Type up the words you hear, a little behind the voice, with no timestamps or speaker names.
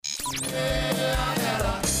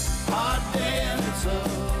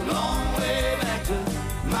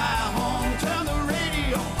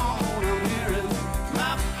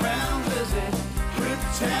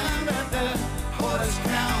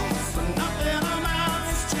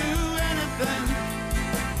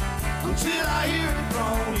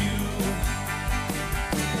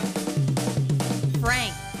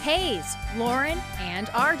Hayes, Lauren, and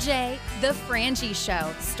RJ. The Frangie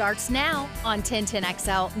Show starts now on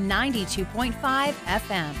 1010XL 92.5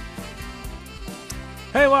 FM.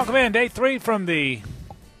 Hey, welcome in. Day 3 from the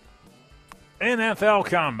NFL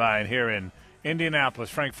Combine here in Indianapolis.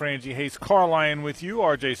 Frank Frangie, Hayes Carline with you.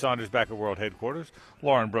 RJ Saunders back at World Headquarters.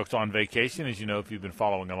 Lauren Brooks on vacation, as you know, if you've been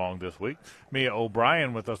following along this week. Mia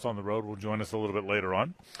O'Brien with us on the road will join us a little bit later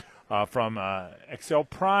on from XL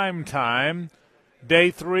Prime Time.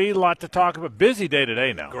 Day 3, a lot to talk about. Busy day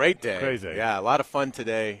today now. Great day. Crazy. Yeah, a lot of fun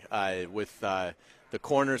today with the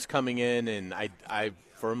corners coming in, and I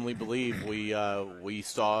firmly believe we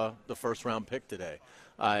saw the first-round pick today.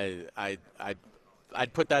 I'd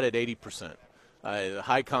put that at 80%.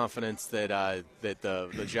 High confidence that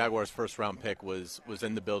the Jaguars' first-round pick was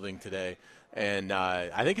in the building today. And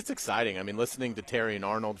I think it's exciting. I mean, listening to Terry and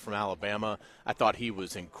Arnold from Alabama, I thought he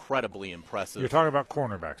was incredibly impressive. You're talking about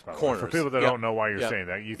cornerbacks, by the way. For people that don't know why you're saying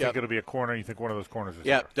that. You think it'll be a corner, you think one of those corners is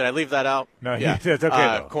there. Did I leave that out? No, it's okay,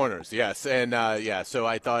 though. Corners, yes. And, so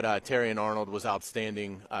I thought Terry and Arnold was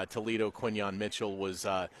outstanding. Toledo, Quinyon Mitchell was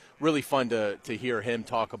really fun to hear him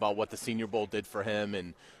talk about what the Senior Bowl did for him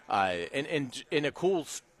and in a cool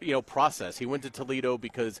process. He went to Toledo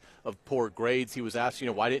because of poor grades. He was asked,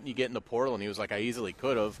 why didn't you get in the portal? And he was like, I easily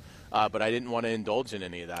could have, but I didn't want to indulge in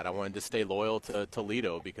any of that. I wanted to stay loyal to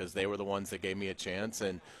Toledo because they were the ones that gave me a chance.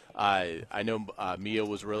 And I know Mia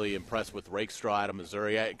was really impressed with Rakestraw out of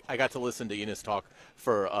Missouri. I got to listen to Enos talk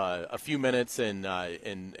for a few minutes and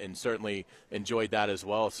certainly enjoyed that as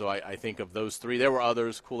well. So I think of those three. There were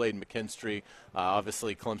others, Kool-Aid and McKinstry.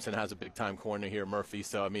 Obviously, Clemson has a big-time corner here, Murphy.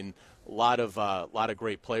 So, I mean, a lot of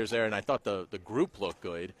great players there, and I thought the group looked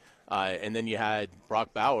good. And then you had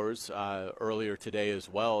Brock Bowers earlier today as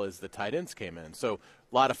well as the tight ends came in. So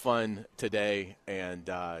a lot of fun today, and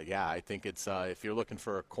I think it's if you're looking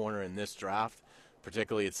for a corner in this draft,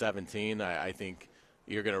 particularly at 17, I think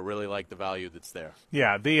you're going to really like the value that's there.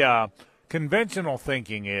 Yeah, the conventional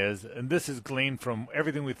thinking is, and this is gleaned from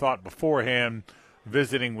everything we thought beforehand,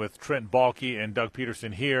 visiting with Trent Baalke and Doug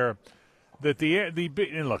Peterson here, that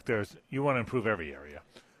and look, you want to improve every area.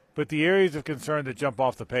 But the areas of concern that jump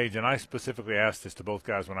off the page, and I specifically asked this to both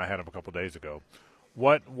guys when I had them a couple days ago,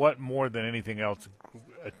 what more than anything else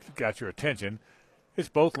got your attention? It's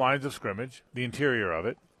both lines of scrimmage, the interior of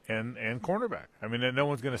it, and cornerback. I mean, no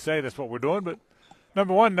one's going to say that's what we're doing, but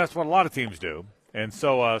number one, that's what a lot of teams do. And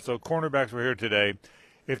so cornerbacks were here today.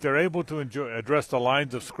 If they're able to address the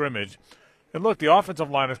lines of scrimmage, and look, the offensive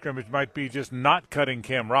line of scrimmage might be just not cutting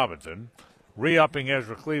Cam Robinson, re-upping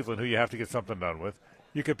Ezra Cleveland, who you have to get something done with.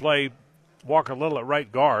 You could play Walker Little at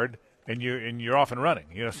right guard, and you're off and running.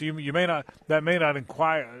 So you may not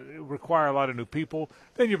require a lot of new people.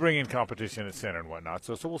 Then you bring in competition at center and whatnot.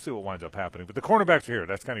 So we'll see what winds up happening. But the cornerbacks are here.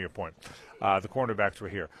 That's kind of your point. The cornerbacks were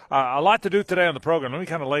here. A lot to do today on the program. Let me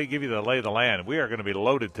kind of give you the lay of the land. We are going to be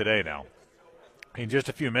loaded today now. In just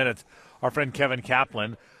a few minutes, our friend Kevin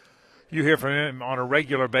Kaplan. You hear from him on a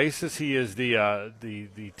regular basis. He is the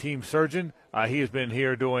team surgeon. He has been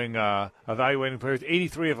here doing evaluating players.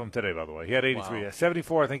 83 of them today, by the way. He had 83, wow.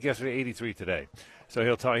 74, I think, yesterday. 83 today. So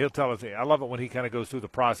he'll tell us. I love it when he kind of goes through the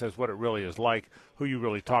process, what it really is like, who you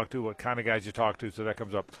really talk to, what kind of guys you talk to. So that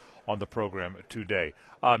comes up on the program today.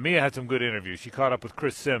 Mia had some good interviews. She caught up with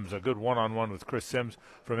Chris Sims, a good one-on-one with Chris Sims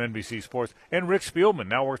from NBC Sports, and Rick Spielman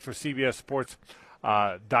now works for CBS Sports.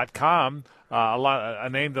 .com, a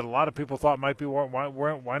name that a lot of people thought might be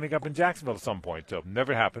winding up in Jacksonville at some point. So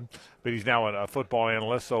never happened, but he's now a football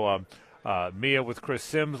analyst. So Mia with Chris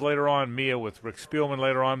Sims later on, Mia with Rick Spielman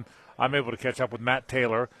later on. I'm able to catch up with Matt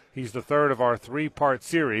Taylor. He's the third of our 3-part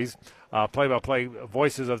series, play-by-play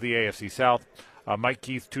voices of the AFC South. Mike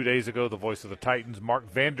Keith 2 days ago, the voice of the Titans. Mark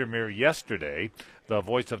Vandermeer yesterday, the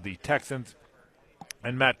voice of the Texans.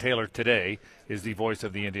 And Matt Taylor today is the voice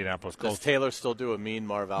of the Indianapolis Colts. Does Taylor still do a mean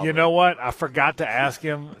Marv Albert? You know what? I forgot to ask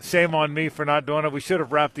him. Shame on me for not doing it. We should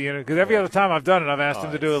have wrapped the interview. Because every other time I've done it, I've asked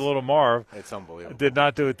him to do a little Marv. It's unbelievable. Did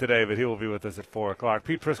not do it today, but he will be with us at 4 o'clock.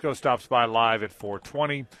 Pete Prisco stops by live at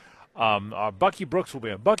 4:20. Bucky Brooks will be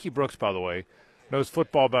on. Bucky Brooks, by the way, knows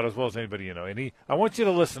football about as well as anybody you know. And I want you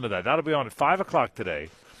to listen to that. That'll be on at 5 o'clock today.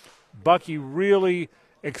 Bucky really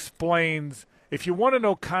explains. If you want to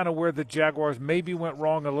know kind of where the Jaguars maybe went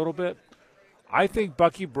wrong a little bit, I think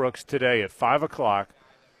Bucky Brooks today at 5 o'clock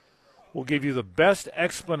will give you the best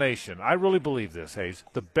explanation. I really believe this, Hayes.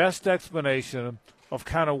 The best explanation of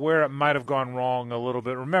kind of where it might have gone wrong a little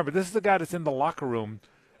bit. Remember, this is the guy that's in the locker room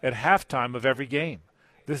at halftime of every game.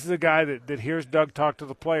 This is a guy that hears Doug talk to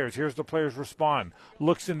the players, hears the players respond,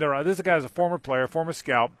 looks in their eyes. This is a guy who's a former player, former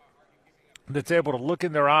scout, that's able to look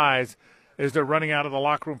in their eyes as they're running out of the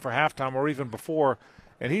locker room for halftime or even before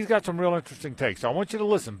and he's got some real interesting takes. So I want you to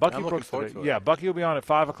listen. Bucky Brooks today. Yeah, Bucky will be on at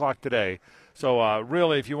 5 o'clock today. So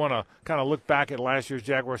really, if you want to kind of look back at last year's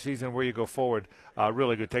Jaguar season, where you go forward,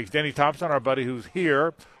 really good takes. Denny Thompson, our buddy who's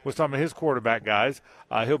here with some of his quarterback guys,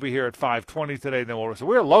 he'll be here at 5:20 today. So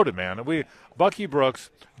we're loaded, man. Bucky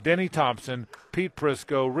Brooks, Denny Thompson, Pete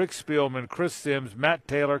Prisco, Rick Spielman, Chris Sims, Matt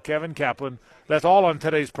Taylor, Kevin Kaplan. That's all on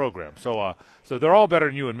today's program. So they're all better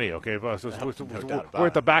than you and me, okay? We're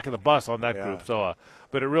at the back of the bus on that group. So,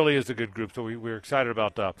 but it really is a good group. So we're excited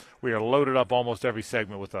about. We are loaded up almost every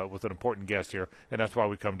segment with an important guest here, and that's why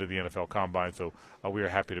we come to the NFL Combine. So we are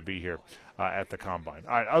happy to be here at the Combine.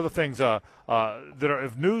 All right, other things that are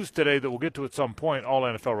of news today that we'll get to at some point, all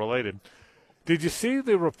NFL related. Did you see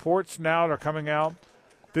the reports now that are coming out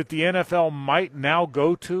that the NFL might now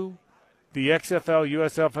go to the XFL,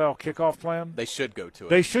 USFL kickoff plan? They should go to it.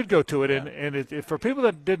 They should go to it. Yeah. And for people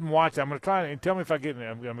that didn't watch it, I'm going to try and tell me if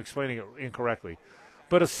I'm explaining it incorrectly.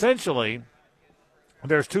 But essentially,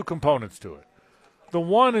 there's two components to it. The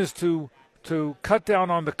one is to cut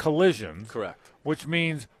down on the collisions. Correct. Which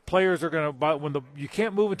means players are going to – you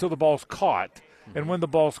can't move until the ball's caught. Mm-hmm. And when the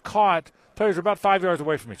ball's caught, players are about 5 yards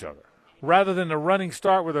away from each other. Rather than the running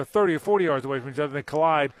start where they're 30 or 40 yards away from each other, they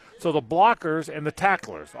collide. So the blockers and the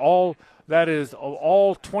tacklers, all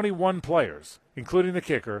 21 players, including the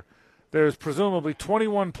kicker, there's presumably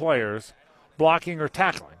 21 players blocking or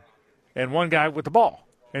tackling, and one guy with the ball.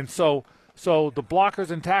 And so the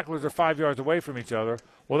blockers and tacklers are 5 yards away from each other.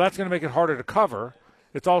 Well, that's going to make it harder to cover.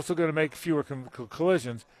 It's also going to make fewer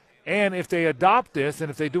collisions. And if they adopt this,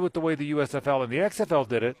 and if they do it the way the USFL and the XFL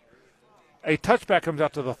did it, a touchback comes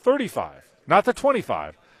out to the 35, not the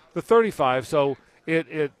 25, the 35. So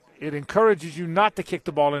it encourages you not to kick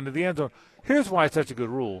the ball into the end zone. Here's why it's such a good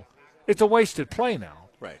rule. It's a wasted play now.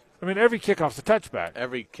 Right. I mean, every kickoff's a touchback.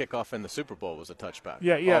 Every kickoff in the Super Bowl was a touchback.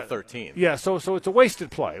 Yeah. All 13. Yeah, so it's a wasted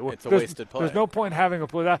play. It's a wasted play. There's no point having a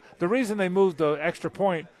play. The reason they moved the extra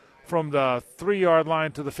point from the 3-yard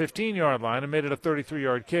line to the 15-yard line and made it a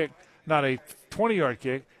 33-yard kick, not a 20-yard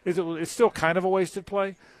kick, is it's still kind of a wasted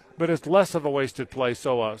play, but it's less of a wasted play.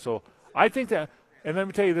 So I think that, and let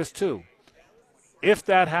me tell you this too, if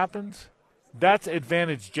that happens, that's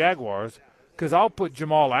advantage Jaguars, because I'll put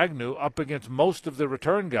Jamal Agnew up against most of the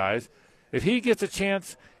return guys. If he gets a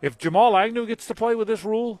chance, if Jamal Agnew gets to play with this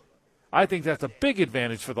rule, I think that's a big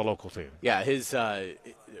advantage for the local team. Yeah, his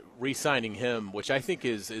re-signing him, which I think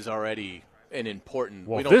is already an important.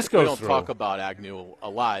 Well, we don't talk about Agnew a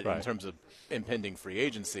lot in terms of impending free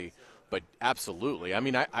agency, but absolutely. I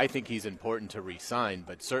mean, I think he's important to re-sign,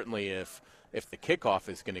 but certainly if the kickoff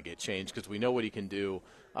is going to get changed, because we know what he can do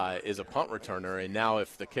is a punt returner, and now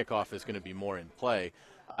if the kickoff is going to be more in play,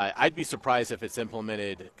 I'd be surprised if it's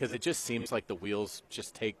implemented, because it just seems like the wheels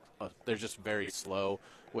just they're just very slow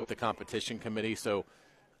with the competition committee. So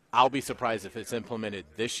I'll be surprised if it's implemented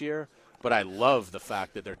this year, but I love the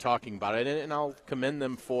fact that they're talking about it, and I'll commend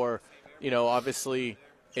them for, obviously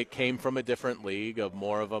it came from a different league, of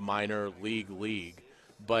more of a minor league,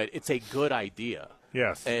 but it's a good idea.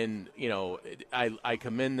 Yes. And, I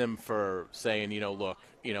commend them for saying, look,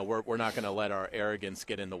 we're not going to let our arrogance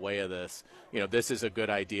get in the way of this. This is a good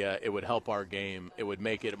idea. It would help our game. It would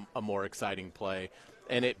make it a more exciting play.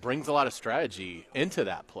 And it brings a lot of strategy into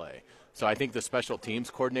that play. So I think the special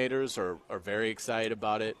teams coordinators are very excited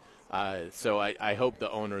about it. So I hope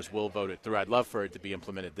the owners will vote it through. I'd love for it to be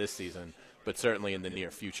implemented this season, but certainly in the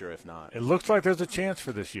near future, if not. It looks like there's a chance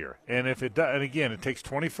for this year. And if it does, and again, it takes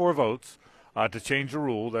 24 votes to change the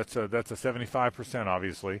rule. That's a 75%,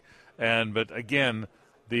 obviously. But again,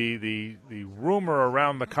 the rumor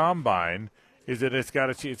around the combine is that it's got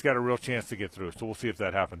a real chance to get through. So we'll see if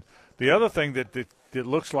that happens. The other thing that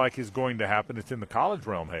looks like is going to happen, it's in the college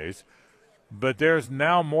realm, Hayes, but there's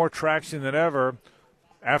now more traction than ever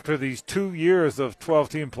after these 2 years of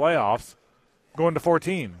 12-team playoffs going to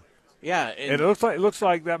 14. Yeah, and it looks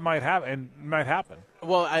like that might happen.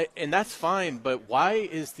 Well, and that's fine, but why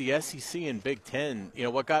is the SEC and Big Ten?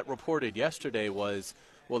 What got reported yesterday was,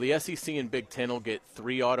 well, the SEC and Big Ten will get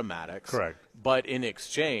 3 automatics. Correct. But in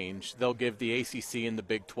exchange, they'll give the ACC and the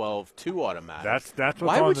Big 12 2 automatics. That's what's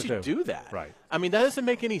why on would the you table. do that? Right. I mean, that doesn't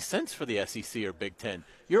make any sense for the SEC or Big Ten.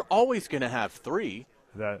 You're always going to have 3.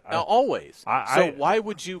 Always. So why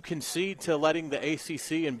would you concede to letting the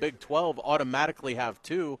ACC and Big 12 automatically have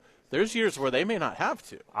 2? There's years where they may not have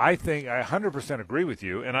to. I think I 100% agree with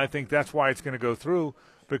you, and I think that's why it's going to go through,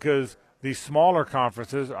 because these smaller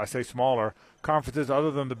conferences, I say smaller, conferences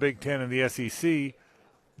other than the Big Ten and the SEC,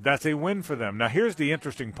 that's a win for them. Now, here's the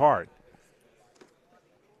interesting part.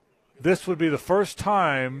 This would be the first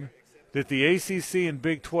time that the ACC and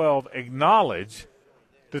Big 12 acknowledge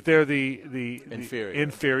that they're the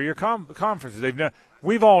inferior conferences.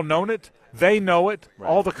 We've all known it. They know it. Right.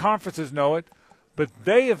 All the conferences know it, but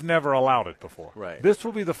they have never allowed it before. Right. This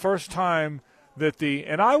will be the first time that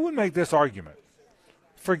and I would make this argument.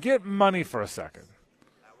 Forget money for a second.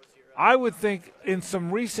 I would think in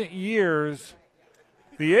some recent years,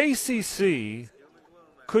 the ACC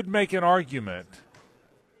could make an argument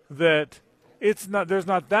that there's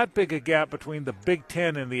not that big a gap between the Big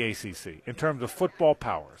Ten and the ACC in terms of football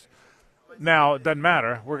powers. Now, it doesn't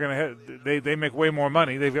matter. They make way more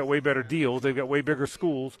money. They've got way better deals. They've got way bigger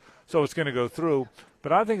schools, so it's going to go through.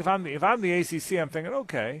 But I think if I'm the ACC, I'm thinking,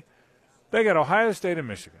 okay, they got Ohio State and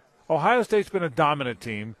Michigan. Ohio State's been a dominant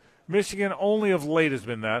team. Michigan only of late has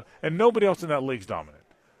been that, and nobody else in that league's dominant.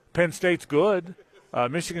 Penn State's good.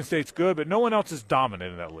 Michigan State's good, but no one else is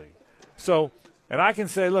dominant in that league. So, and I can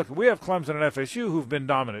say, look, we have Clemson and FSU who've been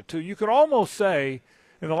dominant too. You could almost say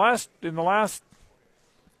in the last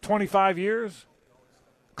 25 years,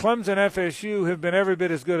 Clemson and FSU have been every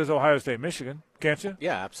bit as good as Ohio State, Michigan, can't you?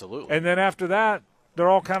 Yeah, absolutely. And then after that, they're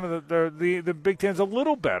all kind of the Big Ten's a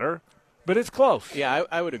little better, but it's close. Yeah,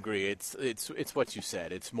 I would agree. It's what you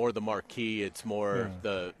said. It's more the marquee. It's more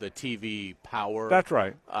the TV power. That's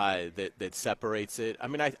right. That separates it. I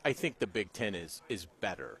mean, I think the Big Ten is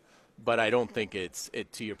better, but I don't think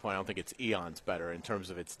to your point, I don't think it's eons better in terms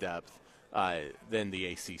of its depth than the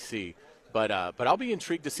ACC. But I'll be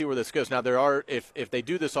intrigued to see where this goes. Now, there are if they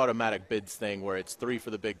do this automatic bids thing where it's 3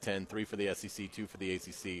 for the Big Ten, 3 for the SEC, 2 for the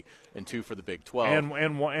ACC, and 2 for the Big 12,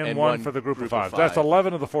 and one for the Group of Five. That's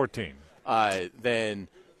 11 of the 14. Then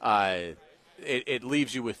it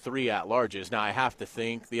leaves you with 3 at-larges. Now, I have to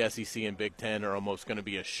think the SEC and Big Ten are almost going to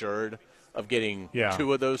be assured of getting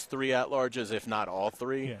 2 of those 3 at-larges, if not all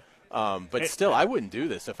 3. Yeah. But still, I wouldn't do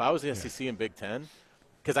this if I was the SEC and Big Ten,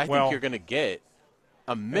 because I think you're going to get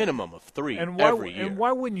a minimum of 3 every year. And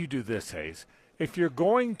why wouldn't you do this, Hayes? If you're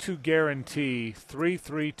going to guarantee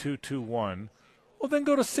 3-3-2-2-1, well, then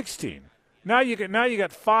go to 16. Now you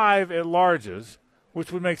got 5 at-larges,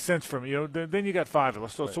 which would make sense for me. Then you got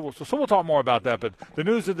 5. So we'll talk more about that. But the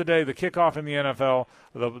news of the day, the kickoff in the NFL,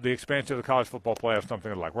 the expansion of the college football playoff,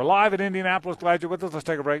 something like. We're live in Indianapolis. Glad you're with us. Let's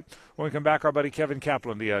take a break. When we come back, our buddy Kevin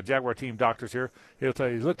Kaplan, the Jaguar team doctor's here. He'll tell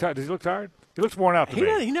you, does he look tired? He looks worn out to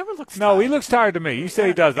me. He never looks tired. No, he looks tired to me. You say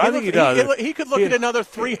he does. I think he does. He could look at another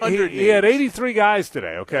 300 He had 83 guys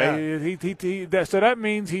today, okay? Yeah. So that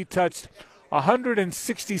means he touched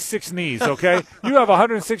 166 knees, okay? You have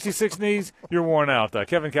 166 knees, you're worn out.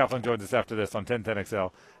 Kevin Kaplan joins us after this on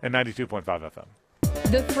 1010XL and 92.5 FM.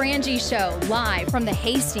 The Frangie Show, live from the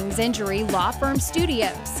Hastings Injury Law Firm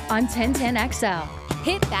Studios on 1010XL.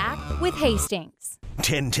 Hit back with Hastings.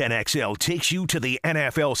 1010XL takes you to the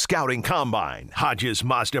NFL Scouting Combine. Hodges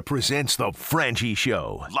Mazda presents The Frangie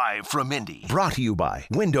Show, live from Indy. Brought to you by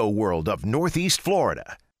Window World of Northeast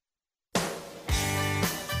Florida.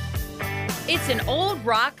 It's an Old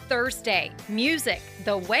Rock Thursday. Music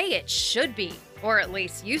the way it should be, or at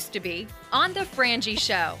least used to be, on The Frangie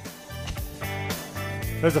Show.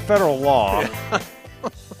 There's a federal law.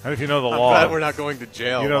 And if you know the law, glad we're not going to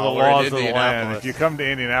jail. You know the laws of the land. If you come to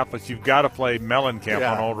Indianapolis, you've got to play Mellencamp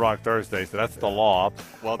on Old Rock Thursday. So that's the law.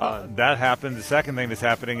 Well done. That happened. The second thing that's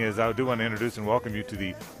happening is I do want to introduce and welcome you to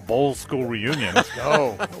the Bowl School reunion. Let's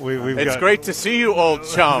go. It's great to see you, old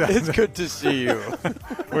chum. It's good to see you.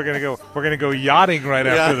 We're gonna go yachting right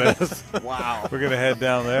after this. Wow. We're gonna head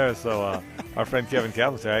down there. So our friend Kevin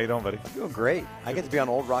Kaplan, how you doing, buddy? Doing great. I get to be on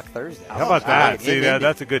Old Rock Thursday. How about that? See,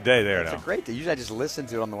 that's a good day there. It's a great day. Usually I just listen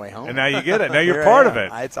to it on the way home. And now you get it. Now you're part of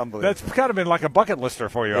it. It's unbelievable. That's kind of been like a bucket lister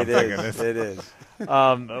for you. It is.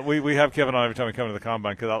 We have Kevin on every time we come to the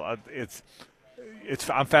Combine because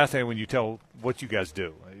I'm fascinated when you tell what you guys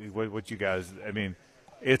do. What you guys, I mean,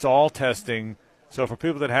 it's all testing. So for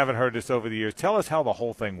people that haven't heard this over the years, tell us how the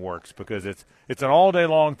whole thing works because it's an all day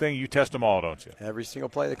long thing. You test them all, don't you? Every single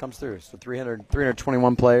play that comes through. So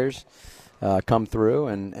 321 players come through,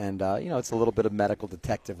 and it's a little bit of medical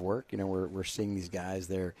detective work. We're seeing these guys.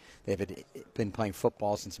 They've been playing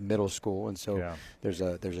football since middle school, and so there's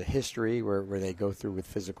a history where they go through with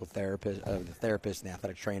physical therapists, the therapists and the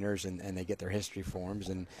athletic trainers, and they get their history forms,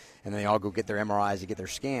 and they all go get their MRIs, and get their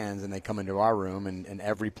scans, and they come into our room, and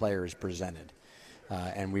every player is presented.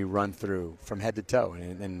 And we run through from head to toe,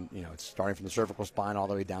 and it's starting from the cervical spine all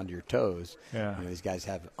the way down to your toes. Yeah. These guys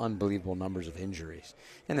have unbelievable numbers of injuries,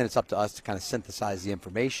 and then it's up to us to kind of synthesize the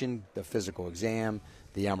information, the physical exam,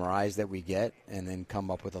 the MRIs that we get, and then come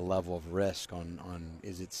up with a level of risk on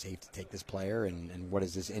is it safe to take this player, and what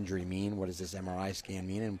does this injury mean? What does this MRI scan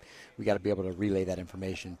mean? And we got to be able to relay that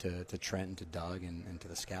information to Trent and to Doug and to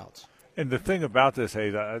the scouts. And the thing about this,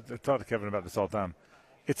 Hayes, I talk to Kevin about this all the time.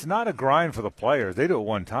 it's not a grind for the players. They do it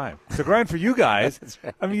one time. It's a grind for you guys.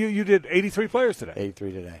 Right. I mean, you did 83 players today.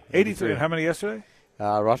 83 today. 83. And how many yesterday?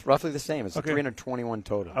 Roughly the same. It's Okay. 321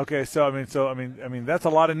 total. Okay, so I mean, that's a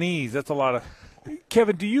lot of knees. That's a lot of.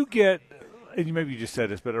 Kevin, do you get? And maybe you just said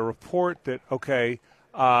this, but a report that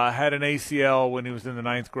had an ACL when he was in the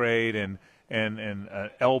 9th grade and an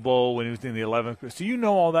elbow when he was in the 11th grade. So you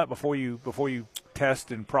know all that before you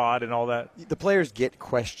test and prod and all that? The players get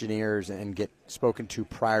questionnaires and get spoken to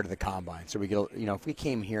prior to the combine. So we get, if we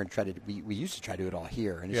came here and we used to try to do it all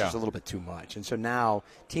here, and it's just a little bit too much. And so now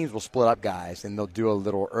teams will split up guys, and they'll do a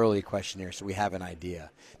little early questionnaire so we have an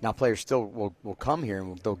idea. Now players still will come here,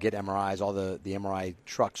 and they'll get MRIs. All the MRI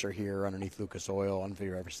trucks are here underneath Lucas Oil. I don't know if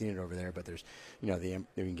you've ever seen it over there, but there's, we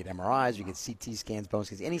can get MRIs, we can get CT scans, bone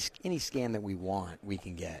scans, any scan that we want, we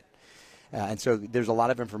can get. And so there's a lot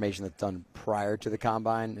of information that's done prior to the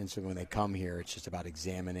combine, and so when they come here, it's just about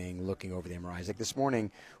examining, looking over the MRIs. Like this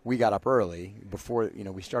morning, we got up early before,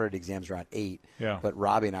 we started exams around 8, but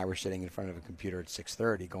Robbie and I were sitting in front of a computer at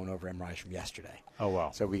 6:30 going over MRIs from yesterday. Oh,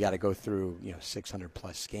 wow. So we got to go through,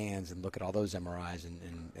 600-plus scans and look at all those MRIs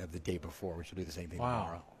and of the day before. We should do the same thing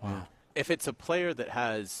tomorrow. Wow. Yeah. If it's a player that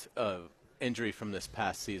has injury from this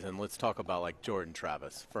past season, let's talk about like Jordan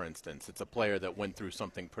Travis, for instance. It's a player that went through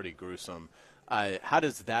something pretty gruesome. How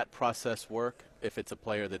does that process work if it's a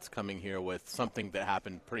player that's coming here with something that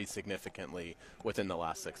happened pretty significantly within the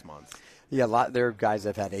last 6 months? Yeah, there are guys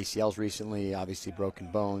that have had ACLs recently, obviously broken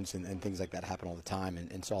bones and things like that happen all the time.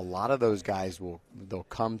 And so a lot of those guys they'll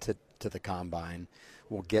come to the combine,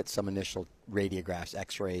 will get some initial radiographs,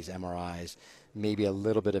 x-rays, MRIs, maybe a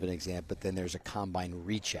little bit of an exam, but then there's a combine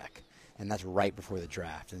recheck. And that's right before the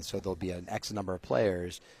draft. And so there'll be an X number of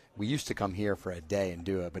players. We used to come here for a day and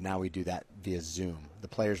do it, but now we do that via Zoom. The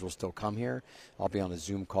players will still come here. I'll be on a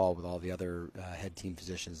Zoom call with all the other head team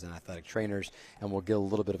physicians and athletic trainers, and we'll get a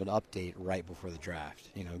little bit of an update right before the draft.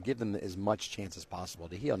 Give them as much chance as possible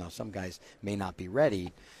to heal. Now, some guys may not be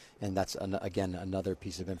ready, and that's, again, another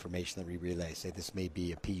piece of information that we relay. Say this may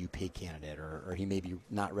be a PUP candidate, or he may be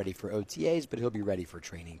not ready for OTAs, but he'll be ready for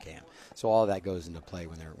training camp. So all of that goes into play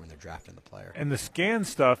when they're drafting the player. And the scan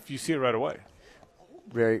stuff, you see it right away.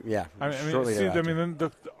 Shortly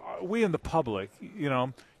thereafter. We in the public,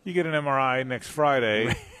 you get an MRI next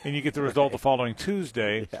Friday, and you get the result the following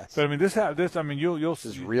Tuesday. Yes. But you'll This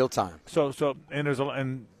is real time. So and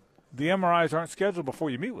and the MRIs aren't scheduled before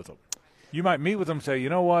you meet with them. You might meet with them and say, you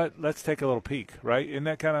know what, let's take a little peek, right? Isn't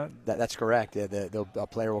that kind of That's correct. Yeah, a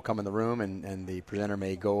player will come in the room, and the presenter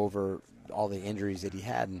may go over all the injuries that he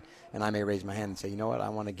had, and I may raise my hand and say, you know what, I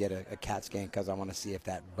want to get a CAT scan because I want to see if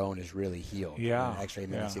that bone is really healed. Yeah. X-ray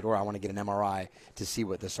may see it, or I want to get an MRI to see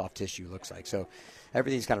what the soft tissue looks like. So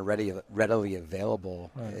everything's kind of readily available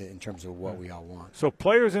in terms of what we all want. So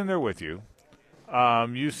players in there with you,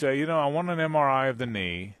 you say, I want an MRI of the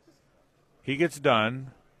knee. He gets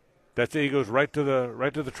done. That's it. He goes right to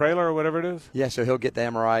the trailer or whatever it is. Yeah, so he'll get the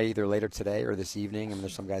MRI either later today or this evening. And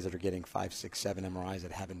there's some guys that are getting 5, 6, 7 MRIs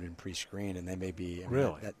that haven't been pre-screened, and they may be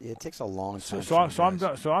really. It takes a long time. So I'm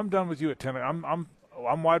done. So I'm done with you at 10. I'm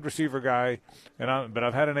wide receiver guy, but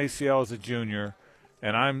I've had an ACL as a junior,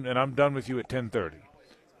 and I'm done with you at 10:30.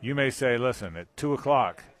 You may say, listen, at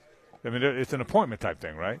 2:00. I mean, it's an appointment type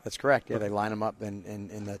thing, right? That's correct. Yeah, they line them up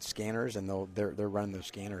in the scanners, and they're running those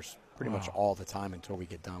scanners pretty much all the time until we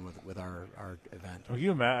get done with our event. Well,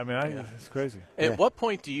 it's crazy. At what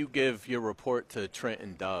point do you give your report to Trent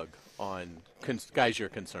and Doug on guys you're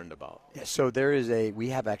concerned about? Yeah, so we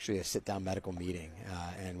have actually a sit-down medical meeting,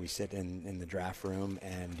 and we sit in the draft room,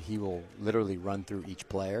 and he will literally run through each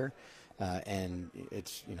player, and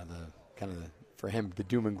it's for him, the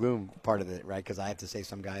doom and gloom part of it, right? Because I have to say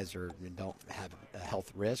some guys don't have a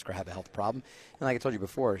health risk or have a health problem. And like I told you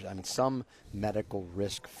before, some medical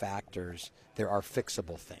risk factors, there are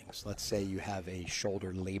fixable things. Let's say you have a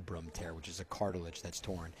shoulder labrum tear, which is a cartilage that's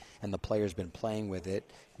torn, and the player's been playing with it.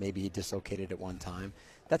 Maybe he dislocated at one time.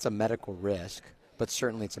 That's a medical risk, but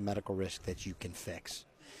certainly it's a medical risk that you can fix.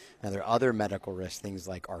 Now, there are other medical risks, things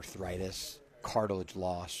like arthritis, cartilage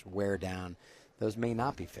loss, wear down. Those may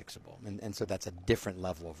not be fixable. And so that's a different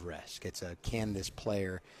level of risk. It's can this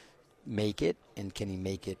player make it, and can he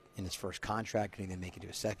make it in his first contract? Can he then make it to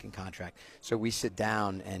a second contract? So we sit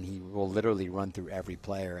down, and he will literally run through every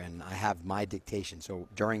player, and I have my dictation. So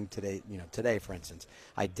during today, for instance,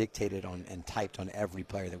 I dictated on and typed on every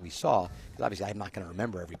player that we saw, because obviously I'm not going to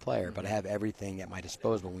remember every player, but I have everything at my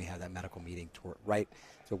disposal when we have that medical meeting right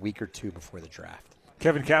a week or two before the draft.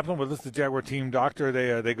 Kevin Kaplan with us, the Jaguar team doctor.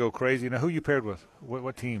 They go crazy. Now, who you paired with?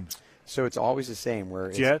 What teams? So it's always the same.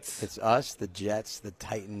 Where Jets? It's us, the Jets, the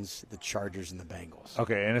Titans, the Chargers, and the Bengals.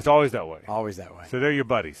 Okay, and it's always that way. Always that way. So they're your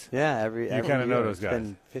buddies. Yeah, every you kind of know those it's guys.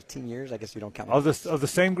 been 15 years. I guess you don't count. Of the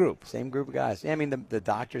same group. Same group of guys. Yeah, I mean the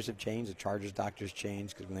doctors have changed. The Chargers doctors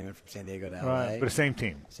changed because when they went from San Diego to LA. Right, but the same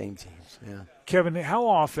team. Same teams. Yeah. Kevin, how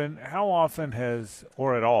often has,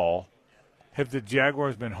 or at all, have the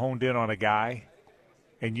Jaguars been honed in on a guy,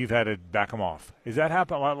 and you've had to back him off? Is that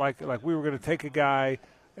happening? Like we were going to take a guy.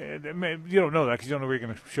 You don't know that because you don't know where you're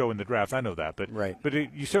going to show in the draft. I know that, but right. But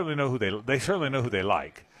you certainly know who they certainly know who they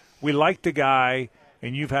like. We like the guy,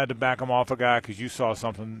 and you've had to back him off a guy because you saw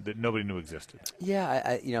something that nobody knew existed.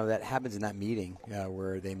 Yeah, that happens in that meeting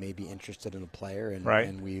where they may be interested in a player, and, right.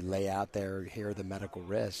 and we lay out there here are the medical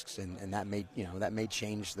risks, and that may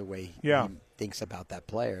change the way he thinks about that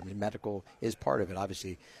player. I mean, medical is part of it.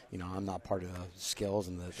 Obviously, I'm not part of the skills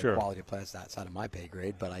and the quality of play. That's outside of my pay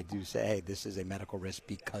grade, but I do say, hey, this is a medical risk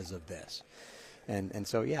because of this. And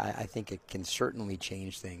so, I think it can certainly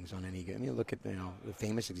change things on any game. I mean, look at, the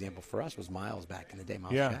famous example for us was Miles back in the day,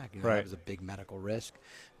 Miles Jack. Right. That was a big medical risk,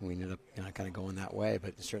 and we ended up kind of going that way.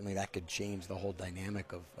 But certainly that could change the whole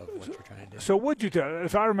dynamic of what we're trying to do. So would you tell,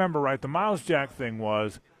 if I remember right, the Miles Jack thing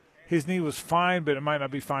was his knee was fine, but it might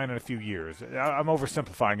not be fine in a few years. I'm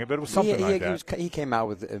oversimplifying it, but it was something like that. He came out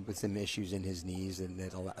with some issues in his knees and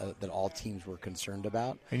that all teams were concerned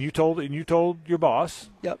about. And you told your boss.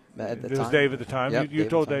 Yep. At the time. It was Dave at the time. Yep, you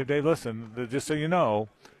told Dave, listen, just so you know,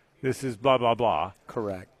 this is blah blah blah.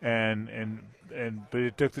 Correct. But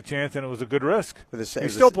it took the chance, and it was a good risk. You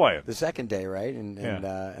still play it. The second day, right? And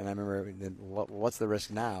I remember, what's the risk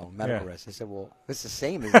now? Medical risk. I said, well, it's the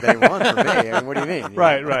same as day one for me. I mean, what do you mean?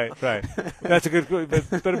 Right. That's a good, but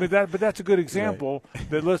that's a good example. Right.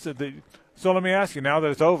 That listen. So let me ask you. Now that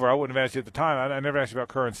it's over, I wouldn't have asked you at the time. I never asked you about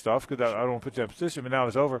current stuff because I don't want to put you in that position. But now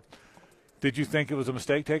it's over. Did you think it was a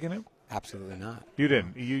mistake taking him? Absolutely not. You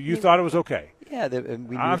didn't. You thought it was okay. Yeah, we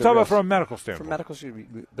knew I'm talking about from a medical standpoint. From medical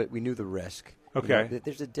standpoint, but we knew the risk. Okay.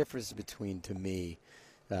 There's a difference between, to me,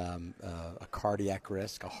 a cardiac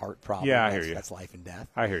risk, a heart problem. Yeah, I hear you. That's life and death.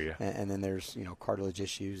 I hear you. And then there's cartilage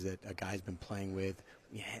issues that a guy's been playing with.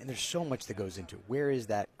 Yeah, and there's so much that goes into it. Where is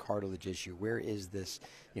that cartilage issue? Where is this?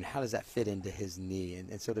 How does that fit into his knee?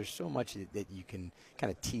 And so there's so much that you can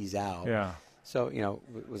kind of tease out. Yeah. So,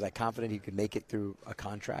 was I confident he could make it through a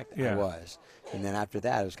contract? Yeah. I was. And then after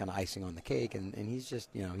that, it was kind of icing on the cake. And he's just,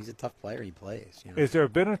 he's a tough player. He plays. Has there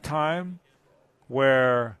been a time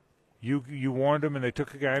where you warned him and they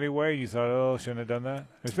took a guy anyway? You thought, oh, shouldn't have done that?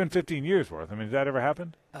 It's been 15 years worth. I mean, has that ever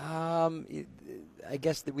happened? I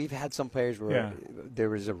guess that we've had some players where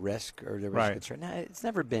there was a risk or there was a concern. No, it's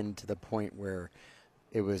never been to the point where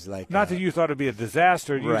it was like not that you thought it'd be a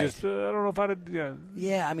disaster. You right. just I don't know if I'd. Yeah.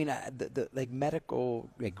 Yeah, I mean the like medical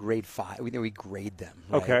grade 5. We grade them.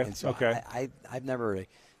 Right? Okay. And so I've never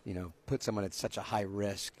put someone at such a high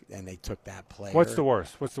risk and they took that player. What's the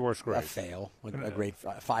worst? What's the worst grade? A fail. A grade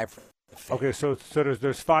 5. Fail. Okay, so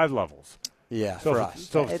there's 5 levels. Yeah, so for us.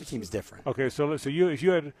 So every team's different. Okay, so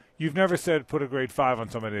you've never said put a grade 5 on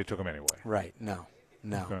somebody, they took them anyway. Right. No.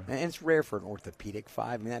 Okay. And it's rare for an orthopedic 5.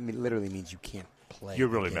 I mean, that literally means you can't play. You're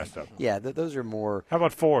really messed up. Yeah, those are more. How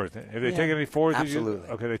about 4s? Have they taken any 4s? Absolutely.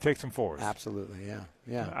 Okay, they take some 4s. Absolutely,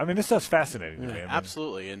 yeah. I mean, this stuff's fascinating to me.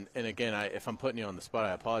 Absolutely, and again, if I'm putting you on the spot,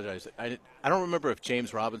 I apologize. I don't remember if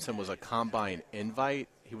James Robinson was a combine invite.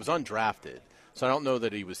 He was undrafted, so I don't know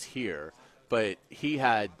that he was here. But he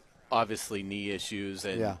had obviously knee issues,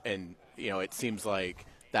 and it seems like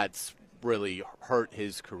that's really hurt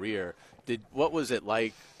his career. What was it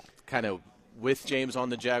like, kind of with James on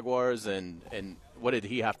the Jaguars, and what did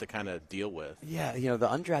he have to kind of deal with? Yeah, the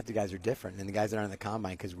undrafted guys are different than the guys that are in the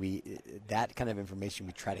combine because that kind of information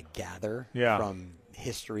we try to gather from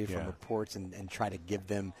history, from reports, and try to give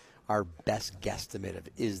them our best guesstimate of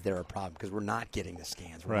is there a problem, because we're not getting the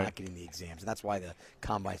scans, we're not getting the exams, and that's why the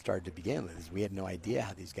combine started to begin with. Is we had no idea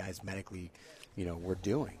how these guys medically, were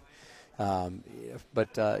doing. But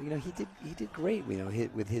he did great.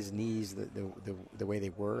 With his knees, the way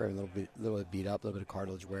they were, a little bit beat up, a little bit of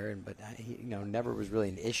cartilage wear, but he never was really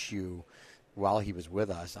an issue while he was with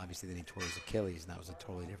us. Obviously, then he tore his Achilles, and that was a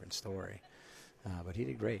totally different story. But he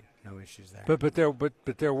did great. No issues there.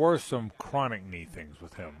 But there were some chronic knee things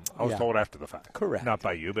with him. I was told after the fact. Correct. Not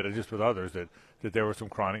by you, but just with others that there were some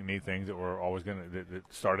chronic knee things that were always that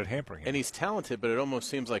started hampering him. And he's talented, but it almost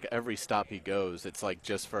seems like every stop he goes, it's like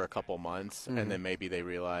just for a couple months, and then maybe they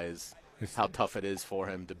realize how tough it is for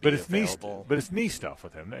him to be but it's available. But it's knee stuff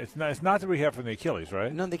with him. It's not that we have from the Achilles,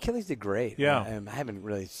 right? No, the Achilles did great. Yeah. I haven't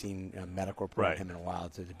really seen a medical report on him in a while,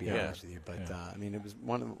 to be honest with you. But, I mean, it was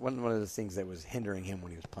one of those things that was hindering him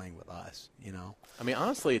when he was playing with us, you know? I mean,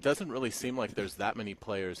 honestly, it doesn't really seem like there's that many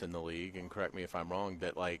players in the league, and correct me if I'm wrong,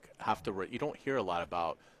 that, like, have to you don't hear a lot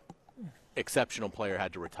about exceptional player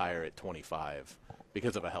had to retire at 25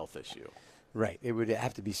 because of a health issue. Right. It would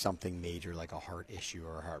have to be something major like a heart issue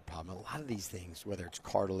or a heart problem. A lot of these things, whether it's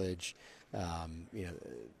cartilage,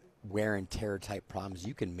 wear and tear type problems,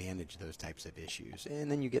 you can manage those types of issues.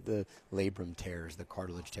 And then you get the labrum tears, the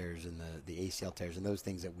cartilage tears, and the ACL tears, and those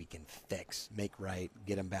things that we can fix, make right,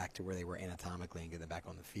 get them back to where they were anatomically and get them back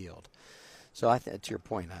on the field. So to your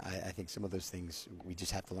point, I think some of those things we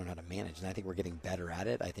just have to learn how to manage, and I think we're getting better at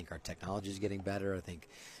it. I think our technology is getting better. I think,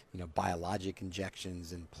 biologic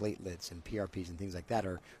injections and platelets and PRPs and things like that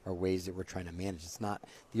are ways that we're trying to manage. It's not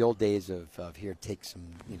the old days of here, take some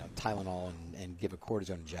Tylenol and give a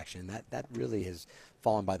cortisone injection. That really has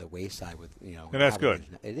fallen by the wayside with And that's good.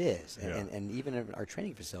 It is, Yeah. and even in our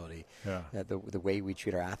training facility, Yeah. the way we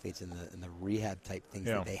treat our athletes and the rehab type things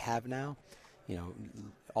that they have now.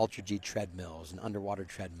 Ultra G treadmills and underwater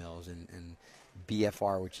treadmills and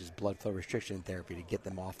BFR, which is blood flow restriction therapy, to get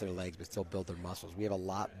them off their legs but still build their muscles. We have a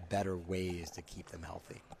lot better ways to keep them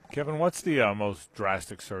healthy. Kevin, what's the most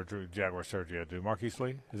drastic surgery, Jaguar surgery you do? Marquise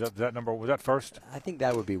Lee? Is that number? Was that first? I think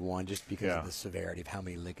that would be one, just because of the severity of how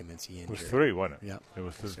many ligaments he injured. It was 3, wasn't it? Yep. It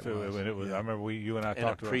was. Yes, It was. I remember you and I In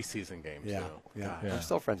talked a about preseason game, Yeah, too. yeah. Yeah. I'm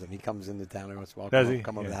still friends with him. He comes into town every once in a while. Does he?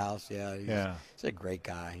 Come over to the house. Yeah, he's a great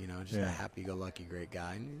guy. Just a happy-go-lucky great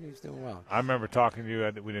guy. And he's doing well. I remember talking to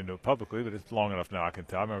you. We didn't do it publicly, but it's long enough now I can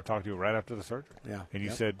tell. I remember talking to you right after the surgery. Yeah. And you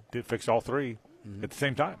said fix all 3 at the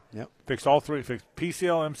same time. Yep. Fix all 3. Fix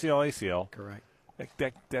PCL, MCL, ACL. Correct.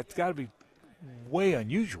 That's got to be way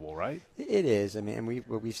unusual, right? It is. I mean, and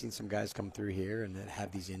we've seen some guys come through here and that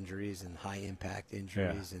have these injuries and high-impact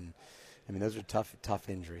injuries. And, I mean, those are tough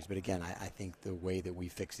injuries. But, again, I think the way that we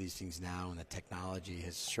fix these things now and the technology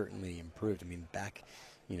has certainly improved. I mean, back,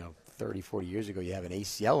 30, 40 years ago, you have an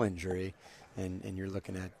ACL injury, and you're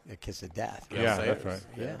looking at a kiss of death. Yeah, that's right.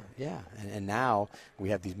 Yeah. And now we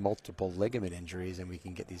have these multiple ligament injuries, and we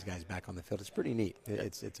can get these guys back on the field. It's pretty neat.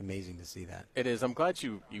 It's amazing to see that. It is. I'm glad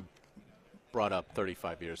you brought up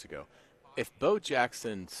 35 years ago. If Bo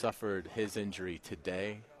Jackson suffered his injury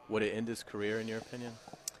today, would it end his career, in your opinion?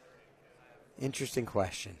 Interesting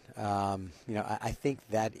question. I think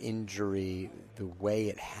that injury, the way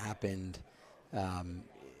it happened,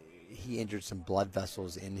 he injured some blood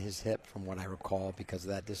vessels in his hip, from what I recall, because of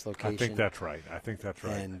that dislocation. I think that's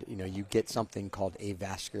right. And, you get something called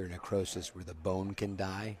avascular necrosis where the bone can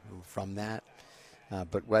die from that.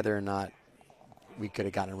 But whether or not we could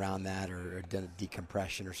have gotten around that or done a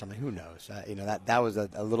decompression or something, who knows? That was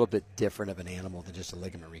a little bit different of an animal than just a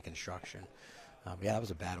ligament reconstruction. That was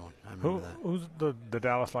a bad one. I remember that. Who's the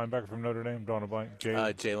Dallas linebacker from Notre Dame? Drawing a blank.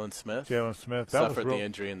 Jalen Smith. Jalen Smith. That suffered the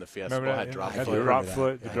injury in the Fiesta Bowl. Had drop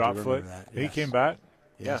foot. The drop foot. He came back.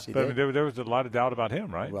 Yes, he but did. There was a lot of doubt about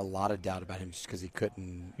him, right? Well, a lot of doubt about him just because he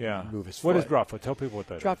couldn't move his foot. What is drop foot? Tell people what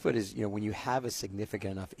that is. Drop foot is, when you have a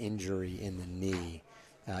significant enough injury in the knee,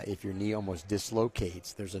 if your knee almost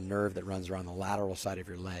dislocates, there's a nerve that runs around the lateral side of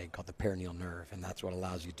your leg called the peroneal nerve, and that's what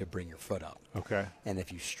allows you to bring your foot up. Okay. And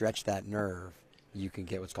if you stretch that nerve, you can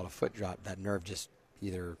get what's called a foot drop. That nerve just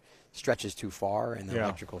either stretches too far and the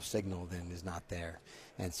electrical signal then is not there.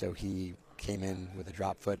 And so he came in with a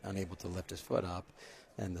drop foot, unable to lift his foot up.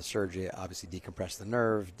 And the surgery obviously decompressed the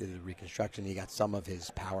nerve, did the reconstruction. He got some of his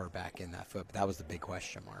power back in that foot, but that was the big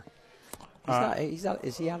question mark. He's out.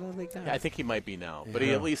 Is he out of the league now? Yeah, I think he might be now, but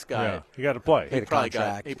he at least got. He got to play. He probably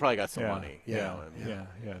got some money. Yeah.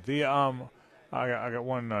 The I got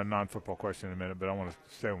one non-football question in a minute, but I want to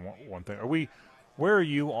say one thing. Where are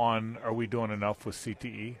you on? Are we doing enough with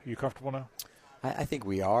CTE? Are you comfortable now? I think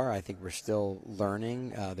we are. I think we're still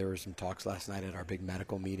learning. There were some talks last night at our big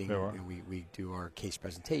medical meeting. There were. We do our case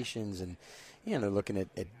presentations, and they're looking at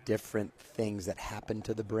different things that happen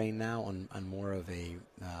to the brain now on more of a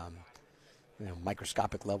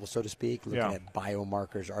microscopic level, so to speak. Looking at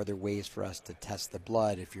biomarkers. Are there ways for us to test the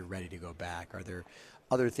blood if you're ready to go back? Are there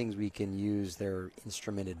other things we can use? There are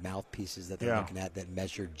instrumented mouthpieces that they're looking at that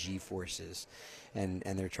measure G-forces. And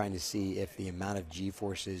they're trying to see if the amount of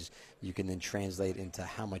G-forces you can then translate into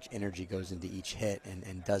how much energy goes into each hit,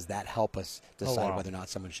 and does that help us decide whether or not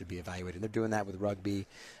someone should be evaluated. They're doing that with rugby.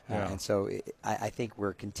 And so I think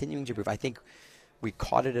we're continuing to improve. I think we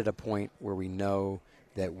caught it at a point where we know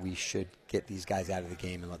that we should get these guys out of the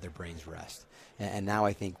game and let their brains rest. And now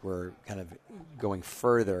I think we're kind of going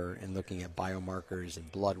further and looking at biomarkers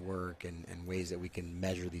and blood work and ways that we can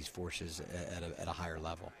measure these forces at a higher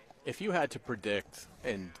level. If you had to predict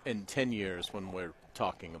in 10 years when we're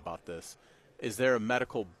talking about this, is there a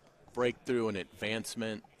medical breakthrough and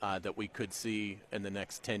advancement that we could see in the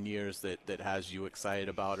next 10 years that has you excited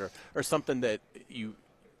about, or something that you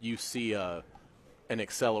see an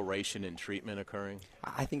acceleration in treatment occurring?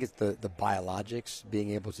 I think it's the biologics,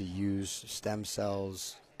 being able to use stem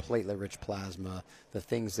cells, platelet-rich plasma, the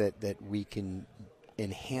things that we can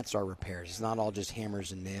enhance our repairs. It's not all just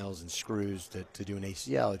hammers and nails and screws to do an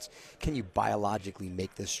ACL. It's, can you biologically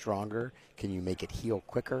make this stronger? Can you make it heal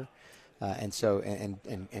quicker?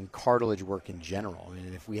 And cartilage work in general. I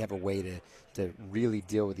mean, if we have a way to really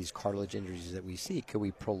deal with these cartilage injuries that we see, could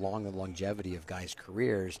we prolong the longevity of guys'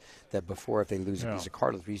 careers that before, if they lose a piece of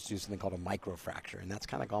cartilage, we used to do something called a microfracture, and that's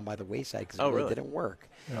kind of gone by the wayside because it really didn't work.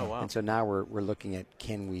 Oh, wow. And so now we're looking at,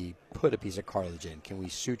 can we put a piece of cartilage in? Can we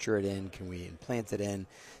suture it in? Can we implant it in?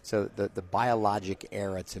 So the biologic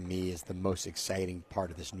era, to me, is the most exciting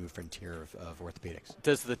part of this new frontier of orthopedics.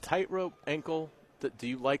 Does the tightrope ankle, do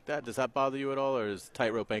you like that? Does that bother you at all, or is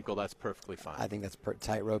tightrope ankle, that's perfectly fine? I think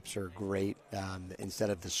tightropes are great.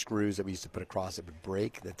 Instead of the screws that we used to put across it would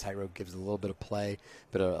break, the tightrope gives a little bit of play,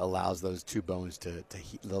 but it allows those two bones the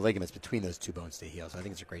ligaments between those two bones to heal. So I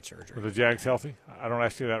think it's a great surgery. Are the Jags healthy? I don't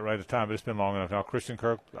ask you that right at the time, but it's been long enough now. Christian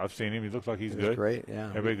Kirk, I've seen him. He looks like he's good. Great, yeah.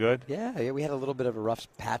 Everybody good? Yeah, we had a little bit of a rough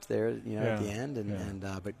patch there, at the end,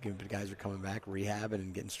 but guys are coming back, rehabbing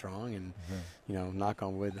and getting strong, and knock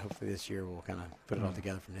on wood. Hopefully this year we'll kind of put it all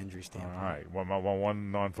together from an injury standpoint. All right. Well, my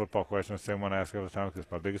one non-football question, the same one I ask every time, because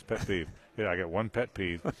it's my biggest pet peeve. I get one pet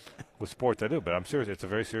peeve with sports. I do, but I'm serious. It's a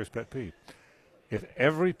very serious pet peeve. If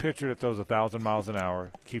every pitcher that throws 1,000 miles an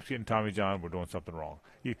hour keeps getting Tommy John, we're doing something wrong.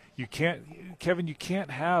 You can't, Kevin. You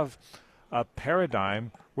can't have a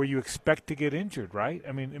paradigm where you expect to get injured, right?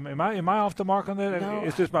 I mean, am I off the mark on that? No.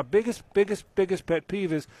 It's just my biggest pet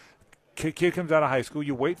peeve is. Kid comes out of high school.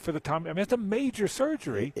 You wait for the time. I mean, it's a major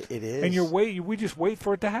surgery. It is, and we just wait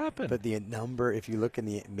for it to happen. But the number, if you look in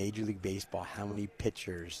the Major League Baseball, how many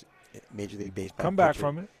pitchers, Major League Baseball come back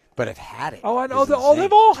from it, but have had it? Oh, I know.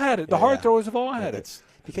 They've all had it. The hard throwers have all had it.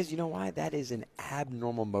 Because you know why? That is an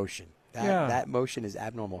abnormal motion. That motion is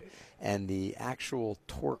abnormal, and the actual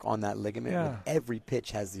torque on that ligament with every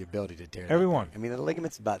pitch has the ability to tear. Everyone. I mean, the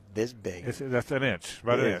ligament's about this big. That's an inch,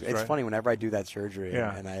 about an inch. It's right? funny whenever I do that surgery,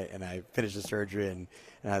 and I finish the surgery, and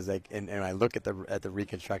I was like, and I look at the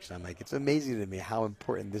reconstruction. I'm like, it's amazing to me how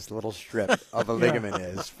important this little strip of a ligament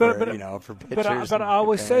is for pitchers. But I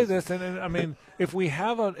always say this, and I mean, if we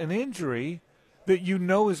have an injury that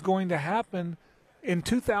is going to happen. In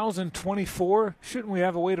 2024, shouldn't we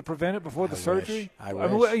have a way to prevent it before the surgery? I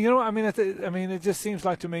wish. It just seems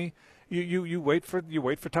like to me, you wait for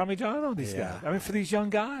Tommy John on these guys. I mean, for these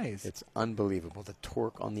young guys, it's unbelievable the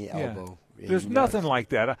torque on the elbow. There's nothing like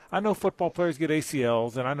that. I know football players get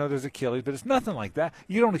ACLs, and I know there's Achilles, but it's nothing like that.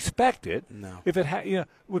 You don't expect it. No. If it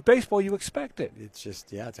with baseball, you expect it. It's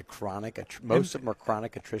just it's a chronic. Most of them are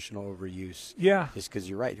chronic attritional overuse. Yeah. Just because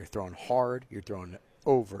you're right, you're throwing hard, you're throwing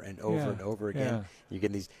over and over and over again. Yeah. You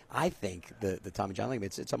get these. I think the Tommy John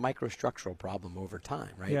ligament, it's a microstructural problem over time,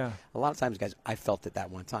 right? Yeah. A lot of times, guys, I felt it that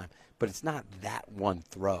one time, but it's not that one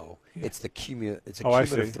throw. Yeah. It's the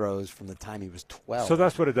cumulative throws from the time he was 12. So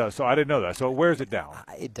that's what it does. So I didn't know that. So it wears it down.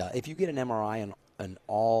 It does. If you get an MRI on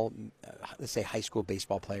all, let's say, high school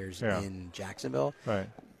baseball players in Jacksonville, right.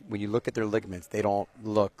 When you look at their ligaments, they don't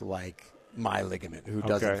look like my ligament, who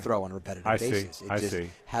doesn't throw on a repetitive basis. I just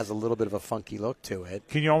has a little bit of a funky look to it.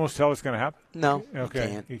 Can you almost tell it's going to happen? No,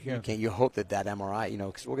 okay. You can't. You hope that MRI,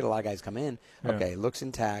 because we'll get a lot of guys come in, it looks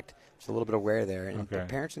intact, there's a little bit of wear there, and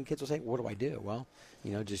parents and kids will say, what do I do? Well,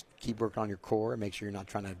 just keep working on your core and make sure you're not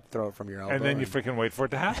trying to throw it from your elbow. And then you freaking wait for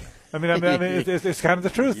it to happen. I mean, it's kind of the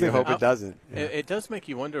truth. You hope it doesn't. It does make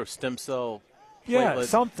you wonder if stem cell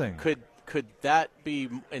something. Could that be,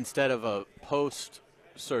 instead of a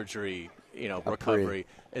post-surgery recovery,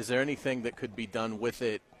 is there anything that could be done with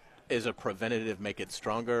it as a preventative, make it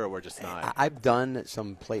stronger, or we're just not? I've done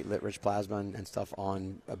some platelet-rich plasma and stuff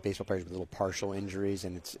on baseball players with little partial injuries,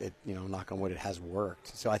 and it knock on wood, it has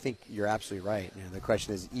worked. So I think you're absolutely right. The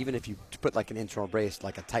question is, even if you put like an internal brace,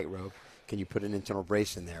 like a tightrope, can you put an internal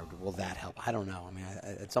brace in there? Will that help? I don't know. I mean,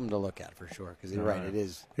 it's something to look at for sure, because you're right. It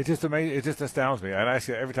is. It's just amazing. It just astounds me. And I ask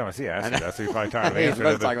you every time I see you, I ask you that, so you're probably tired of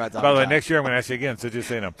answering it. By the way, next year I'm going to ask you again, so just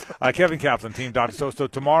so you know. Kevin Kaplan, team doctor. So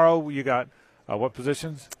tomorrow you got What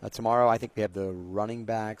positions? Tomorrow, I think we have the running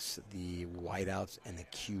backs, the wideouts, and the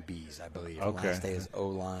QBs, I believe. Okay. Last day is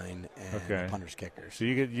O-line and the punters, kickers. So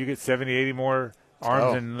you get 70, 80 more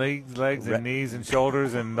arms and legs and knees and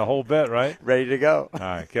shoulders and the whole bit, right? Ready to go. All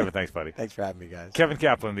right, Kevin, thanks, buddy. Thanks for having me, guys. Kevin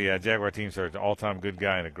Kaplan, the Jaguar team surgeon, all-time good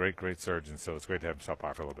guy and a great, great surgeon, so it's great to have him stop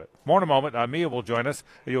by for a little bit. More in a moment. Mia will join us.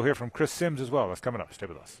 You'll hear from Chris Sims as well. That's coming up. Stay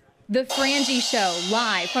with us. The Frangie Show,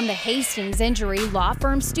 live from the Hastings Injury Law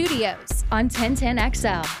Firm Studios on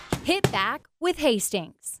 1010XL. Hit back with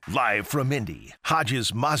Hastings. Live from Indy,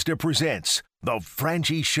 Hodges Mazda presents The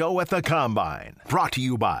Frangie Show at the Combine. Brought to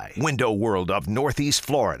you by Window World of Northeast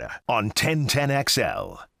Florida on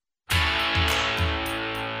 1010XL.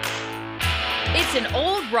 It's an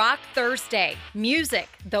old rock Thursday. Music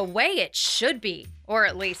the way it should be, or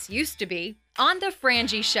at least used to be, on The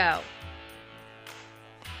Frangie Show.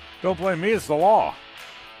 Don't blame me. It's the law.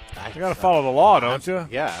 You got to follow the law, don't you?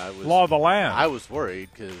 Yeah. Law of the land. I was worried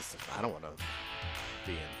because I don't want to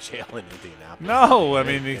be in jail in Indianapolis. No, I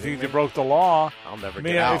mean, you broke the law. I'll never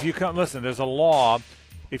get out. If you come, listen, there's a law.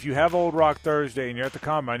 If you have Old Rock Thursday and you're at the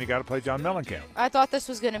Combine, you got to play John Mellencamp. I thought this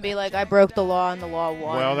was going to be like I broke the law and the law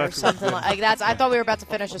won, or something like that. I thought we were about to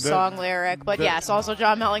finish a song lyric, but yes, also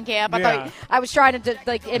John Mellencamp. I thought I was trying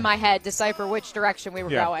to in my head decipher which direction we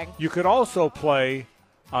were going. You could also play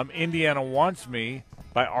Indiana Wants Me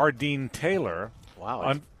by Ardeen Taylor.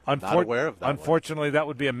 Wow, I'm not aware of that. Unfortunately, that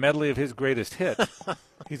would be a medley of his greatest hits.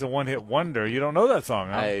 He's a one-hit wonder. You don't know that song,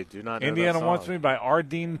 huh? I do not know Indiana that song. Wants Me by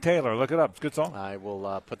Ardeen Taylor. Look it up. It's a good song. I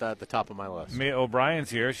will put that at the top of my list. Mia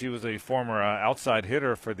O'Brien's here. She was a former outside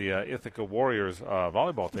hitter for the Ithaca Warriors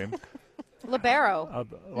volleyball team. Libero,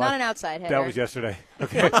 not an outside hitter. That was yesterday.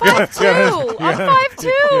 Okay. I'm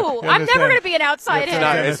 5'2". I'm never going to be an outside hitter.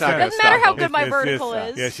 It's not doesn't matter how good my vertical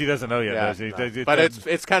is. Yeah, she doesn't know yet, does she? But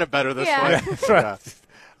it's kind of better this way. Yeah, that's right.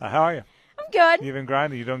 How are you? I'm good. You've been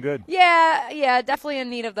grinding. You doing good? Yeah, definitely in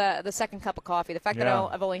need of the second cup of coffee. The fact that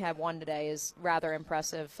I've only had one today is rather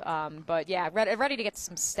impressive. But yeah, ready to get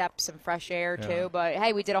some steps, some fresh air too. But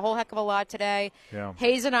hey, we did a whole heck of a lot today. Yeah.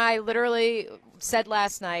 Hayes and I literally said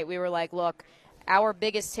last night, we were like, look, our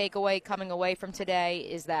biggest takeaway coming away from today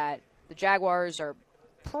is that the Jaguars are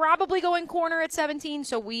probably going corner at 17,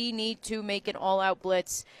 so we need to make an all-out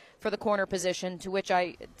blitz for the corner position, to which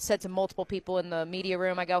I said to multiple people in the media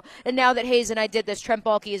room, I go, and now that Hayes and I did this, Trent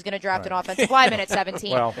Baalke is going to draft an offensive lineman at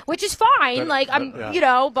 17, which is fine.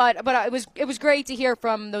 But it was great to hear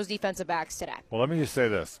from those defensive backs today. Well, let me just say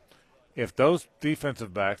this. If those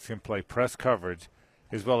defensive backs can play press coverage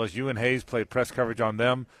as well as you and Hayes played press coverage on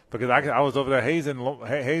them, because I was over there, Hayes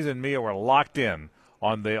and Mia were locked in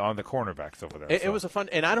on the cornerbacks over there. It was a fun,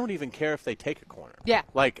 and I don't even care if they take a corner. Yeah.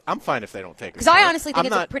 Like, I'm fine if they don't take a corner. Because I honestly think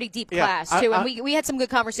it's a pretty deep class, too, and we had some good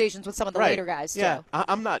conversations with some of the later guys, too. Yeah,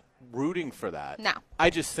 I'm not rooting for that. No. I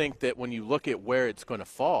just think that when you look at where it's going to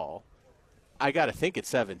fall, I got to think at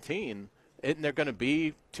 17, isn't there going to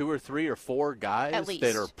be 2 or 3 or 4 guys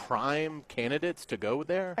that are prime candidates to go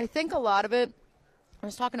there? I think a lot of it, I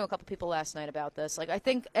was talking to a couple people last night about this. Like, I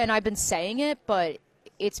think, and I've been saying it, but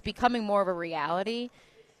it's becoming more of a reality.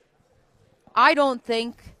 I don't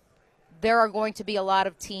think there are going to be a lot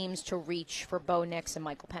of teams to reach for Bo Nix and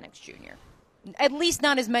Michael Penix Jr. At least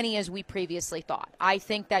not as many as we previously thought. I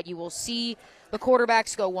think that you will see the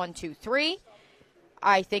quarterbacks go 1, 2, 3.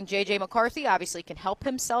 I think J.J. McCarthy obviously can help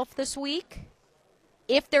himself this week.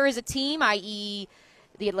 If there is a team, i.e.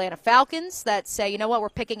 the Atlanta Falcons, that say, you know what, we're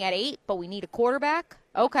picking at 8, but we need a quarterback,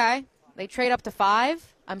 okay. They trade up to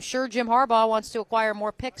 5. I'm sure Jim Harbaugh wants to acquire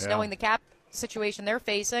more picks knowing the cap situation they're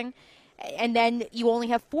facing. And then you only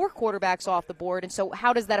have 4 quarterbacks off the board. And so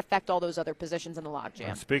how does that affect all those other positions in the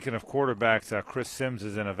logjam? Speaking of quarterbacks, Chris Sims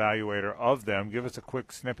is an evaluator of them. Give us a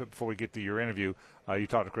quick snippet before we get to your interview. You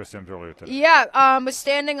talked to Chris Sims earlier today. Yeah, was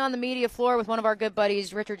standing on the media floor with one of our good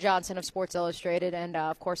buddies, Richard Johnson of Sports Illustrated, and,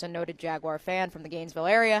 of course, a noted Jaguar fan from the Gainesville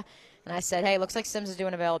area. And I said, hey, looks like Sims is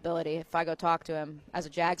doing availability. If I go talk to him as a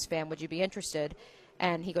Jags fan, would you be interested?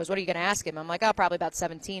 And he goes, what are you going to ask him? I'm like, oh, probably about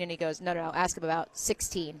 17. And he goes, no, ask him about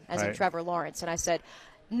 16, as in Trevor Lawrence. And I said,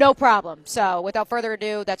 no problem. So without further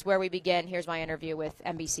ado, that's where we begin. Here's my interview with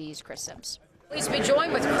NBC's Chris Sims. Please be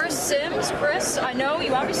joined with Chris Sims. Chris, I know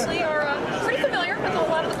you obviously are pretty familiar with a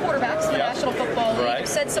lot of the quarterbacks in the National Football League. You've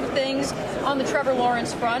said some things on the Trevor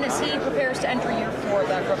Lawrence front as he prepares to enter year 4 of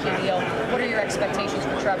that rookie deal. What are your expectations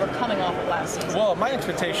for Trevor coming off of last season? Well, my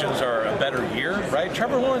expectations are a better year, right?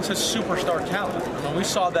 Trevor Lawrence is superstar talent. I mean, we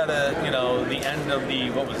saw that at the end of the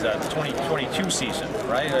 2022 season,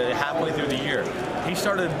 right? Halfway through the year, he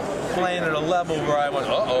started playing at a level where I went,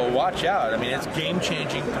 watch out. I mean, it's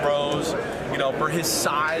game-changing throws. For his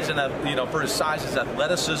size and his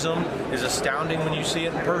athleticism is astounding when you see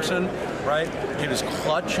it in person, right? He was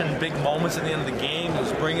clutch in big moments at the end of the game. He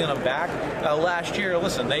was bringing them back. Last year,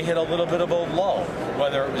 listen, they hit a little bit of a lull,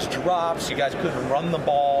 whether it was drops, you guys couldn't run the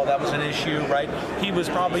ball, that was an issue, right? He was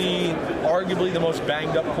probably arguably the most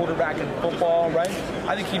banged-up quarterback in football, right?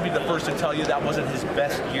 I think he'd be the first to tell you that wasn't his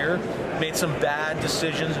best year. Made some bad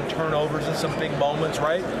decisions and turnovers in some big moments,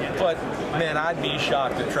 right? But, man, I'd be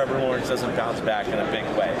shocked if Trevor Lawrence doesn't bounce back in a big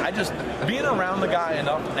way. Being around the guy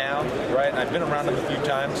enough now, right, and I've been around him a few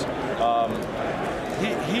times,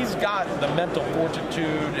 he's got the mental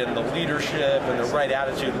fortitude and the leadership and the right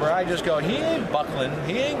attitude where I just go, he ain't buckling.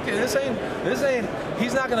 He's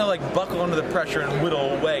not going to, buckle under the pressure and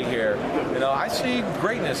whittle away here. I see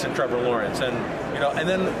greatness in Trevor Lawrence. And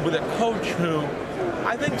then with a coach who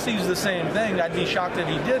I think sees the same thing. I'd be shocked if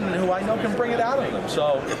he didn't, who I know can bring it out of him.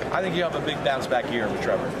 So I think you have a big bounce back year with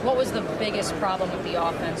Trevor. What was the biggest problem with the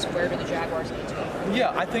offense? Where do the Jaguars need to go?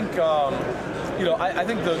 Yeah, I think I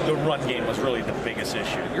think the run game was really the biggest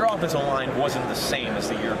issue. Your offensive line wasn't the same as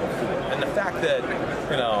the year before. And the fact that,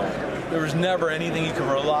 there was never anything you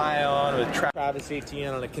could rely on with Travis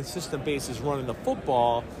Etienne on a consistent basis running the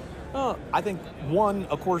football. I think, one,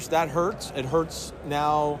 of course, that hurts. It hurts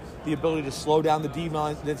now the ability to slow down the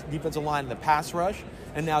defensive line in the pass rush.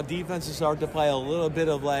 And now defenses start to play a little bit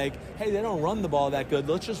of hey, they don't run the ball that good.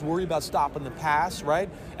 Let's just worry about stopping the pass, right?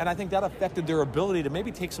 And I think that affected their ability to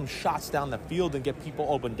maybe take some shots down the field and get people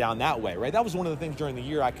open down that way, right? That was one of the things during the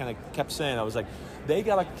year I kind of kept saying. I was like, they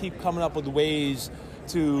got to keep coming up with ways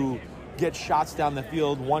to get shots down the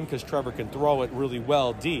field, one, because Trevor can throw it really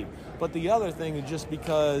well deep. But the other thing is just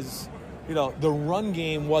because, the run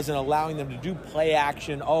game wasn't allowing them to do play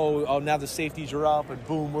action. Now the safeties are up and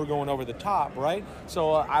boom, we're going over the top, right?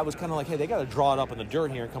 So I was kind of hey, they got to draw it up in the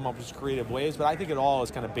dirt here and come up with creative ways. But I think it all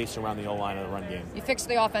is kind of based around the O-line of the run game. You fix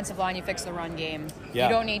the offensive line, you fix the run game. Yeah.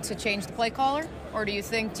 You don't need to change the play caller? Or do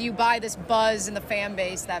you buy this buzz in the fan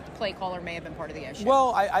base that the play caller may have been part of the issue?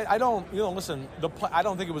 Well, I don't, listen, I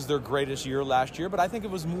don't think it was their greatest year last year, but I think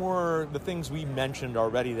it was more the things we mentioned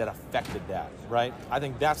already that affected that, right? I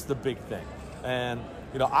think that's the big thing. And,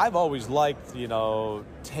 I've always liked,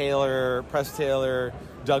 Press Taylor,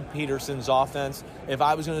 Doug Peterson's offense. If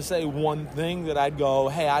I was going to say one thing that I'd go,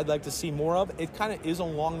 hey, I'd like to see more of, it kind of is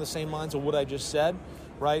along the same lines of what I just said,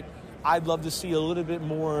 right? I'd love to see a little bit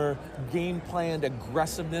more game-planned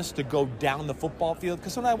aggressiveness to go down the football field.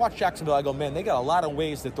 Because when I watch Jacksonville, I go, man, they got a lot of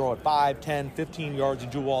ways to throw it 5, 10, 15 yards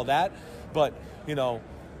and do all that. But,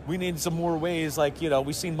 we need some more ways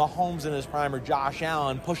we've seen Mahomes in his prime or Josh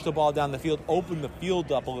Allen push the ball down the field, open the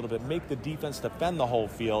field up a little bit, make the defense defend the whole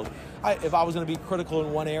field. If I was going to be critical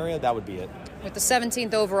in one area, that would be it. With the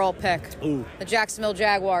 17th overall pick, the Jacksonville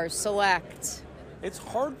Jaguars select. It's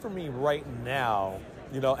hard for me right now.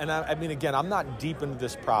 And I mean, again, I'm not deep into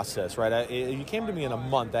this process, right? If you came to me in a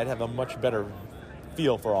month, I'd have a much better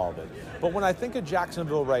feel for all of it. But when I think of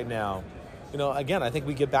Jacksonville right now, again, I think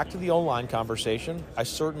we get back to the O-line conversation. I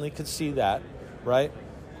certainly could see that, right?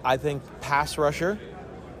 I think pass rusher,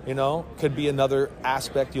 could be another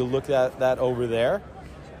aspect you look at that over there.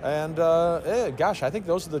 And, I think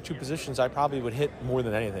those are the two positions I probably would hit more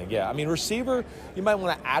than anything. Yeah, I mean, receiver, you might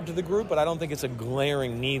want to add to the group, but I don't think it's a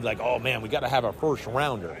glaring need oh, man, we got to have a first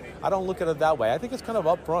rounder. I don't look at it that way. I think it's kind of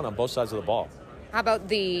up front on both sides of the ball. How about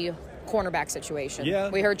the cornerback situation? Yeah.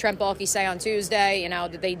 We heard Trent Baalke say on Tuesday,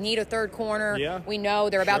 did they need a third corner? Yeah. We know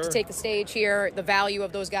they're about to take the stage here, the value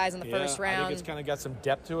of those guys in the first round. I think it's kind of got some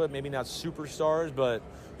depth to it, maybe not superstars, but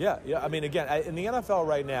yeah. I mean, again, in the NFL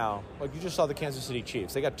right now, you just saw the Kansas City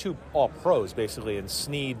Chiefs. They got 2 all-pros, basically, in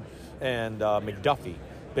Snead and McDuffie,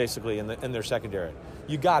 basically, in their secondary.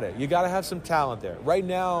 You got it. You got to have some talent there. Right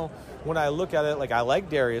now, when I look at it, I like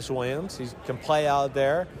Darius Williams. He can play out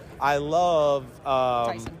there. I love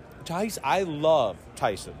Tyson. I love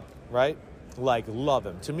Tyson, right? Love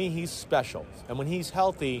him. To me, he's special. And when he's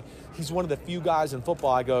healthy, he's one of the few guys in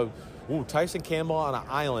football I go, ooh, Tyson Campbell on an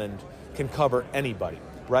island can cover anybody,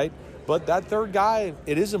 right? But that third guy,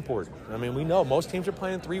 it is important. I mean, we know most teams are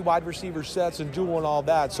playing 3 wide receiver sets and doing all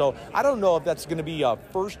that. So I don't know if that's going to be a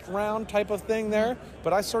first-round type of thing there,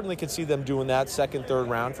 but I certainly could see them doing that second, third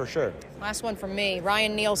round for sure. Last one from me.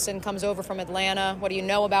 Ryan Nielsen comes over from Atlanta. What do you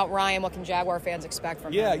know about Ryan? What can Jaguar fans expect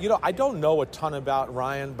from him? Yeah, you know, I don't know a ton about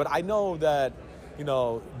Ryan, but I know that, you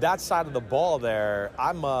know, that side of the ball there,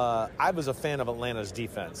 I was a fan of Atlanta's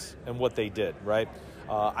defense and what they did, right?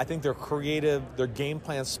 I think they're creative, they're game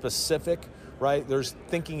plan specific, right? There's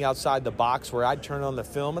thinking outside the box where I'd turn on the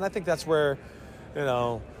film, and I think that's where, you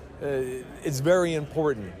know, it's very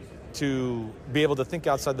important to be able to think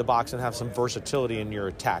outside the box and have some versatility in your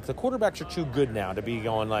attack. The quarterbacks are too good now to be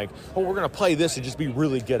going like, oh, we're going to play this and just be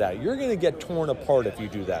really good at it. You're going to get torn apart if you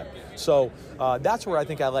do that. So that's where I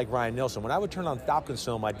think I like Ryan Nielsen. When I would turn on Falcons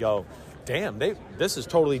film, I'd go, damn, this is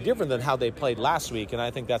totally different than how they played last week, and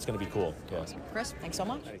I think that's going to be cool. Yeah. Chris, thanks so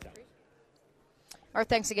much. Our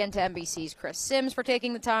thanks again to NBC's Chris Sims for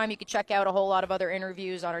taking the time. You can check out a whole lot of other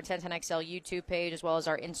interviews on our 1010XL YouTube page, as well as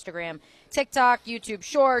our Instagram, TikTok, YouTube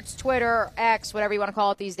Shorts, Twitter, X, whatever you want to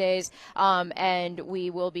call it these days. And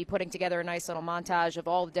we will be putting together a nice little montage of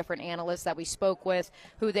all the different analysts that we spoke with,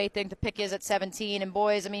 who they think the pick is at 17. And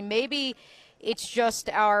boys, I mean, maybe it's just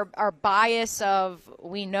our bias of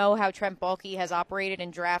we know how Trent Baalke has operated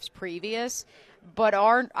in drafts previous, but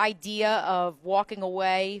our idea of walking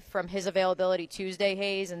away from his availability Tuesday,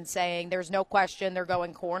 Hayes, and saying there's no question they're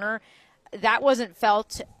going corner, that wasn't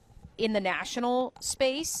felt in the national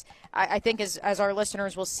space. I think as our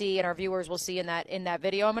listeners will see and our viewers will see in that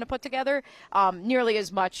video I'm going to put together, nearly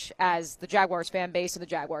as much as the Jaguars fan base and the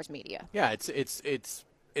Jaguars media. Yeah,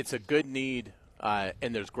 it's a good need,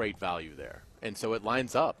 and there's great value there. And so it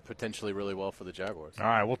lines up potentially really well for the Jaguars. All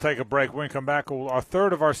right, we'll take a break. When we come back, our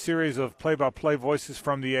third of our series of play-by-play voices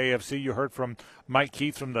from the AFC. You heard from Mike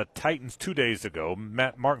Keith from the Titans 2 days ago,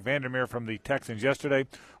 Mark Vandermeer from the Texans yesterday.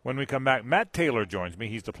 When we come back, Matt Taylor joins me.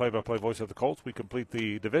 He's the play-by-play voice of the Colts. We complete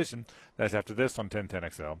the division. That's after this on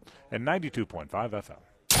 1010XL and 92.5 FM.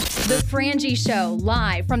 The Frangie Show,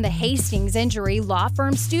 live from the Hastings Injury Law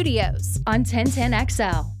Firm Studios on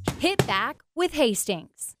 1010XL. Hit back with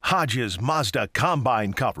Hastings. Hodges Mazda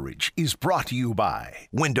Combine coverage is brought to you by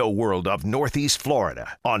Window World of Northeast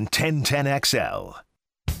Florida on 1010XL.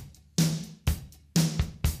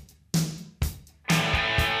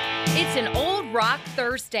 It's an old rock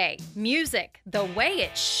Thursday. Music the way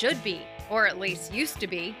it should be, or at least used to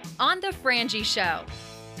be, on The Frangie Show.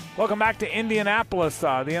 Welcome back to Indianapolis, the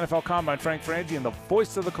NFL Combine. Frank Frangie and the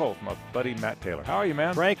voice of the Colts, my buddy Matt Taylor. How are you,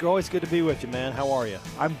 man? Frank, always good to be with you, man. How are you?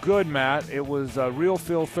 I'm good, Matt. It was Real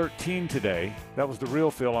Feel 13 today. That was the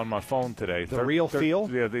Real Feel on my phone today. The Real Feel?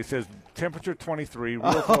 Yeah, it says temperature 23,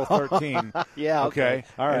 Real Feel 13. Yeah, okay.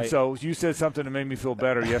 All right. And so you said something that made me feel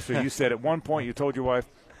better yesterday. You said at one point you told your wife,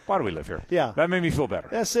 why do we live here? Yeah. That made me feel better.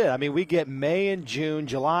 That's it. I mean, we get May and June.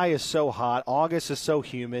 July is so hot. August is so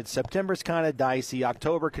humid. September's kind of dicey.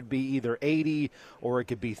 October could be either 80 or it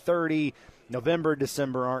could be 30. November,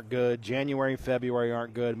 December aren't good. January and February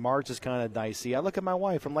aren't good. March is kind of dicey. I look at my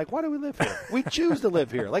wife. I'm like, why do we live here? We choose to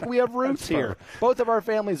live here. Like, we have roots here. Both of our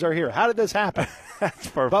families are here. How did this happen? That's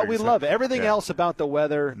perfect. But we love it. Everything else about the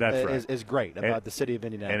weather right. is great about the city of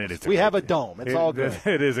Indianapolis. And it is we have a dome. It's all good.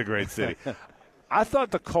 It is a great city. I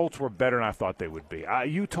thought the Colts were better than I thought they would be.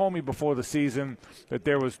 You told me before the season that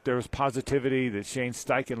there was positivity, that Shane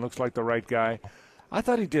Steichen looks like the right guy. I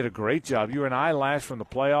thought he did a great job. You were an eyelash from the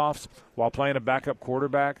playoffs while playing a backup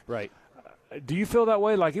quarterback. Right. Do you feel that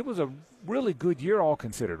way? Like, it was a really good year all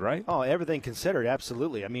considered, right? Oh, everything considered,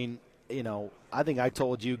 absolutely. I mean, you know, I think I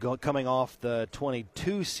told you coming off the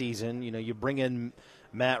 22 season, you know, you bring in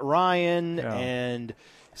Matt Ryan and –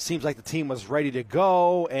 seems like the team was ready to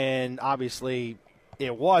go, and obviously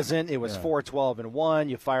it wasn't. It was 4-12-1.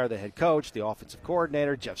 You fire the head coach, the offensive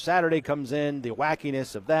coordinator. Jeff Saturday comes in, the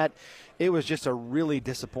wackiness of that. It was just a really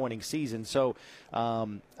disappointing season. So,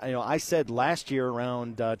 I said last year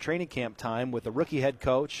around training camp time with a rookie head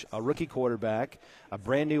coach, a rookie quarterback, a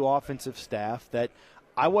brand-new offensive staff that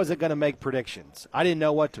I wasn't going to make predictions. I didn't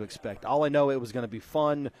know what to expect. All I know, it was going to be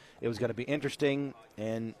fun. It was going to be interesting,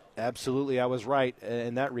 and absolutely I was right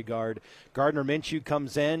in that regard. Gardner Minshew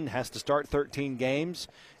comes in, has to start 13 games,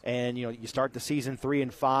 and you start the season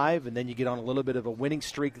 3-5, and then you get on a little bit of a winning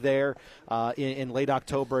streak there in late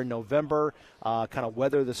October and November, kind of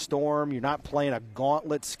weather the storm. You're not playing a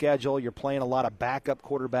gauntlet schedule. You're playing a lot of backup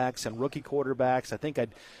quarterbacks and rookie quarterbacks. I think I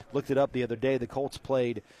looked it up the other day. The Colts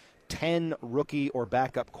played 10 rookie or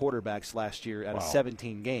backup quarterbacks last year out of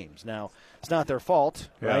 17 games. Now, it's not their fault,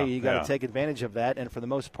 right? You got to take advantage of that, and for the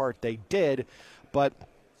most part, they did. But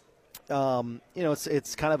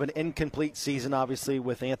it's kind of an incomplete season, obviously,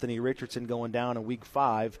 with Anthony Richardson going down in Week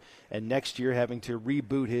 5, and next year having to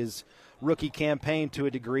reboot his rookie campaign to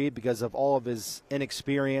a degree because of all of his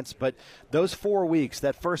inexperience. But those 4 weeks,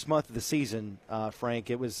 that first month of the season,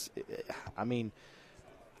 Frank, it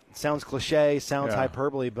sounds cliche, sounds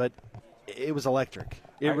hyperbole, but it was electric.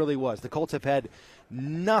 It really was. The Colts have had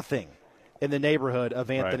nothing in the neighborhood of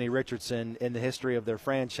Anthony Richardson in the history of their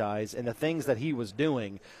franchise, and the things that he was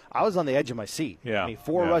doing, I was on the edge of my seat. Yeah. I mean,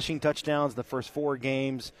 4 rushing touchdowns the first 4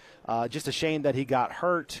 games. Just a shame that he got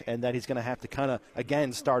hurt and that he's going to have to kind of,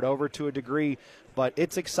 again, start over to a degree. But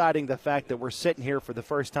it's exciting the fact that we're sitting here for the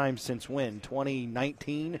first time since when?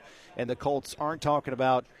 2019, and the Colts aren't talking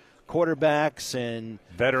about quarterbacks and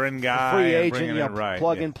veteran guy, free agent,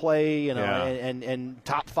 plug and play, and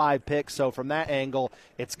top 5 picks. So from that angle,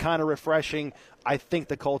 it's kind of refreshing. I think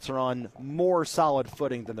the Colts are on more solid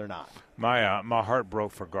footing than they're not. My heart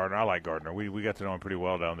broke for Gardner. I like Gardner. We got to know him pretty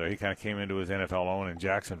well down there. He kind of came into his NFL own in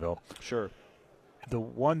Jacksonville. Sure.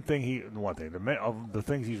 The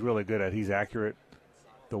things he's really good at, he's accurate.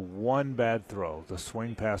 The one bad throw, the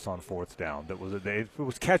swing pass on 4th down, it was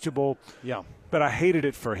catchable. Yeah. But I hated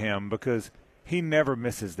it for him because he never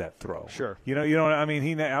misses that throw. Sure. You know what I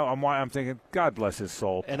mean? I'm thinking, God bless his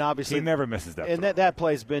soul. And obviously, he never misses that. And throw. that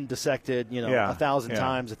play's been dissected, 1,000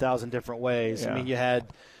 times, 1,000 different ways. Yeah. I mean, you had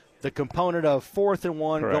the component of 4th and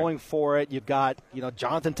 1 Correct. going for it. You've got,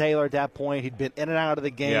 Jonathan Taylor at that point. He'd been in and out of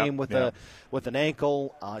the game with an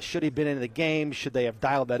ankle. Should he have been in the game? Should they have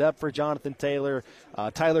dialed that up for Jonathan Taylor?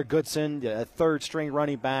 Tyler Goodson, a 3rd-string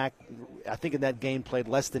running back, I think in that game played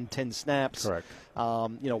less than 10 snaps. Correct.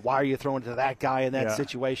 Why are you throwing to that guy in that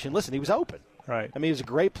situation? Listen, he was open. Right. I mean, it was a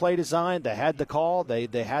great play design. They had the call. They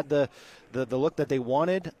had the look that they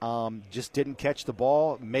wanted. Just didn't catch the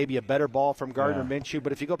ball. Maybe a better ball from Gardner Minshew.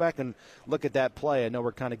 But if you go back and look at that play, I know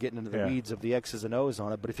we're kind of getting into the weeds of the X's and O's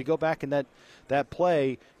on it. But if you go back in that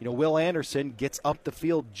play, Will Anderson gets up the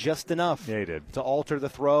field just enough to alter the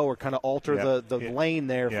throw or kind of alter the lane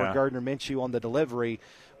there for Gardner Minshew on the delivery,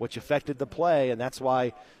 which affected the play. And that's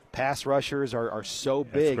why pass rushers are so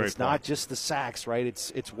big. It's not just the sacks, right?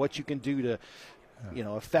 It's what you can do to,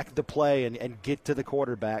 affect the play and get to the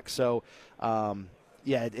quarterback. So, I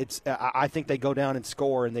think they go down and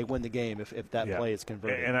score and they win the game if that play is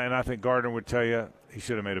converted. And I think Gardner would tell you he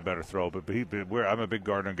should have made a better throw, but I'm a big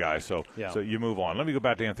Gardner guy, so you move on. Let me go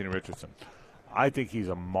back to Anthony Richardson. I think he's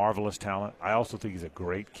a marvelous talent. I also think he's a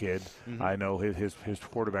great kid. Mm-hmm. I know his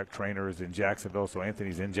quarterback trainer is in Jacksonville, so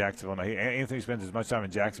Anthony's in Jacksonville. Now, Anthony spends as much time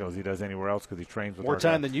in Jacksonville as he does anywhere else because he trains with more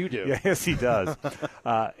time than you do. Yes, he does.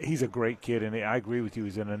 He's a great kid, and I agree with you.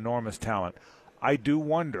 He's an enormous talent. I do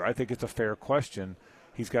wonder. I think it's a fair question.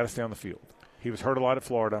 He's got to stay on the field. He was hurt a lot at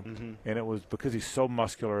Florida, and it was because he's so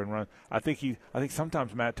muscular and run. I think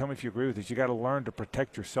sometimes, Matt, tell me if you agree with this. You got to learn to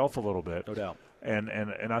protect yourself a little bit. No doubt. And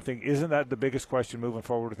I think, isn't that the biggest question moving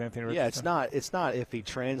forward with Anthony Richardson? Yeah, it's not if he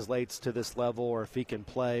translates to this level or if he can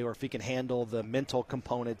play or if he can handle the mental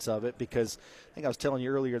components of it, because I think I was telling you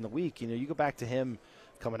earlier in the week, you go back to him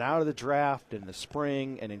coming out of the draft in the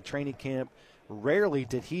spring and in training camp, rarely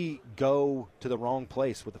did he go to the wrong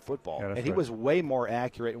place with the football. And he was way more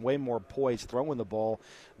accurate and way more poised throwing the ball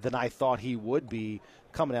than I thought he would be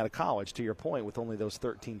coming out of college, to your point, with only those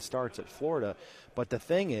 13 starts at Florida. But the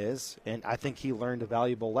thing is, and I think he learned a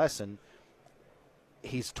valuable lesson,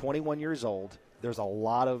 he's 21 years old. There's a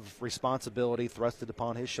lot of responsibility thrusted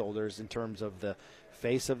upon his shoulders in terms of the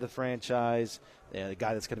face of the franchise, the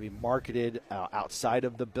guy that's going to be marketed outside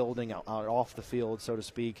of the building, out off the field, so to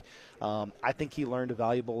speak. I think he learned a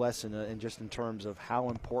valuable lesson in terms of how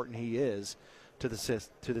important he is to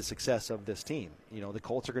the success of this team. The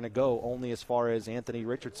Colts are going to go only as far as Anthony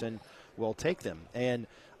Richardson will take them. And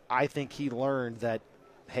I think he learned that,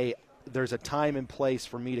 hey, there's a time and place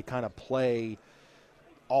for me to kind of play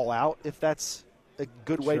all out, if that's a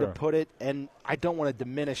good way to put it. And I don't want to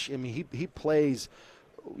diminish. I mean, he plays,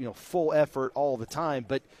 full effort all the time.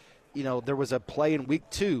 But, there was a play in week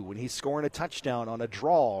 2 when he's scoring a touchdown on a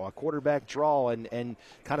quarterback draw, and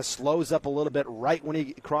kind of slows up a little bit right when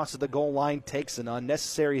he crosses the goal line, takes an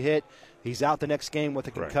unnecessary hit. He's out the next game with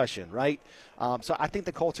a concussion, right? So I think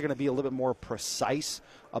the Colts are going to be a little bit more precise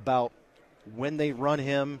about when they run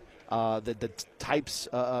him, the types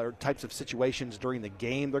of situations during the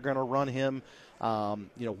game they're going to run him,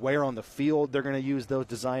 where on the field they're going to use those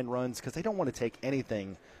design runs, because they don't want to take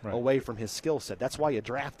anything away from his skill set. That's why you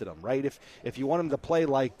drafted him, right? If you want him to play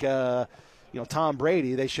like Tom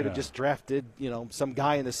Brady, they should have just drafted some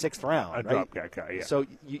guy in the 6th round, right? Drop guy, yeah. So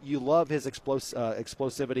you love his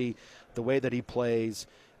explosivity, the way that he plays.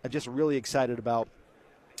 I'm just really excited about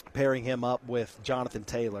pairing him up with Jonathan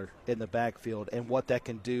Taylor in the backfield and what that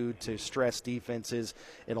can do to stress defenses.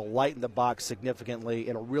 It'll lighten the box significantly.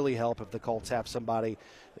 It'll really help if the Colts have somebody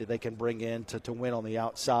that they can bring in to win on the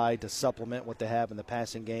outside, to supplement what they have in the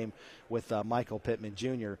passing game with Michael Pittman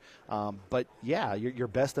Jr. But, yeah, your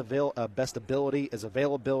best ability is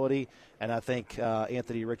availability, and I think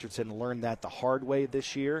Anthony Richardson learned that the hard way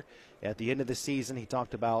this year. At the end of the season, he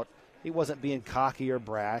talked about he wasn't being cocky or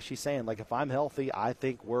brash. He's saying, like, if I'm healthy, I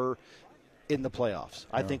think we're in the playoffs.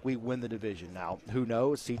 I think we win the division. Now, who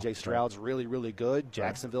knows? C.J. Stroud's really, really good.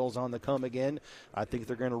 Jacksonville's on the come again. I think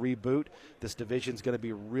they're going to reboot. This division's going to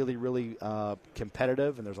be really, really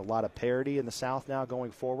competitive, and there's a lot of parity in the South now going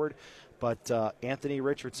forward. But Anthony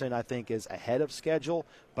Richardson, I think, is ahead of schedule.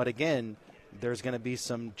 But, again, there's going to be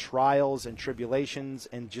some trials and tribulations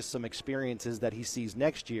and just some experiences that he sees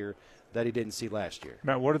next year that he didn't see last year.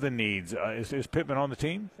 Matt, what are the needs? Is Pittman on the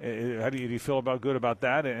team? How do you feel good about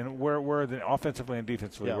that? And where are the offensively and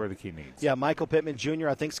defensively, where are the key needs? Yeah, Michael Pittman Jr.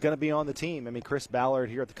 I think is going to be on the team. I mean, Chris Ballard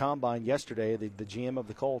here at the Combine yesterday, the GM of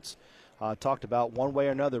the Colts, talked about one way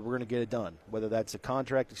or another we're going to get it done, whether that's a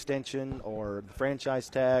contract extension or the franchise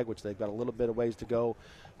tag, which they've got a little bit of ways to go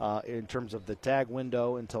in terms of the tag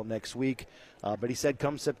window until next week. But he said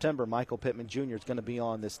come September, Michael Pittman Jr. is going to be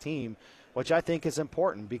on this team, which I think is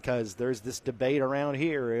important because there's this debate around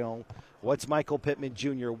here, what's Michael Pittman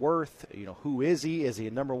Jr. worth? Who is he? Is he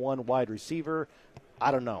a number one wide receiver?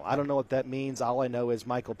 I don't know. I don't know what that means. All I know is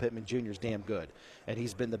Michael Pittman Jr. is damn good, and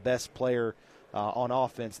he's been the best player on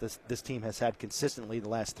offense this team has had consistently the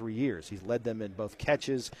last 3 years. He's led them in both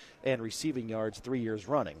catches and receiving yards 3 years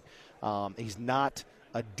running. He's not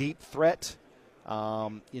a deep threat.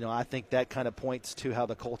 I think that kind of points to how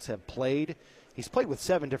the Colts have played. He's played with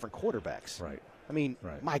 7 different quarterbacks. Right. I mean,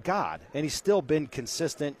 my God. And he's still been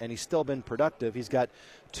consistent, and he's still been productive. He's got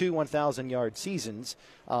 2 1,000-yard seasons.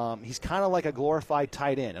 He's kind of like a glorified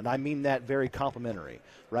tight end, and I mean that very complimentary,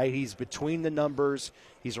 right? He's between the numbers.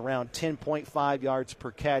 He's around 10.5 yards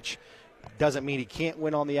per catch. Doesn't mean he can't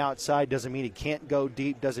win on the outside. Doesn't mean he can't go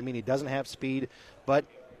deep. Doesn't mean he doesn't have speed. But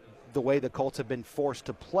the way the Colts have been forced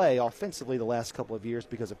to play offensively the last couple of years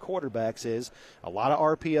because of quarterbacks is a lot of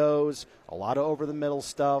RPOs, a lot of over-the-middle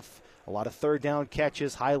stuff, a lot of third-down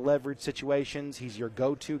catches, high-leverage situations. He's your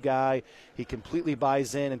go-to guy. He completely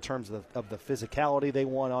buys in terms of the physicality they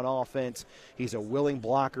want on offense. He's a willing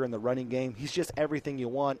blocker in the running game. He's just everything you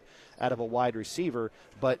want out of a wide receiver.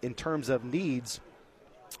 But in terms of needs,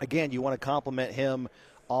 again, you want to complement him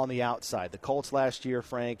on the outside. The Colts last year,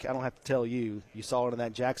 Frank, I don't have to tell you, you saw it in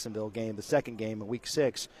that Jacksonville game, the second game in Week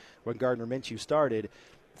 6 when Gardner Minshew started.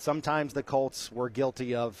 Sometimes the Colts were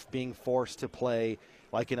guilty of being forced to play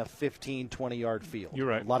like in a 15, 20-yard field. You're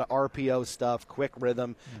right. A lot of RPO stuff, quick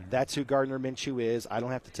rhythm. That's who Gardner Minshew is. I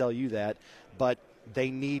don't have to tell you that. But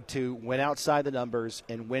they need to win outside the numbers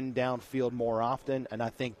and win downfield more often, and I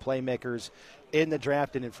think playmakers in the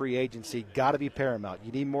draft and in free agency got to be paramount.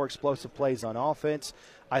 You need more explosive plays on offense.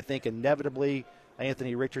 I think inevitably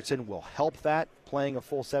Anthony Richardson will help that, playing a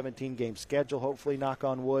full 17-game schedule, hopefully, knock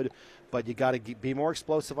on wood. But you got to be more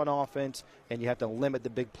explosive on offense, and you have to limit the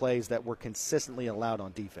big plays that were consistently allowed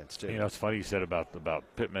on defense, too. It's funny you said about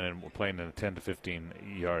Pittman and playing in a 10 to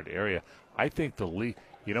 15-yard area. I think the league –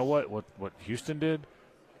 you know what Houston did?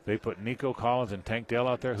 They put Nico Collins and Tank Dell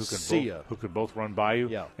out there who could both run by you.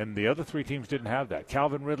 Yeah. And the other 3 teams didn't have that.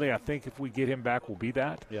 Calvin Ridley, I think if we get him back, will be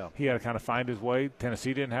that. Yeah. He had to kind of find his way.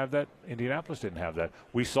 Tennessee didn't have that. Indianapolis didn't have that.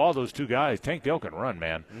 We saw those 2 guys. Tank Dell can run,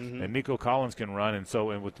 man. Mm-hmm. And Nico Collins can run.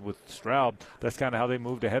 And with Stroud, that's kind of how they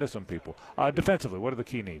moved ahead of some people. Defensively, what are the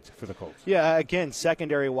key needs for the Colts? Yeah, again,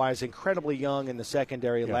 secondary-wise, incredibly young in the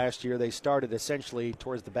secondary last year. They started essentially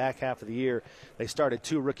towards the back half of the year. They started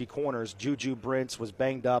 2 rookie corners. Juju Brents was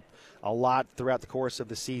banged up a lot throughout the course of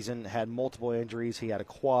the season, had multiple injuries. He had a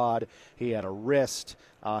quad, he had a wrist,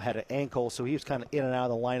 had an ankle, so he was kind of in and out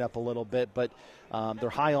of the lineup a little bit. But they're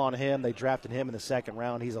high on him. They drafted him in the 2nd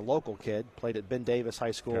round. He's a local kid, played at Ben Davis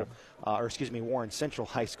High School, Warren Central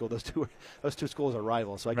High School. Those two schools are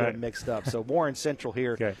rivals, so I get them mixed up. So Warren Central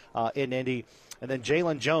here in Indy. And then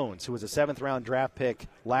Jalen Jones, who was a 7th-round draft pick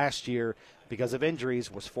last year, because of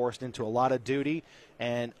injuries, was forced into a lot of duty,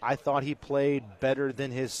 and I thought he played better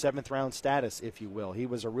than his 7th-round status, if you will. He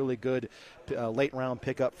was a really good late-round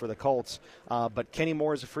pickup for the Colts. But Kenny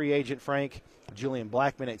Moore is a free agent, Frank. Julian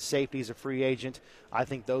Blackmon at safety is a free agent. I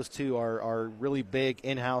think those 2 are really big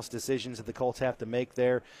in-house decisions that the Colts have to make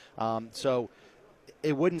there. So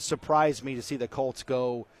it wouldn't surprise me to see the Colts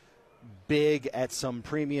go big at some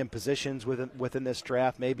premium positions within this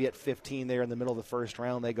draft. Maybe at 15 there in the middle of the first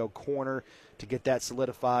round, they go corner to get that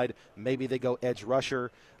solidified. Maybe they go edge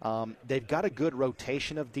rusher. They've got a good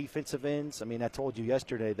rotation of defensive ends. I mean, I told you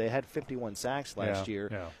yesterday they had 51 sacks last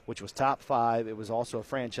year, which was top 5. It was also a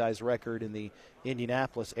franchise record in the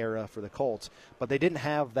Indianapolis era for the Colts. But they didn't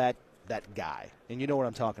have that guy. And you know what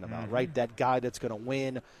I'm talking about, right? That guy that's going to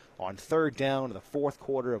win on third down in the fourth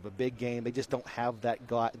quarter of a big game. They just don't have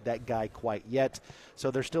that guy quite yet.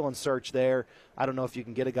 So they're still in search there. I don't know if you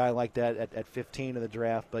can get a guy like that at 15 in the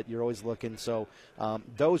draft, but you're always looking. So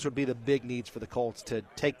those would be the big needs for the Colts to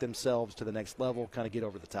take themselves to the next level, kind of get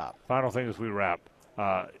over the top. Final thing as we wrap.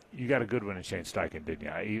 You got a good one in Shane Steichen,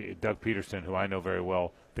 didn't you? Doug Peterson, who I know very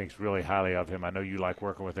well, thinks really highly of him. I know you like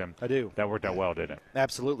working with him. I do. That worked out well, didn't it?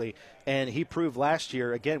 Absolutely. And he proved last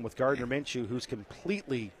year, again, with Gardner Minshew, who's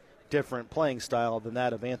completely different playing style than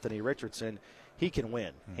that of Anthony Richardson, he can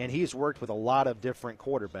win. And he's worked with a lot of different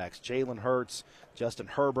quarterbacks. Jalen Hurts, Justin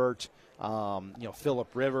Herbert, Phillip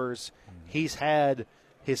Rivers. He's had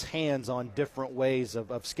his hands on different ways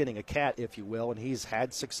of skinning a cat, if you will, and he's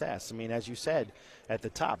had success. I mean, as you said at the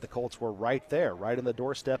top, the Colts were right there, right on the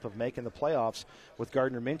doorstep of making the playoffs with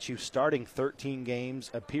Gardner Minshew starting 13 games,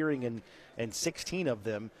 appearing in 16 of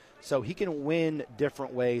them. So he can win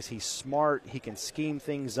different ways. He's smart. He can scheme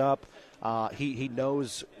things up. He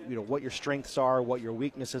knows what your strengths are, what your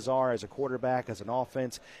weaknesses are as a quarterback, as an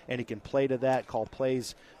offense, and he can play to that, call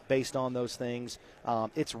plays based on those things.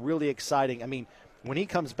 It's really exciting. I mean, when he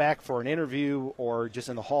comes back for an interview or just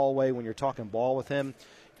in the hallway when you're talking ball with him,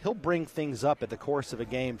 he'll bring things up at the course of a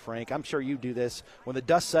game, Frank. I'm sure you do this. When the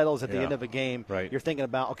dust settles at the end of a game, you're thinking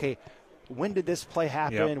about, okay, when did this play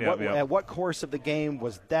happen? At what course of the game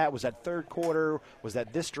was that? Was that third quarter? Was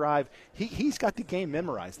that this drive? He's got the game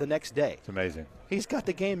memorized the next day. It's amazing. He's got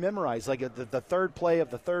the game memorized. Like the third play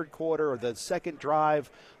of the third quarter or the second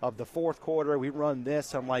drive of the fourth quarter, we run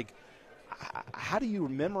this. I'm like, how do you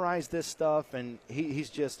memorize this stuff? And he's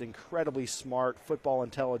just incredibly smart, football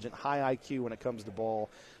intelligent, high IQ when it comes to ball.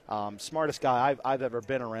 Smartest guy I've ever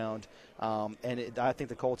been around. I think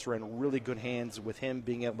the Colts are in really good hands with him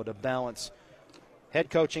being able to balance head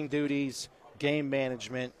coaching duties, game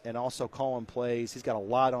management, and also calling plays. He's got a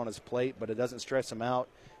lot on his plate, but it doesn't stress him out.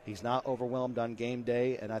 He's not overwhelmed on game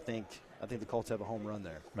day, and I think the Colts have a home run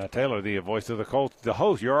there. Matt Taylor, the voice of the Colts, the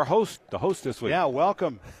host. You're our host, the host this week. Yeah,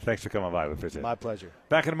 welcome. Thanks for coming by. We appreciate it. My pleasure.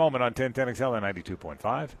 Back in a moment on 1010XL and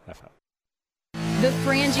 92.5 FM. The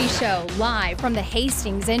Frangie Show, live from the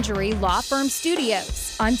Hastings Injury Law Firm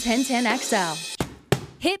Studios on 1010XL.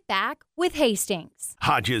 Hit back with Hastings.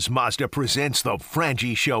 Hodges Mazda presents the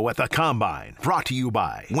Frangie Show at the Combine. Brought to you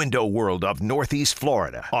by Window World of Northeast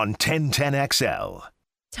Florida on 1010XL.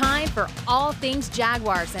 Time for all things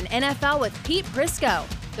Jaguars and NFL with Pete Prisco.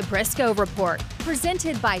 The Prisco Report,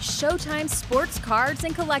 presented by Showtime Sports Cards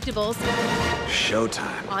and Collectibles.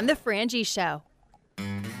 Showtime. On The Frangie Show.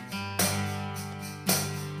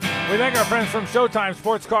 We thank our friends from Showtime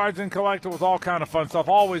Sports Cards and Collectibles. All kind of fun stuff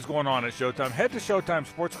always going on at Showtime. Head to Showtime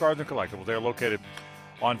Sports Cards and Collectibles. They're located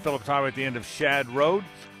on Phillips Highway at the end of Shad Road.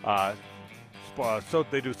 So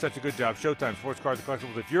they do such a good job. Showtime Sports Cards and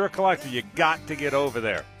Collectibles. If you're a collector, you got to get over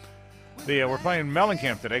there. We're playing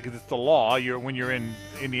Mellencamp today because it's the law. When you're in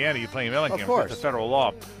Indiana, you're playing Mellencamp. Of course. It's a federal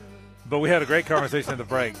law. But we had a great conversation at the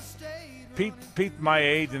break. Pete's my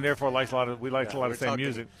age, and therefore likes a lot of the same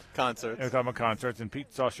music. Concerts. We're talking about concerts, and Pete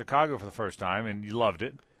saw Chicago for the first time, and you loved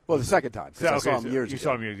it. Well, the second time, because I saw him years ago. You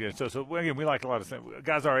saw him years ago. So again, we like a lot of same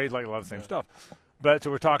guys our age like a lot of the same stuff. But so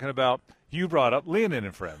we're talking about. You brought up Leonid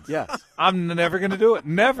and Friends. Yes. I'm never going to do it.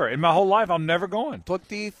 Never. In my whole life, I'm never going.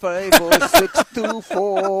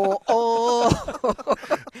 25-624. Oh.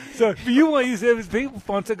 So if you want to use people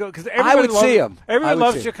want to go because I would see him. Everyone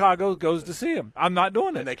loves Chicago, goes to see him. I'm not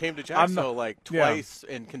doing it. And they came to Jacksonville twice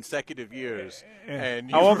in consecutive years.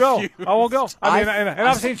 And I won't go. I mean, and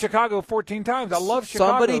I've seen Chicago 14 times. I love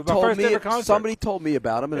Chicago. Somebody told me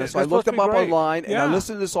about him, and so I looked them up online, and I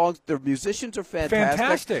listened to the songs. Their musicians are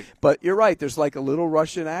fantastic. But you're right. There's like a little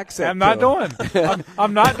Russian accent. I'm not doing.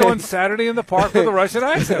 I'm not doing Saturday in the Park with a Russian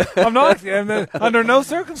accent. I'm not. Under no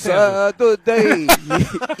circumstances. Saturday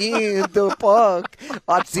in the park.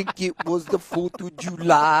 I think it was the 4th of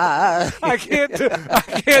July. I can't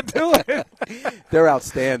do it. They're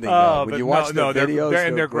outstanding. When you watch the videos,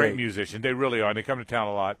 they're great musicians. They really are. They come to town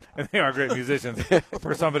a lot, and they are great musicians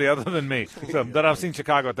for somebody other than me. So that I've seen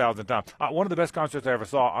Chicago 1,000 times. One of the best concerts I ever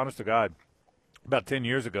saw, honest to God, about 10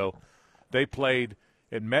 years ago. They played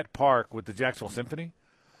at Met Park with the Jacksonville Symphony.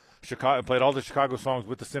 Chicago, played all the Chicago songs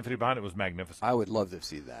with the symphony behind it. It was magnificent. I would love to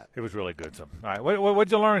see that. It was really good. So, all right,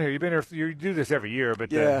 what'd you learn here? You've been here. You do this every year,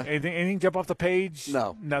 but anything jump off the page?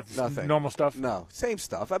 No, nothing. Normal stuff. No, same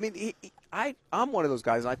stuff. I mean, I'm one of those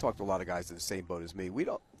guys, and I talk to a lot of guys in the same boat as me. We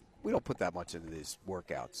don't put that much into these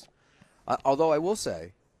workouts. Although I will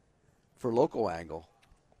say, for local angle,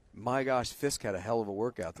 my gosh, Fisk had a hell of a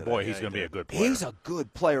workout today. Boy, he's going to be a good player. He's a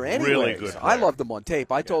good player anyway. Really good player. I loved him on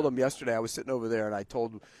tape. I told him yesterday, I was sitting over there, and I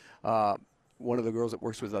told one of the girls that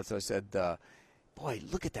works with us, I said, boy,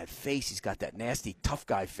 look at that face. He's got that nasty, tough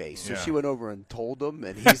guy face. So she went over and told him,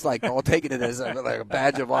 and he's like all taking it as like a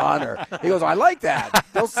badge of honor. He goes, I like that.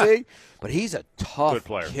 They'll see. But he's a tough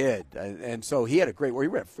kid. And so he had a great – he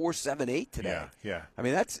ran 4.78 today. Yeah. I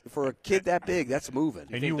mean, that's for a kid that big, that's moving.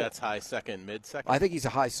 You think that's high second, mid second? I think he's a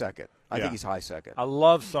high second. I think he's high second. I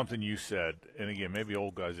love something you said, and again, maybe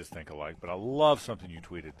old guys just think alike, but I love something you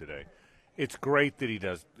tweeted today. It's great that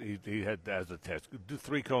he had as a test. Do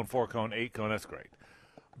 3-cone, 4-cone, 8-cone, that's great.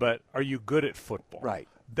 But are you good at football? Right.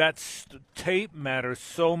 Tape matters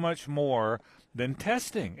so much more than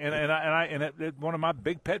testing, and one of my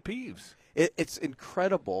big pet peeves. It's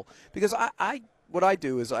incredible because what I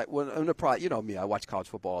do is when I'm you know me, I watch college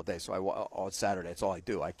football all day. So on Saturday, that's all I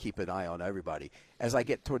do. I keep an eye on everybody. As I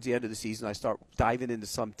get towards the end of the season, I start diving into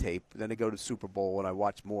some tape. Then I go to the Super Bowl and I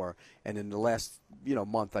watch more. And in the last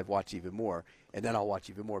month, I've watched even more. And then I'll watch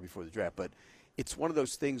even more before the draft. But it's one of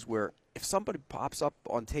those things where if somebody pops up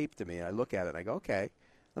on tape to me and I look at it and I go, okay,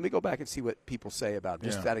 let me go back and see what people say about it,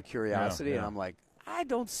 just out of curiosity. And I'm like, I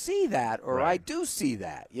don't see that, or I do see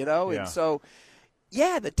that, And so,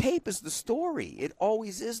 the tape is the story. It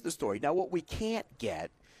always is the story. Now, what we can't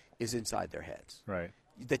get is inside their heads. Right.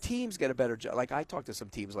 The teams get a better job. Like I talked to some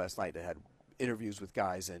teams last night that had interviews with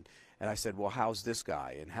guys, and I said, well, how's this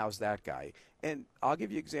guy and how's that guy? And I'll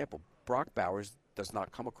give you an example. Brock Bowers does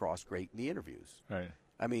not come across great in the interviews. Right.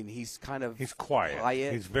 I mean, he's quiet.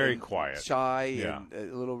 He's very quiet. Shy and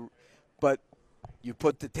a little – but you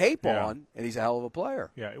put the tape on, and he's a hell of a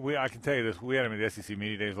player. Yeah, I can tell you this. We had him at the SEC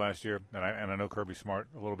Media Days last year, and I know Kirby's smart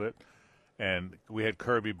a little bit. And we had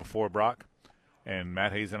Kirby before Brock, and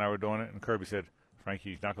Matt Hayes and I were doing it, and Kirby said,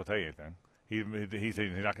 Frankie, he's not going to tell you anything. He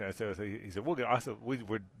said he's not going to say. He said we'll get. I said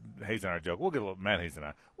we're Hayes and I joke. We'll get a little. Matt Hayes and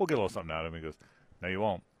I. We'll get a little something out of him. He goes, no, you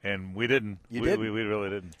won't. And we didn't. We really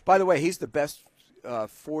didn't. By the way, he's the best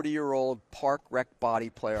 40-year-old park rec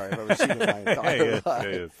body player I've ever seen in my entire life.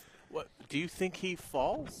 He is. What do you think he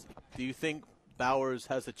falls? Do you think Bowers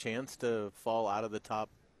has a chance to fall out of the top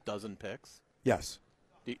dozen picks? Yes.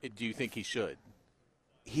 Do you think he should?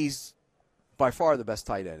 He's by far the best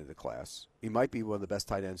tight end in the class. He might be one of the best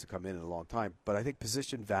tight ends to come in a long time, but I think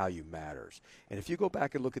position value matters. And if you go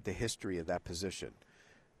back and look at the history of that position,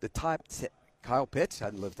 the top Kyle Pitts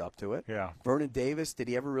hadn't lived up to it. Yeah. Vernon Davis, did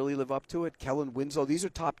he ever really live up to it? Kellen Winslow, these are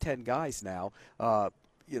top 10 guys now.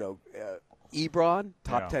 Ebron,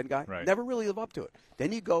 top 10 guy, never really live up to it.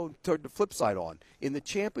 Then you go and turn the flip side on. In the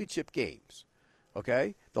championship games,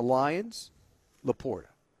 okay, the Lions, Laporta.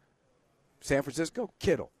 San Francisco,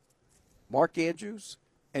 Kittle. Mark Andrews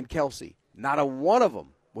and Kelsey. Not a one of them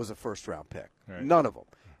was a first-round pick. Right. None of them.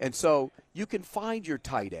 And so you can find your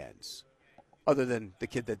tight ends, other than the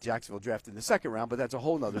kid that Jacksonville drafted in the second round, but that's a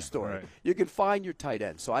whole other story. Right. You can find your tight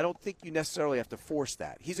end. So I don't think you necessarily have to force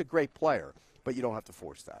that. He's a great player, but you don't have to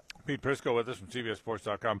force that. Pete Prisco with us from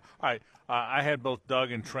CBSSports.com. All right, I had both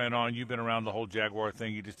Doug and Trent on. You've been around the whole Jaguar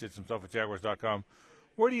thing. You just did some stuff with Jaguars.com.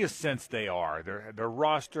 Where do you sense they are? Their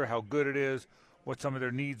roster, how good it is, what some of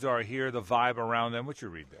their needs are here, the vibe around them. What's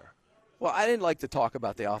your read there? Well, I didn't like to talk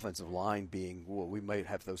about the offensive line being, well, we might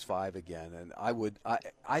have those 5 again. And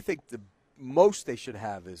I think the most they should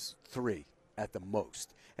have is 3 at the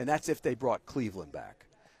most. And that's if they brought Cleveland back.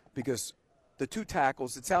 Because the 2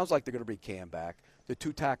 tackles, it sounds like they're going to bring Cam back. The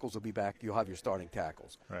 2 tackles will be back. You'll have your starting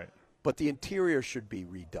tackles. Right. But the interior should be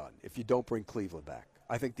redone if you don't bring Cleveland back.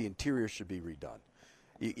 I think the interior should be redone.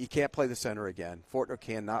 You can't play the center again. Fortner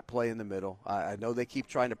cannot play in the middle. I know they keep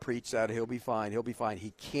trying to preach that he'll be fine. He'll be fine.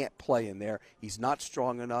 He can't play in there. He's not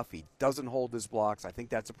strong enough. He doesn't hold his blocks. I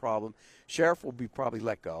think that's a problem. Sheriff will be probably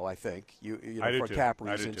let go, I think, for cap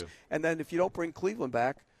reasons. And then if you don't bring Cleveland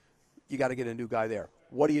back, you got to get a new guy there.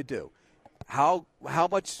 What do you do? How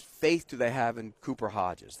much faith do they have in Cooper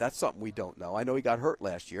Hodges? That's something we don't know. I know he got hurt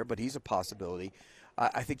last year, but he's a possibility.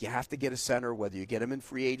 I think you have to get a center, whether you get him in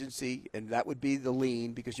free agency, and that would be the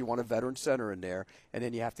lean because you want a veteran center in there, and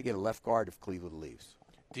then you have to get a left guard if Cleveland leaves.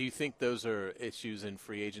 Do you think those are issues in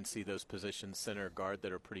free agency, those positions, center, guard,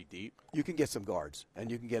 that are pretty deep? You can get some guards, and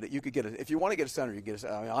you can get it. You could get it if you want to get a center. You get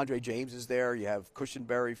Andre James is there. You have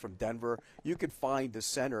Cushenberry from Denver. You could find a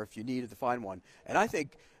center if you needed to find one. And I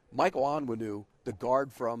think Michael Onwenu, the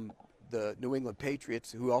guard from the New England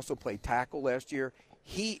Patriots, who also played tackle last year,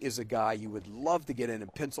 he is a guy you would love to get in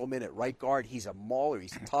and pencil him in at right guard. He's a mauler.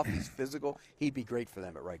 He's tough. He's physical. He'd be great for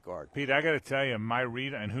them at right guard. Pete, I got to tell you, my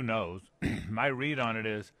read, and who knows, my read on it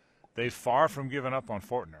is they've far from given up on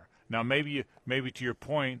Fortner. Now, maybe to your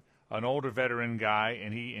point, an older veteran guy,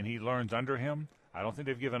 and he learns under him. I don't think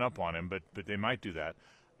they've given up on him, but they might do that.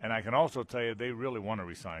 And I can also tell you they really want to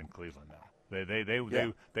re-sign Cleveland now.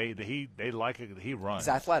 They like it. He runs. He's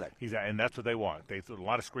athletic. And that's what they want. They threw a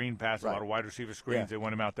lot of screen passes, a lot of wide receiver screens. Yeah. They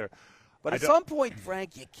want him out there. But at some point,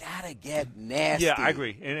 Frank, you gotta get nasty. Yeah, I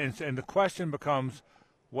agree. And the question becomes,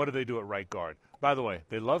 what do they do at right guard? By the way,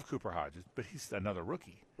 they love Cooper Hodges, but he's another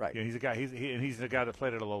rookie. Right. He's a guy. He's the guy that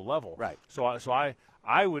played at a low level. Right. So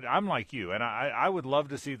I'm like you, and I would love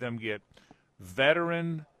to see them get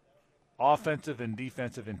veteran offensive and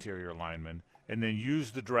defensive interior linemen, and then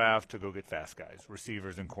use the draft to go get fast guys,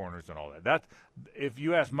 receivers and corners and all that. That, if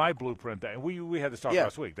you ask my blueprint, that we had this talk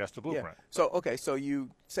last week. That's the blueprint. Yeah. So you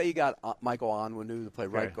say you got Michael Onwenu to play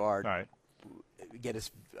right guard. All right. Get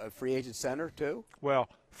a free agent center too. Well,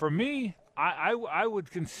 for me, I would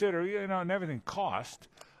consider, and everything cost.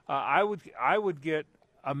 I would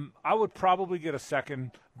probably get a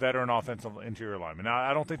second veteran offensive interior lineman. Now,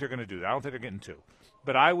 I don't think they're going to do that. I don't think they're getting two,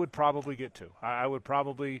 but I would probably get two. I would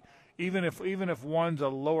probably, even if one's a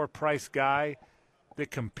lower price guy that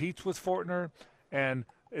competes with Fortner, and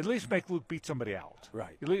at least make Luke beat somebody out.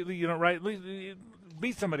 Right. Right. At least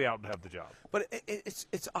beat somebody out and have the job. But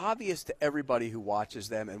it's obvious to everybody who watches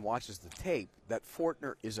them and watches the tape that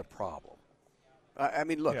Fortner is a problem. I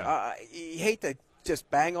mean, look, you hate to just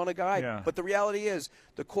bang on a guy, but the reality is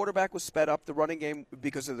the quarterback was sped up, the running game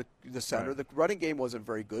because of the center. Right. The running game wasn't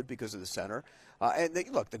very good because of the center.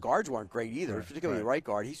 The guards weren't great either, particularly the right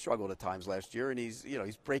guard. He struggled at times last year, and he's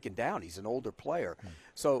breaking down. He's an older player.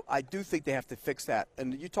 So I do think they have to fix that.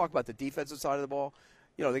 And you talk about the defensive side of the ball.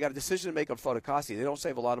 They got a decision to make on Fodakasi. They don't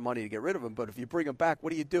save a lot of money to get rid of him, but if you bring him back,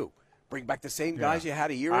 what do? Bring back the same guys you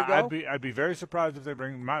had a year ago? I'd be very surprised if they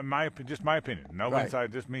bring just my opinion. No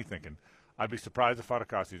inside, just me thinking. I'd be surprised if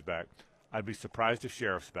Fodakasi's back. I'd be surprised if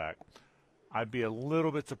Sheriff's back. I'd be a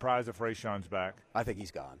little bit surprised if Rayshon's back. I think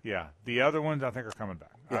he's gone. Yeah, the other ones I think are coming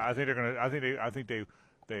back. Yeah. I think they're going to.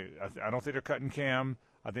 I don't think they're cutting Cam.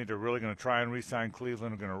 I think they're really going to try and re-sign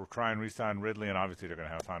Cleveland. They're going to try and re-sign Ridley, and obviously they're going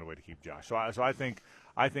to find a way to keep Josh. So I think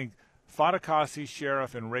Fodakasi,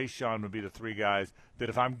 Sheriff, and Rayshon would be the three guys that,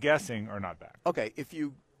 if I'm guessing, are not back. Okay, if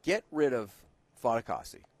you get rid of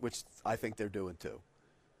Fodakasi, which I think they're doing too,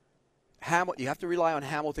 you have to rely on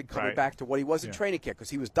Hamilton coming back to what he was in training camp,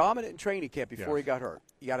 because he was dominant in training camp before he got hurt.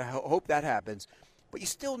 You got to hope that happens, but you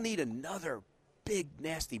still need another big,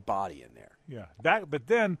 nasty body in there. Yeah, but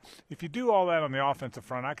then if you do all that on the offensive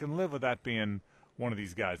front, I can live with that being one of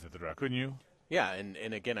these guys at the draft, couldn't you? Yeah,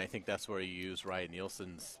 and again, I think that's where you use Ryan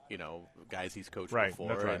Nielsen's, guys he's coached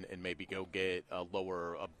before, and maybe go get a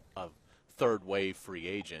third wave free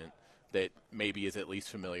agent that maybe is at least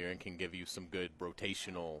familiar and can give you some good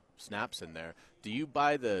rotational snaps in there. Do you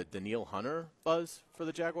buy the Danielle Hunter buzz for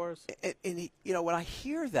the Jaguars? And when I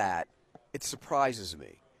hear that, it surprises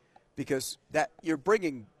me, because that you're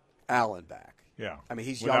bringing Allen back. Yeah. I mean,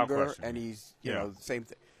 he's Without younger, question. and he's the same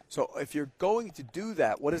thing. So if you're going to do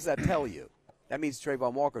that, what does that tell you? That means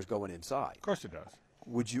Trayvon Walker's going inside. Of course it does.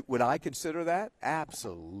 Would I consider that?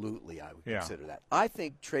 Absolutely, I would consider that. I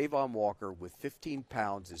think Trayvon Walker with 15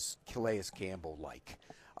 pounds is Calais Campbell-like.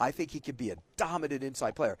 I think he could be a dominant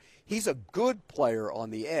inside player. He's a good player on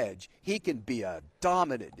the edge. He can be a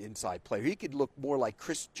dominant inside player. He could look more like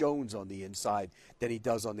Chris Jones on the inside than he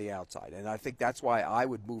does on the outside, and I think that's why I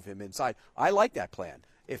would move him inside. I like that plan.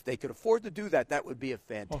 If they could afford to do that, that would be a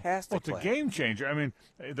fantastic plan. It's a game changer. I mean,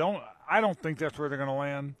 I don't think that's where they're going to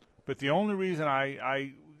land. But the only reason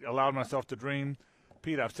I allowed myself to dream,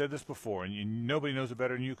 Pete, I've said this before, and nobody knows it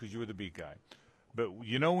better than you because you were the beat guy. But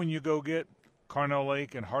when you go get Carnell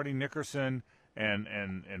Lake and Hardy Nickerson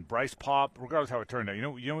and Bryce Pop, regardless how it turned out,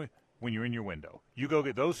 when you're in your window, you go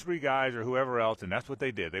get those three guys or whoever else, and that's what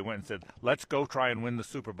they did. They went and said, let's go try and win the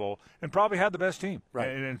Super Bowl, and probably had the best team. Right.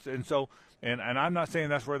 And I'm not saying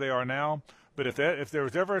that's where they are now, but if there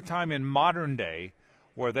was ever a time in modern day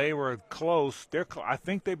where they were close, I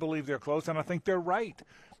think they believe they're close, and I think they're right.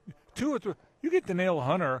 You get Danielle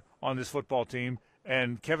Hunter on this football team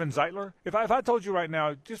and Kevin Zeitler. If I told you right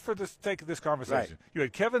now, just for the sake of this conversation, you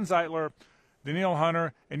had Kevin Zeitler, Danielle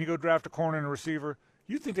Hunter, and you go draft a corner and a receiver,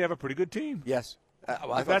 you think they have a pretty good team. Yes. I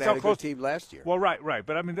thought they had a good team last year. Well, right.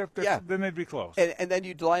 But, I mean, then they'd be close. And then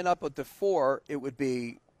you'd line up with the four. It would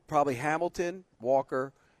be probably Hamilton,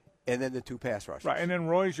 Walker, and then the 2 pass rushers. Right, and then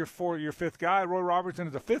Roy's your 5th guy. Roy Robertson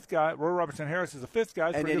is a 5th guy. Roy Robertson Harris is a 5th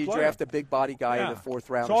guy. And then you draft a big body guy in the 4th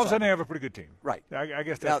round. So all of a sudden they have a pretty good team. Right. I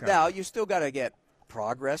guess that's now you still got to get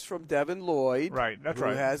progress from Devin Lloyd. Right, that's who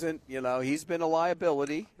right. Hasn't, he's been a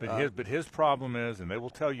liability. But his problem is, and they will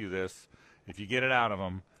tell you this, if you get it out of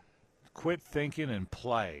him, quit thinking and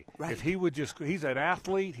play. Right. If he would he's an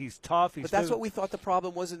athlete, he's tough. But that's what we thought the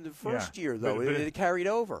problem was in the first year, though. But it carried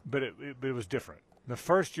over. But it was different. The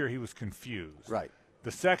first year he was confused. Right.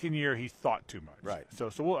 The second year he thought too much. Right. So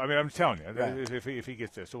I'm telling you, right. if he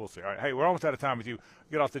gets this, so we'll see. All right. Hey, we're almost out of time with you.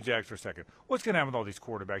 Get off the Jags for a second. What's going to happen with all these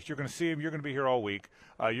quarterbacks? You're going to see them. You're going to be here all week.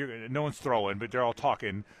 No one's throwing, but they're all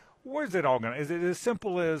talking. Where's it all going? Is it as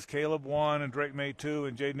simple as Caleb 1 and Drake May 2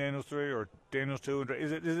 and Jaden Daniels 3, or Daniels 2 and Drake?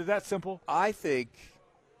 Is it that simple? I think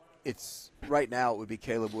it's right now it would be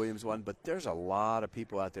Caleb Williams 1, but there's a lot of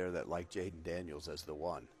people out there that like Jaden Daniels as the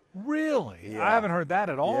 1. Really? Yeah. I haven't heard that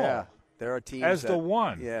at all. Yeah. There are teams as the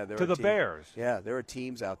 1. Yeah, to the Bears. Yeah, there are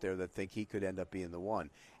teams out there that think he could end up being the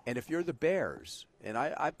 1. And if you're the Bears, and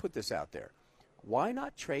I put this out there, why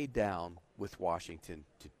not trade down with Washington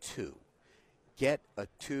to 2? Get a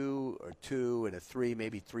 2 or 2 and a 3,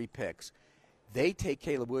 maybe 3 picks. They take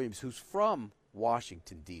Caleb Williams, who's from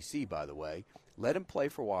Washington, D.C., by the way. Let him play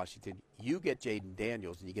for Washington. You get Jaden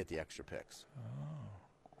Daniels, and you get the extra picks. Oh.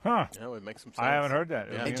 Huh. Yeah, it would make some sense. I haven't heard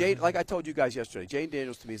that. Yeah. And Jade, like I told you guys yesterday, Jaden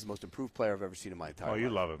Daniels to me is the most improved player I've ever seen in my entire life. Oh, you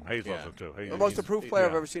love him. Hayes loves him, too. The most improved player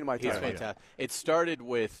I've ever seen in my entire life. life. He's fantastic. It started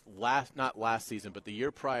with not last season, but the year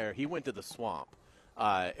prior, he went to the Swamp,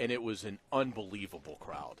 and it was an unbelievable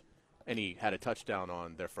crowd. And he had a touchdown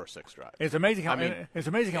on their first 6 drives. It's amazing how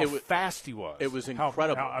fast he was. It was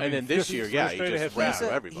incredible. And then this year, he just ran through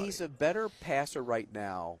everybody. He's a better passer right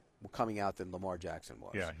now coming out than Lamar Jackson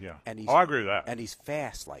was. Yeah. And I agree with that. And he's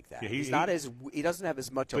fast like that. Yeah, he doesn't have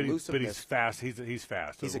as much elusiveness. But he's fast. He's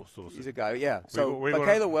fast. He's a guy. Yeah. So, but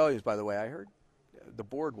Caleb Williams, by the way, I heard the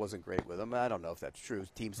board wasn't great with him. I don't know if that's true.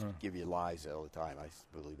 Teams give you lies all the time. I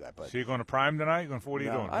believe that. But so you're going to Prime tonight? What are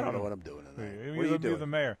you doing? I don't know what I'm doing tonight. What are you doing? The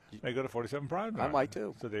mayor. They go to 47 Prime tonight. I might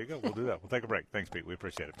too. So there you go. We'll do that. We'll take a break. Thanks, Pete. We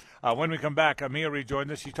appreciate it. When we come back, Mia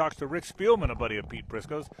rejoins us. She talks to Rick Spielman, a buddy of Pete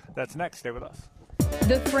Prisco's. That's next. Stay with us.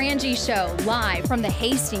 The Frangie Show, live from the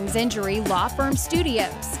Hastings Injury Law Firm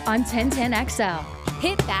Studios on 1010XL.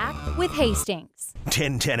 Hit back with Hastings.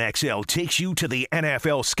 1010XL takes you to the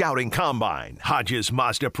NFL Scouting Combine. Hodges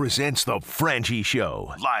Mazda presents the Frangie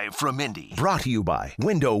Show, live from Indy. Brought to you by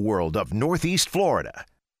Window World of Northeast Florida.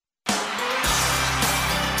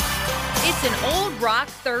 It's an old rock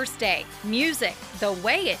Thursday. Music the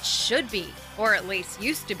way it should be, or at least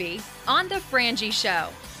used to be, on the Frangie Show.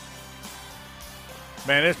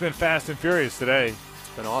 Man, it's been fast and furious today. It's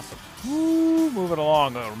been awesome. Woo, moving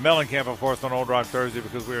along. Mellencamp, of course, on Old Rock Thursday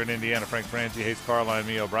because we're in Indiana. Frank Frangie, Hayes Carline,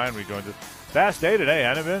 me, O'Brien rejoins us. Fast day today,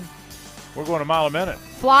 hasn't it been? We're going a mile a minute.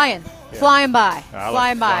 Flying by.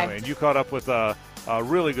 And you caught up with a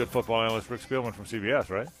really good football analyst, Rick Spielman from CBS,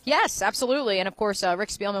 right? Yes, absolutely. And, of course, Rick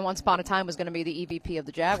Spielman once upon a time was going to be the EVP of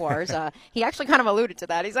the Jaguars. He actually kind of alluded to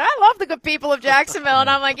that. He said, I love the good people of Jacksonville. And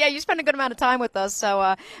I'm like, yeah, you spend a good amount of time with us.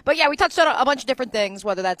 So, but, yeah, we touched on a bunch of different things,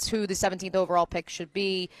 whether that's who the 17th overall pick should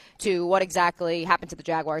be to what exactly happened to the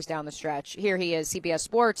Jaguars down the stretch. Here he is, CBS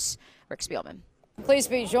Sports, Rick Spielman. Pleased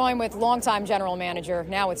to be joined with longtime general manager,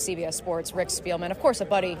 now with CBS Sports, Rick Spielman. Of course, a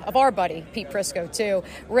buddy of our buddy, Pete Prisco, too.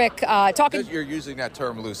 Rick, talking... You're using that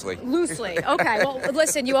term loosely. Loosely. Okay. Well,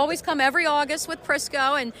 listen, you always come every August with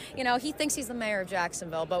Prisco, and, he thinks he's the mayor of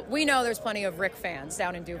Jacksonville, but we know there's plenty of Rick fans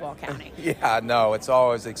down in Duval County. Yeah, no, it's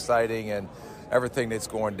always exciting, and everything that's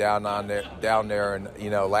going down there.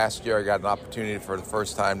 And, last year I got an opportunity for the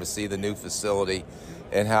first time to see the new facility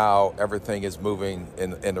and how everything is moving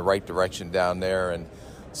in the right direction down there. And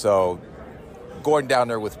so going down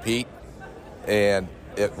there with Pete, and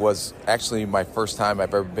it was actually my first time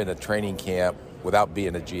I've ever been to training camp without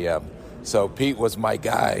being a GM. So Pete was my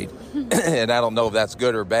guide, and I don't know if that's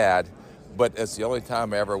good or bad, but it's the only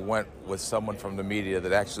time I ever went with someone from the media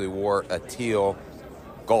that actually wore a teal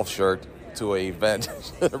golf shirt to an event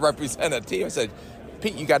to represent a team. I said,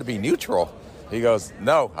 Pete, you got to be neutral. He goes,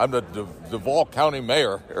 no, I'm the Duval County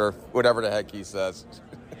mayor, or whatever the heck he says.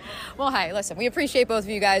 Well, hey, listen, we appreciate both of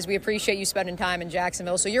you guys. We appreciate you spending time in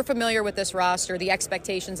Jacksonville. So you're familiar with this roster, the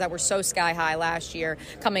expectations that were so sky high last year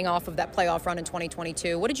coming off of that playoff run in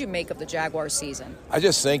 2022. What did you make of the Jaguars season? I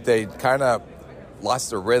just think they kind of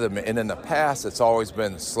lost their rhythm. And in the past, it's always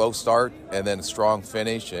been a slow start and then a strong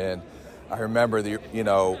finish. And I remember,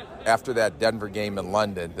 after that Denver game in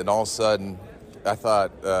London, then all of a sudden I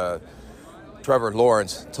thought Trevor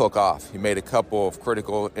Lawrence took off. He made a couple of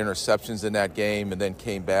critical interceptions in that game and then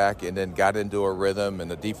came back and then got into a rhythm,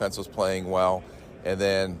 and the defense was playing well. And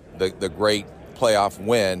then the great playoff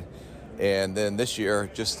win. And then this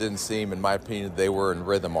year just didn't seem, in my opinion, they were in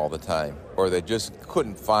rhythm all the time, or they just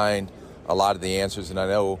couldn't find a lot of the answers. And I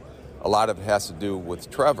know a lot of it has to do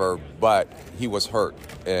with Trevor, but he was hurt.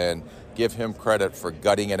 And give him credit for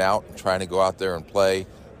gutting it out and trying to go out there and play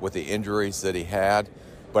with the injuries that he had.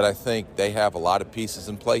 But I think they have a lot of pieces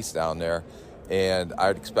in place down there, and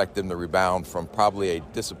I'd expect them to rebound from probably a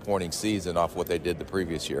disappointing season off what they did the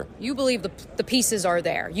previous year. You believe the pieces are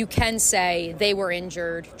there. You can say they were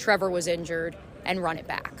injured, Trevor was injured, and run it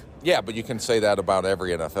back. Yeah, but you can say that about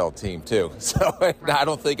every NFL team, too. So right. I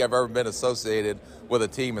don't think I've ever been associated with a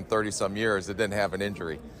team in 30-some years that didn't have an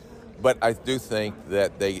injury. But I do think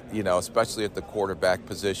that they, especially at the quarterback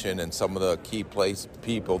position and some of the key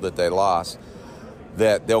people that they lost,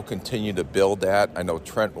 that they'll continue to build that. I know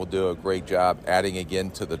Trent will do a great job adding again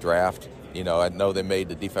to the draft. I know they made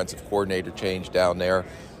the defensive coordinator change down there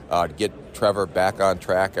to get Trevor back on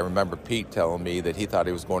track. I remember Pete telling me that he thought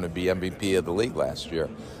he was going to be MVP of the league last year,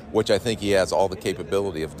 which I think he has all the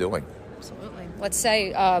capability of doing. Absolutely.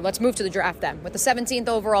 Let's move to the draft then. With the 17th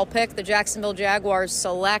overall pick, the Jacksonville Jaguars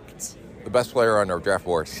select the best player on their draft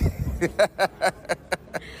boards.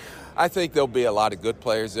 I think there'll be a lot of good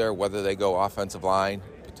players there, whether they go offensive line,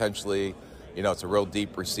 potentially, it's a real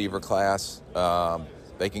deep receiver class.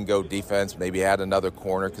 They can go defense, maybe add another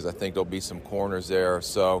corner, because I think there'll be some corners there.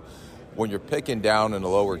 So when you're picking down in the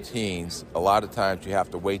lower teens, a lot of times you have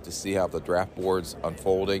to wait to see how the draft board's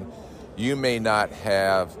unfolding. You may not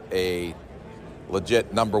have a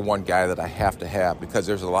legit number one guy that I have to have, because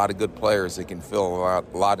there's a lot of good players that can fill a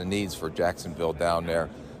lot of needs for Jacksonville down there.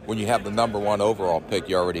 When you have the number one overall pick,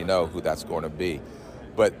 you already know who that's going to be.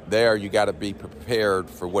 But there, you got to be prepared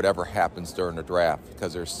for whatever happens during the draft,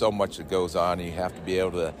 because there's so much that goes on, and you have to be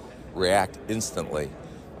able to react instantly.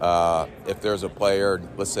 If there's a player,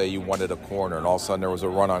 let's say you wanted a corner, and all of a sudden there was a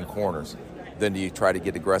run on corners, then you try to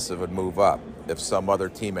get aggressive and move up. If some other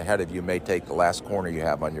team ahead of you may take the last corner you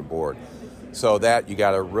have on your board. So that you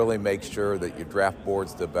got to really make sure that your draft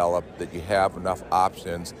board's developed, that you have enough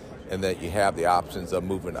options, and that you have the options of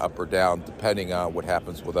moving up or down depending on what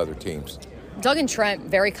happens with other teams. Doug and Trent,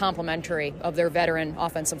 very complimentary of their veteran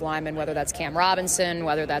offensive linemen, whether that's Cam Robinson,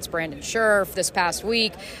 whether that's Brandon Scherf this past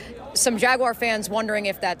week. Some Jaguar fans wondering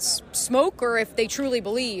if that's smoke or if they truly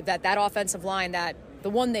believe that offensive line, that the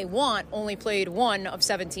one they want, only played one of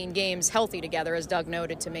 17 games healthy together, as Doug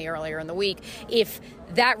noted to me earlier in the week. If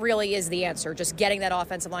that really is the answer, just getting that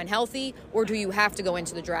offensive line healthy, or do you have to go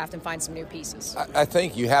into the draft and find some new pieces? I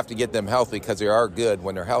think you have to get them healthy, because they are good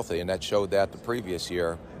when they're healthy, and that showed that the previous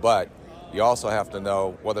year. But you also have to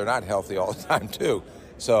know, well, they're not healthy all the time, too.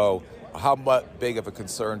 So how big of a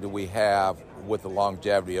concern do we have with the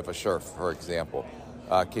longevity of a Scherf, for example?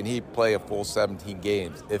 Can he play a full 17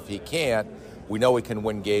 games? If he can't, we know he can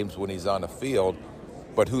win games when he's on the field,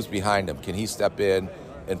 but who's behind him? Can he step in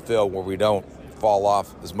and fill where we don't fall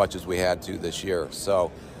off as much as we had to this year?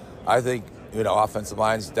 So I think, offensive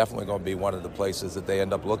line is definitely going to be one of the places that they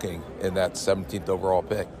end up looking in that 17th overall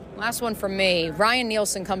pick. Last one from me. Ryan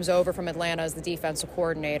Nielsen comes over from Atlanta as the defensive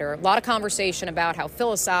coordinator. A lot of conversation about how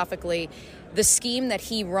philosophically the scheme that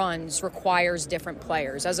he runs requires different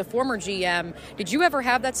players. As a former GM, did you ever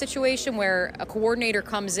have that situation where a coordinator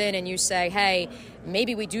comes in and you say, hey,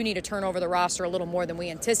 maybe we do need to turn over the roster a little more than we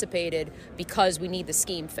anticipated because we need the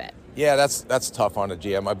scheme fit? Yeah, that's tough on a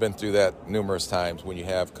GM. I've been through that numerous times when you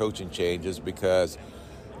have coaching changes, because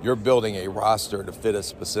you're building a roster to fit a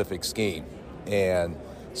specific scheme. And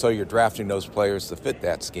so you're drafting those players to fit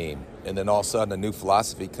that scheme. And then all of a sudden a new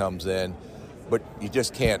philosophy comes in, but you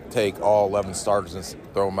just can't take all 11 starters and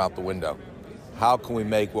throw them out the window. How can we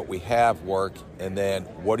make what we have work, and then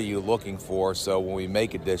what are you looking for so when we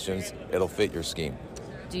make additions, it'll fit your scheme?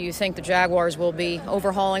 Do you think the Jaguars will be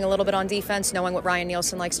overhauling a little bit on defense, knowing what Ryan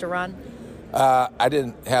Nielsen likes to run? I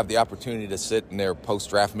didn't have the opportunity to sit in their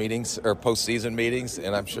post-draft meetings or post-season meetings,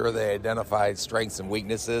 and I'm sure they identified strengths and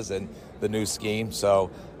weaknesses in the new scheme.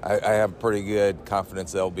 So I have pretty good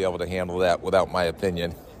confidence they'll be able to handle that without my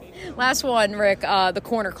opinion. Last one, Rick, the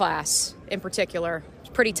corner class in particular. It's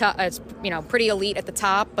pretty tough. It's pretty elite at the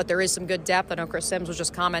top, but there is some good depth. I know Chris Sims was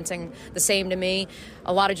just commenting the same to me.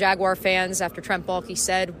 A lot of Jaguar fans, after Trent Baalke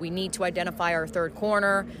said we need to identify our third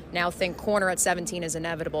corner, now think corner at 17 is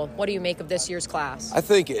inevitable. What do you make of this year's class? I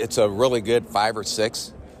think it's a really good 5 or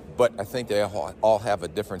 6, but I think they all have a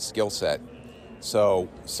different skill set. So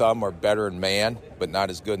some are better in man, but not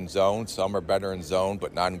as good in zone. Some are better in zone,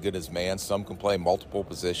 but not as good as man. Some can play multiple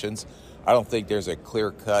positions. I don't think there's a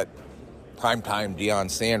clear-cut primetime Deion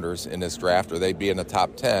Sanders in this draft, or they'd be in the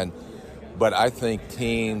top 10. But I think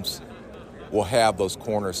teams will have those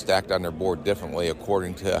corners stacked on their board differently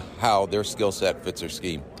according to how their skill set fits their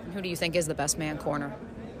scheme. Who do you think is the best man corner?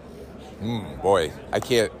 Boy, I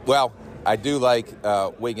can't. Well, I do like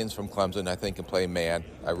Wiggins from Clemson. I think can play man.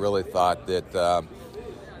 I really thought that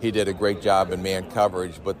he did a great job in man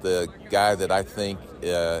coverage. But the guy that I think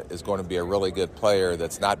is going to be a really good player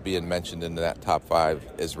that's not being mentioned in that top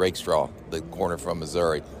 5 is Rakestraw, the corner from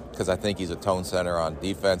Missouri, because I think he's a tone setter on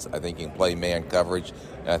defense. I think he can play man coverage,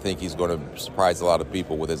 and I think he's going to surprise a lot of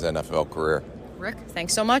people with his NFL career. Rick,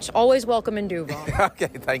 thanks so much. Always welcome in Duval. Okay,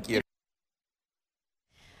 thank you.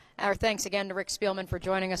 Our thanks again to Rick Spielman for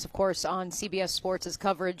joining us, of course, on CBS Sports'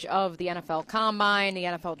 coverage of the NFL Combine, the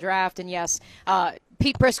NFL Draft, and yes,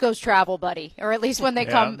 Pete Prisco's travel buddy, or at least when they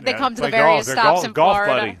come to the various stops in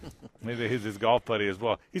Florida. Buddy. Maybe he's his golf buddy as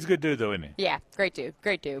well. He's a good dude, though, isn't he? Yeah, great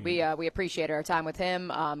dude. We appreciate our time with him.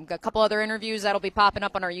 Got a couple other interviews that'll be popping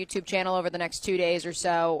up on our YouTube channel over the next 2 days or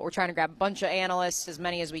so. We're trying to grab a bunch of analysts, as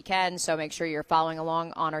many as we can, so make sure you're following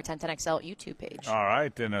along on our 1010XL YouTube page. All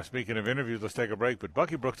right, and speaking of interviews, let's take a break. But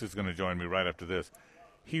Bucky Brooks is going to join me right after this.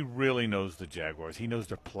 He really knows the Jaguars. He knows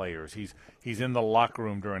their players. He's in the locker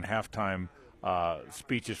room during halftime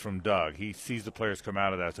speeches from Doug. He sees the players come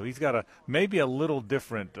out of that. So he's got maybe a little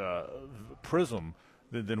different prism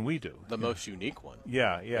than we do. The most unique one.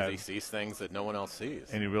 Yeah. He sees things that no one else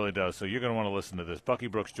sees. And he really does. So you're going to want to listen to this. Bucky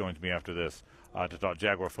Brooks joins me after this to talk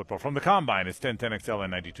Jaguar football. From the Combine, it's 1010XL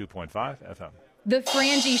and 92.5 FM. The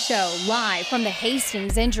Frangie Show, live from the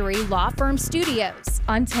Hastings Injury Law Firm Studios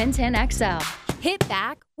on 1010XL. Hit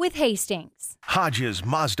back with Hastings. Hodges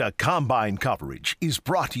Mazda Combine coverage is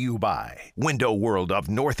brought to you by Window World of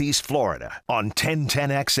Northeast Florida on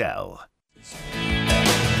 1010XL.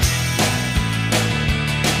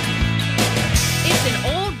 It's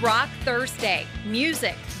an old rock Thursday.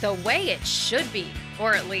 Music the way it should be,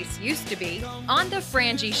 or at least used to be, on The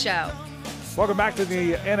Frangie Show. Welcome back to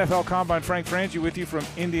the NFL Combine. Frank Frangie with you from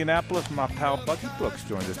Indianapolis. My pal Bucky Brooks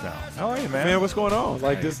joins us now. How are you, man? Man, what's going on?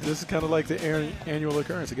 Like this is kind of like the annual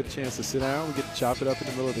occurrence. I get a chance to sit down. We get to chop it up in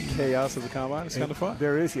the middle of the chaos of the Combine. It's kind of fun.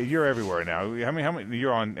 There is. You're everywhere now. How many?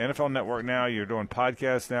 You're on NFL Network now. You're doing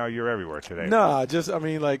podcasts now. You're everywhere today. Nah,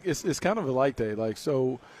 it's kind of a light day. Like,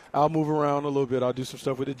 so I'll move around a little bit. I'll do some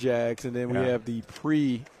stuff with the Jags, and then we have the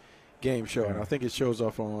pre-game show, and I think it shows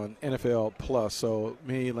off on NFL Plus. So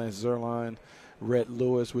me, Lance Zierlein, Rhett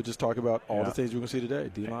Lewis, we'll just talk about all the things we're going to see today.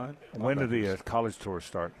 D-line. When do the college tours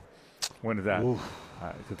start? When did that?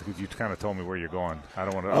 Because you kind of told me where you're going. I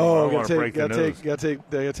don't want to break the news. Got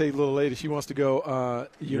to take little lady. She wants to go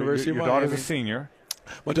University of Miami. Your daughter's a senior.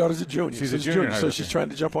 My daughter's a junior. She's a junior. So she's trying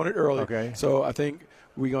to jump on it early. Okay. So I think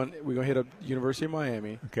we're gonna hit up University of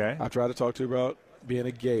Miami. Okay. I tried to talk to her about being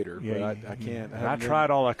a Gator, but I can't. I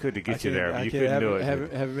tried all I could to get you there, but you couldn't do it.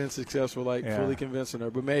 Haven't been successful, fully convincing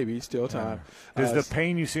her, but maybe still time. Does the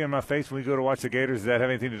pain you see on my face when we go to watch the Gators, does that have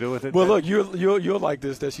anything to do with it? Well, look, you'll like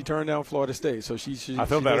this, that she turned down Florida State, so she I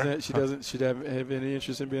feel better. She doesn't have any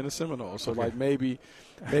interest in being a Seminole. So maybe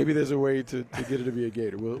there's a way to get her to be a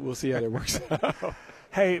Gator. We'll see how that works out.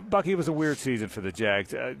 Hey, Bucky, it was a weird season for the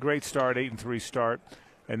Jags. Great start, 8-3 start,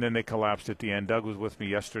 and then they collapsed at the end. Doug was with me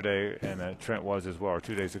yesterday, and Trent was as well, or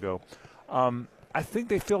 2 days ago. I think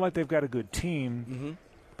they feel like they've got a good team,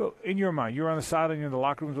 but in your mind, you're on the sideline, you're in the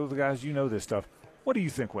locker rooms with the guys, you know this stuff. What do you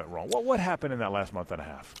think went wrong? What happened in that last month and a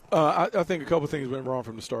half? I think a couple of things went wrong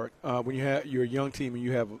from the start. When you're a young team and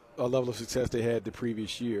you have a level of success they had the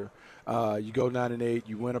previous year, you go 9-8,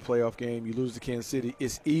 you win a playoff game, you lose to Kansas City.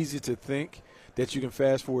 It's easy to think that you can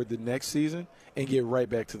fast forward the next season and get right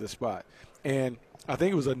back to the spot. And I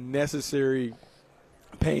think it was a necessary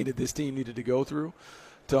pain that this team needed to go through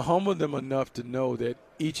to humble them enough to know that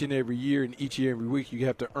each and every year and each year every week you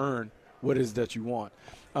have to earn what it is that you want.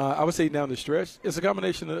 I would say down the stretch, it's a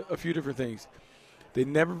combination of a few different things. They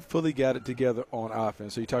never fully got it together on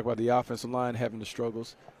offense. So you talk about the offensive line having the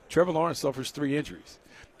struggles. Trevor Lawrence suffers 3 injuries.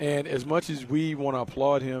 And as much as we want to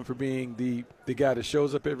applaud him for being the guy that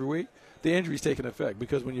shows up every week, the injuries take an effect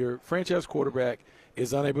because when your franchise quarterback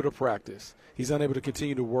is unable to practice, he's unable to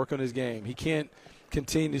continue to work on his game, he can't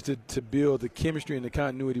continue to build the chemistry and the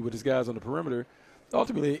continuity with his guys on the perimeter,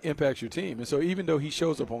 ultimately it impacts your team. And so even though he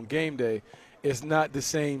shows up on game day, it's not the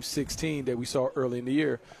same 16 that we saw early in the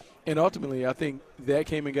year. And ultimately, I think that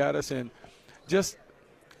came and got us. And just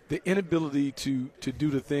the inability to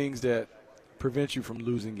do the things that prevent you from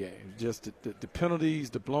losing games, just the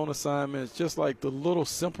penalties, the blown assignments, just like the little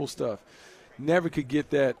simple stuff, never could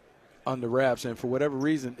get that on the wraps. And for whatever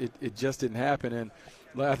reason, it just didn't happen. And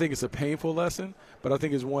I think it's a painful lesson, but I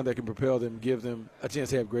think it's one that can propel them, give them a chance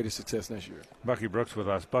to have greater success next year. Bucky Brooks with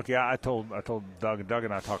us. Bucky, I told Doug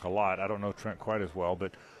and I talk a lot. I don't know Trent quite as well,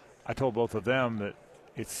 but I told both of them that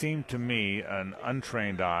it seemed to me, an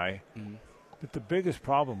untrained eye, that the biggest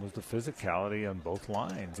problem was the physicality on both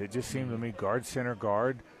lines. It just seemed to me guard, center,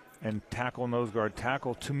 guard, and tackle, nose guard,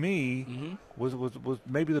 tackle, to me, was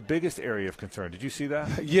maybe the biggest area of concern. Did you see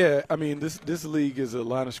that? Yeah, I mean, this league is a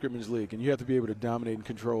line of scrimmage league, and you have to be able to dominate and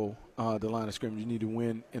control the line of scrimmage. You need to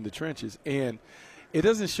win in the trenches. And it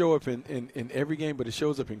doesn't show up in every game, but it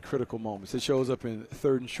shows up in critical moments. It shows up in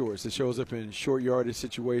third and shorts. It shows up in short yardage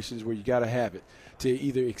situations where you got to have it to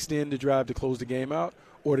either extend the drive to close the game out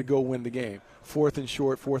or to go win the game. Fourth and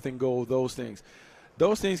short, fourth and goal, those things.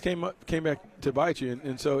 Those things came back to bite you.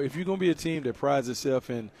 And so if you're going to be a team that prides itself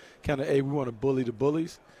in kind of, hey, we want to bully the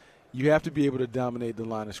bullies, you have to be able to dominate the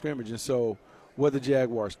line of scrimmage. And so what the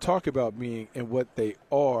Jaguars talk about being and what they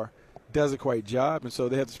are doesn't quite jive. And so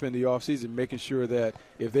they have to spend the offseason making sure that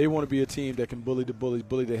if they want to be a team that can bully the bullies,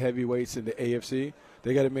 bully the heavyweights in the AFC,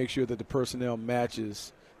 they got to make sure that the personnel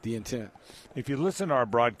matches the intent. If you listen to our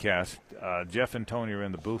broadcast, Jeff and Tony are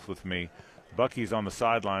in the booth with me. Bucky's on the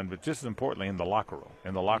sideline, but just as importantly in the locker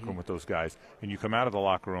room, with those guys. And you come out of the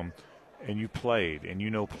locker room and you played and you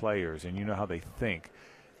know players and you know how they think.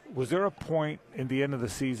 Was there a point in the end of the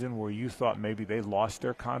season where you thought maybe they lost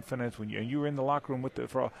their confidence when you were in the locker room with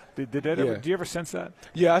did you ever sense that?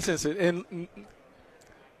 Yeah, I sense it. And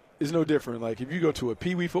it's no different. Like if you go to a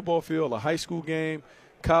pee-wee football field, a high school game,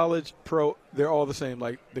 college, pro, they're all the same.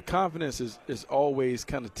 Like the confidence is always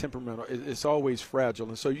kind of temperamental. It's always fragile.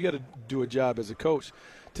 And so you got to do a job as a coach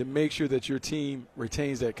to make sure that your team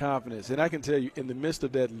retains that confidence. And I can tell you, in the midst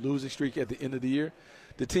of that losing streak at the end of the year,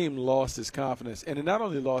 the team lost its confidence. And it not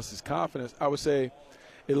only lost its confidence, I would say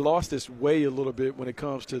it lost its way a little bit when it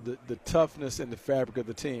comes to the toughness and the fabric of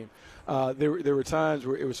the team. There were times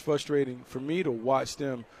where it was frustrating for me to watch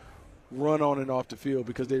them run on and off the field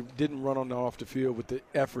because they didn't run on and off the field with the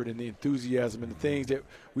effort and the enthusiasm and the things that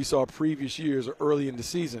we saw previous years or early in the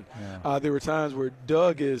season. Yeah. There were times where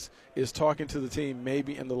Doug is talking to the team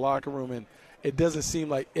maybe in the locker room, and it doesn't seem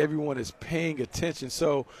like everyone is paying attention.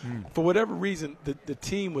 So for whatever reason, the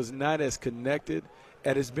team was not as connected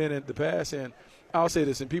as it's been in the past. And I'll say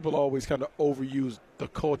this, and people always kind of overuse the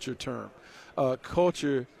culture term.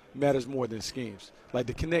 Culture matters more than schemes. Like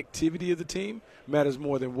the connectivity of the team matters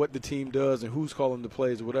more than what the team does and who's calling the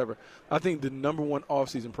plays or whatever. I think the number one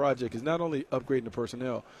offseason project is not only upgrading the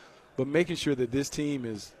personnel, but making sure that this team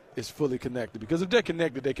is fully connected. Because if they're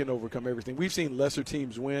connected, they can overcome everything. We've seen lesser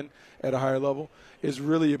teams win at a higher level. It's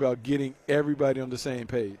really about getting everybody on the same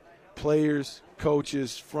page. Players,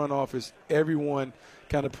 coaches, front office, everyone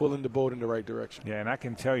kind of pulling the boat in the right direction. Yeah, and I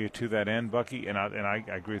can tell you to that end, Bucky, and I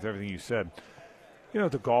agree with everything you said. You know,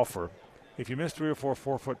 the golfer, if you miss 3 or 4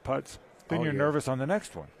 4-foot putts, then you're nervous on the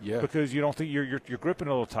next one. Yeah. Because you don't think you're gripping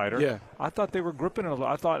a little tighter. Yeah. I thought they were gripping a little.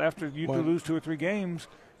 I thought after you lose 2 or 3 games,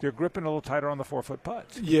 they're gripping a little tighter on the 4-foot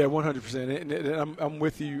putts. Yeah, 100%. And I'm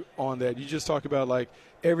with you on that. You just talk about, like,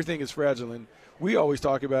 everything is fragile. And we always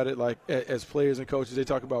talk about it, like, as players and coaches, they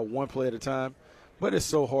talk about one play at a time. But it's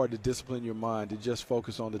so hard to discipline your mind to just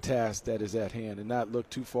focus on the task that is at hand and not look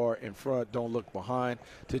too far in front, don't look behind,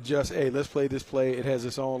 to just, hey, let's play this play. It has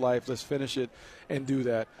its own life. Let's finish it and do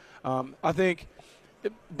that. I think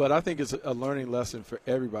it's a learning lesson for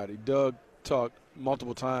everybody. Doug talked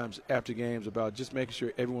multiple times after games about just making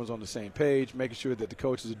sure everyone's on the same page, making sure that the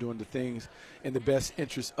coaches are doing the things in the best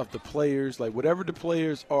interest of the players. Like whatever the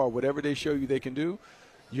players are, whatever they show you they can do,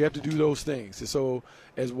 you have to do those things. And so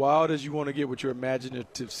as wild as you want to get with your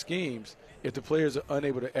imaginative schemes, if the players are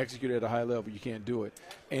unable to execute at a high level, you can't do it.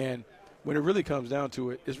 And when it really comes down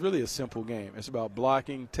to it, it's really a simple game. It's about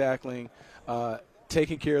blocking, tackling,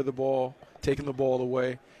 taking care of the ball, taking the ball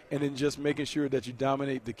away, and then just making sure that you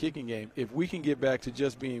dominate the kicking game. If we can get back to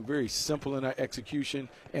just being very simple in our execution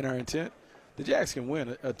and our intent, the Jacks can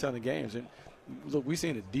win a ton of games. And look, we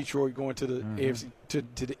seen it. Detroit going to the AFC to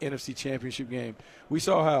the NFC Championship game. We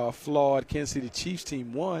saw how a flawed Kansas City Chiefs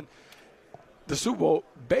team won the Super Bowl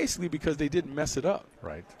basically because they didn't mess it up.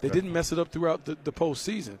 Right. They didn't mess it up throughout the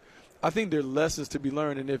postseason. I think there are lessons to be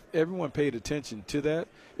learned, and if everyone paid attention to that,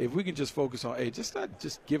 if we can just focus on, hey, just not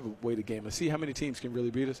just give away the game and see how many teams can really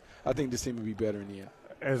beat us, I think this team would be better in the end.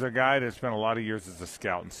 As a guy that's spent a lot of years as a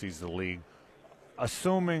scout and sees the league,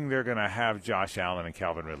 assuming they're going to have Josh Allen and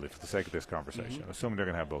Calvin Ridley for the sake of this conversation, assuming they're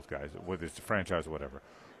going to have both guys, whether it's the franchise or whatever,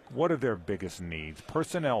 what are their biggest needs,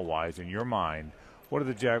 personnel-wise, in your mind? What are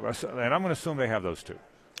the Jaguars? And I'm going to assume they have those two.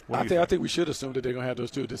 I think we should assume that they're going to have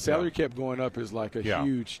those two. The salary cap going up is like a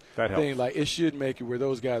huge thing. Like it should make it where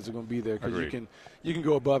those guys are going to be there because you can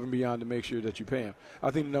go above and beyond to make sure that you pay them.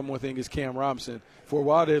 I think the number one thing is Cam Robinson. For a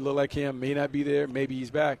while, they look like Cam may not be there. Maybe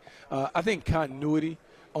he's back. I think continuity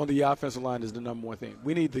on the offensive line is the number one thing.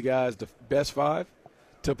 We need the guys, the best 5,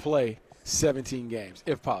 to play 17 games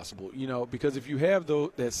if possible. Because if you have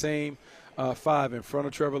that same 5 in front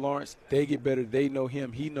of Trevor Lawrence, they get better. They know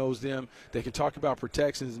him. He knows them. They can talk about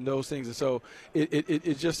protections and those things. And so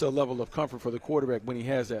it's just a level of comfort for the quarterback when he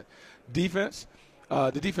has that. Defense,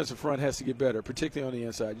 the defensive front has to get better, particularly on the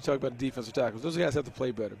inside. You talk about the defensive tackles. Those guys have to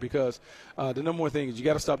play better because the number one thing is you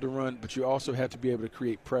got to stop the run, but you also have to be able to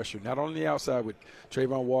create pressure, not only on the outside with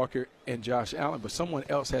Trayvon Walker and Josh Allen, but someone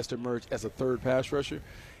else has to emerge as a third pass rusher.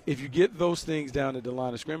 If you get those things down at the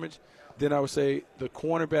line of scrimmage, then I would say the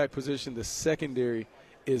cornerback position, the secondary,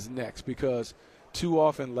 is next because too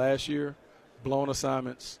often last year, blown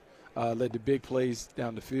assignments led to big plays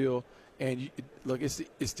down the field. And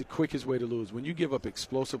it's the quickest way to lose. When you give up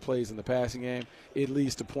explosive plays in the passing game, it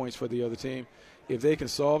leads to points for the other team. If they can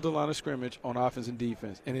solve the line of scrimmage on offense and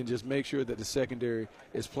defense and then just make sure that the secondary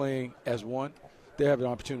is playing as one, they have an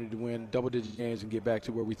opportunity to win double-digit games and get back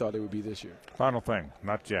to where we thought they would be this year. Final thing,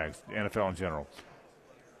 not Jags, the NFL in general.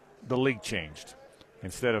 The league changed.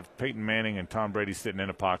 Instead of Peyton Manning and Tom Brady sitting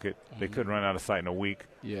in a pocket, they couldn't run out of sight in a week,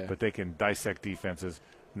 but they can dissect defenses.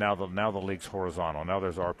 Now the league's horizontal. Now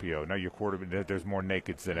there's RPO. Now your quarterback, there's more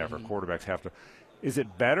nakeds than ever. Quarterbacks have to. Is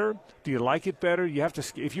it better? Do you like it better? You have to.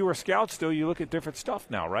 If you were a scout still, you look at different stuff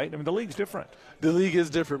now, right? I mean, the league's different. The league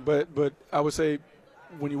is different, but I would say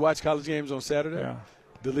when you watch college games on Saturday,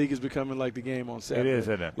 the league is becoming like the game on Saturday. It is,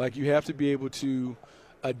 isn't it? Like you have to be able to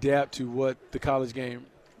adapt to what the college game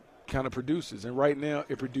kind of produces. And right now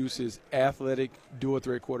it produces athletic,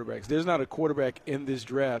 dual-threat quarterbacks. There's not a quarterback in this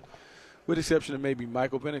draft, with the exception of maybe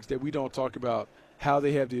Michael Penix, that we don't talk about how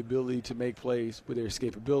they have the ability to make plays with their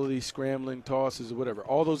escapability, scrambling, tosses, or whatever.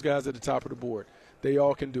 All those guys at the top of the board, they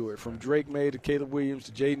all can do it. From Drake May to Caleb Williams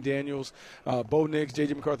to Jaden Daniels, Bo Nix,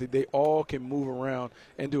 J.J. McCarthy, they all can move around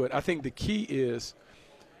and do it. I think the key is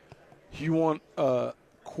you want a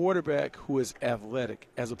quarterback who is athletic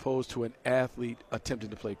as opposed to an athlete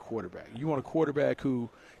attempting to play quarterback. You want a quarterback who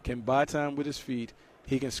can buy time with his feet,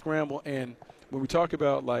 he can scramble, and when we talk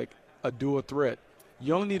about like a dual threat,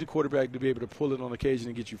 you only need a quarterback to be able to pull it on occasion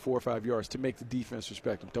and get you 4 or 5 yards to make the defense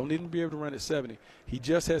respect him. Don't need him to be able to run at 70. He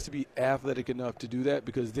just has to be athletic enough to do that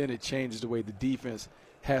because then it changes the way the defense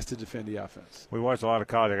has to defend the offense. We watched a lot of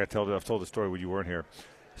college. I've told the story when you weren't here.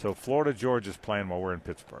 So Florida Georgia's playing while we're in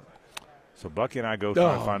Pittsburgh. So Bucky and I go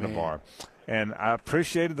try to find a bar. And I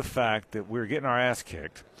appreciated the fact that we were getting our ass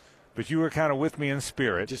kicked. But you were kind of with me in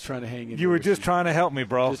spirit. Just trying to hang in there. You were just trying to help me,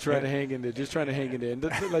 bro. Just trying to hang in there. And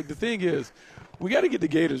the thing is, we got to get the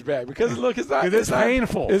Gators back because, look, it's not. It's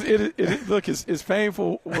painful. It's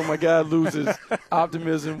painful when my guy loses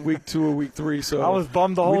optimism week 2 or week 3. So I was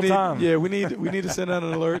bummed the whole time. Yeah, we need to send out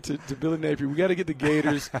an alert to Billy Napier. We got to get the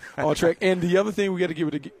Gators on track. And the other thing we got to give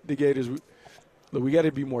the Gators. Look, we got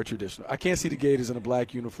to be more traditional. I can't see the Gators in a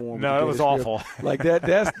black uniform. No, it was awful. Like that.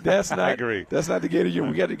 That's not. I agree. That's not the Gator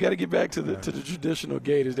uniform. We got to get back to the traditional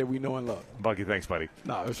Gators that we know and love. Bucky, thanks, buddy.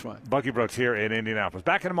 No, it was fun. Bucky Brooks here in Indianapolis.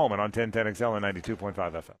 Back in a moment on 1010XL and 92.5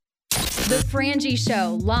 FM. The Frangie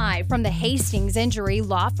Show, live from the Hastings Injury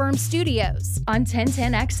Law Firm Studios on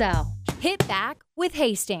 1010XL. Hit back with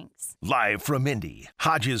Hastings. Live from Indy,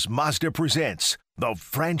 Hodges Mazda presents The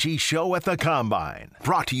Frangie Show at the Combine.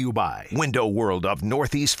 Brought to you by Window World of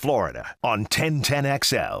Northeast Florida on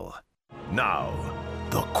 1010XL. Now,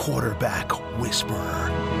 the quarterback whisperer,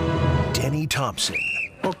 Denny Thompson.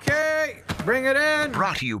 Okay, bring it in.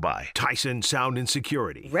 Brought to you by Tyson Sound and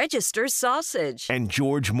Security. Register Sausage. And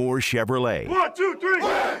George Moore Chevrolet. 1, 2, 3.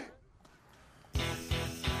 Hey!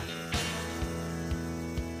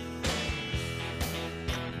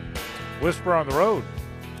 Whisper on the Road.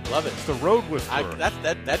 Love it. It's the Road Whisperer.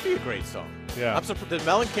 That'd be a great song. Yeah. I'm surprised.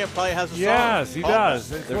 Mellencamp probably has a song. Yes, he does.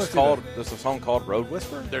 There's a song called Road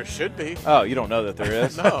Whisperer? There should be. Oh, you don't know that there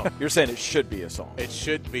is? No. You're saying it should be a song. It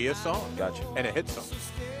should be a song. Gotcha. And a hit song.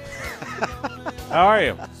 How are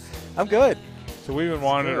you? I'm good. So we've been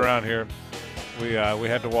wandering around here. We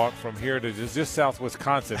had to walk from here to just south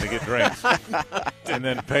Wisconsin to get drinks and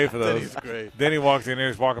then pay for those. Denny's great. Then he walks in here,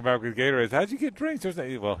 he's walking back with Gatorade. How'd you get drinks?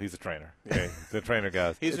 Well, he's a trainer. Okay, he's a trainer,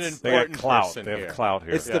 guys. He's an they got important clout. person They have here. clout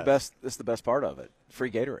here. It's the best. It's the best part of it. Free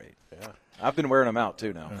Gatorade. Yeah. I've been wearing them out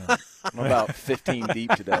too now. I'm about 15 deep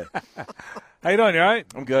today. How you doing? You all right?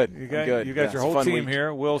 I'm good. You got I'm good. You got your whole team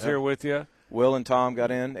here. Will's here with you. Will and Tom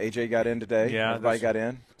got in. AJ got in today. Yeah, everybody got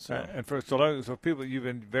in. So. And so people, you've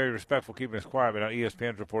been very respectful, keeping us quiet. But now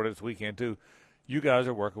ESPN's reported this weekend too. You guys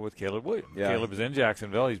are working with Caleb Williams. Yeah. Caleb is in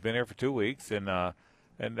Jacksonville. He's been here for 2 weeks, and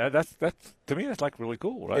that's to me that's like really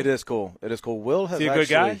cool, right? It is cool. It is cool. Will has is he a good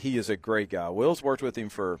guy? He is a great guy. Will's worked with him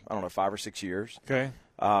for 5 or 6 years. Okay.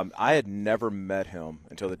 I had never met him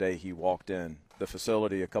until the day he walked in the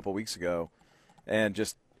facility a couple weeks ago, and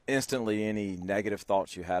just instantly any negative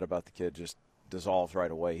thoughts you had about the kid just dissolves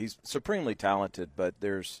right away. He's supremely talented, but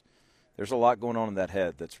there's a lot going on in that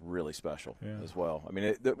head that's really special as well. I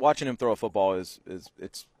mean, watching him throw a football this is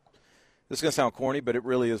going to sound corny, but it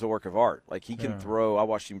really is a work of art. Like he can throw. I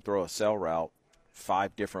watched him throw a sail route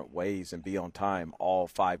 5 different ways and be on time all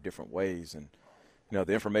 5 different ways, and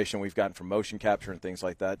the information we've gotten from motion capture and things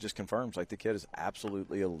like that just confirms like the kid is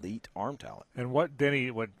absolutely elite arm talent. And what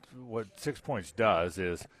 6 Points does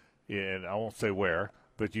is, and I won't say where,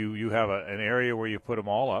 but you have an area where you put them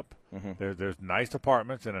all up. Mm-hmm. There's nice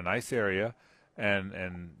apartments in a nice area,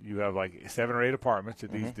 and you have like 7 or 8 apartments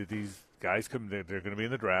that these guys come. They're going to be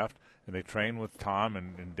in the draft, and they train with Tom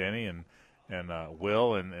and Denny and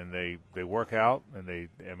Will, and they work out,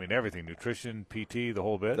 and everything, nutrition, PT, the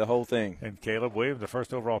whole bit. The whole thing. And Caleb Williams, the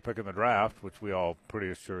first overall pick in the draft, which we all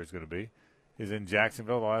pretty sure he's going to be, is in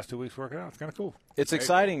Jacksonville the last 2 weeks working out. It's kind of cool. It's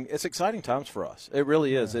exciting. Cool. It's exciting times for us. It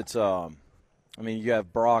really is. It's you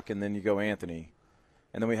have Brock, and then you go Anthony,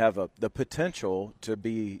 and then we have the potential to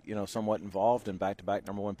be somewhat involved in back-to-back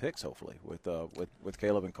number 1 picks, hopefully with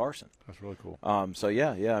Caleb and Carson. That's really cool. So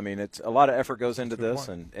yeah. I mean, it's a lot of effort goes into this,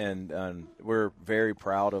 and we're very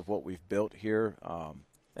proud of what we've built here.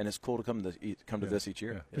 And it's cool to come to this each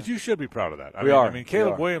year. Yeah. But you should be proud of that. I mean,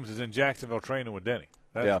 Caleb Williams is in Jacksonville training with Denny.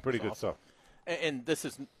 That's pretty good stuff. And this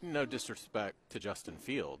is no disrespect to Justin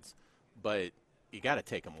Fields, but you got to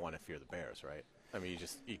take him one if you're the Bears, right? I mean,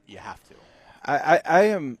 you have to.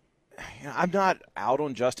 I'm not out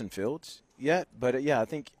on Justin Fields yet, but I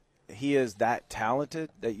think he is that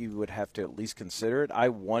talented that you would have to at least consider it. I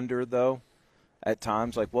wonder though, at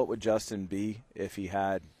times, like what would Justin be if he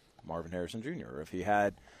had Marvin Harrison Jr. or if he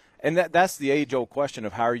had, and that's the age-old question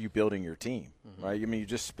of how are you building your team, right? I mean, you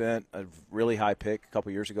just spent a really high pick a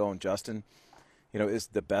couple years ago on Justin. Is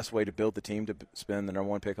the best way to build the team to spend the number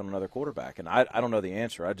 1 pick on another quarterback? And I don't know the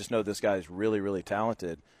answer. I just know this guy is really, really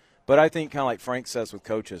talented. But I think kind of like Frank says with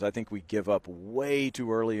coaches, I think we give up way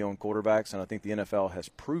too early on quarterbacks, and I think the NFL has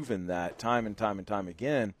proven that time and time and time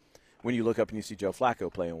again when you look up and you see Joe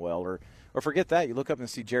Flacco playing well. Or forget that, you look up and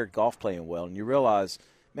see Jared Goff playing well, and you realize,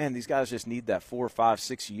 man, these guys just need that 4, 5,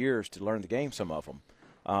 6 years to learn the game, some of them.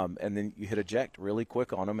 And then you hit eject really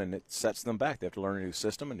quick on them, and it sets them back. They have to learn a new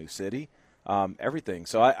system, a new city. Everything.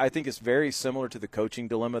 So I think it's very similar to the coaching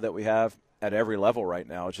dilemma that we have at every level right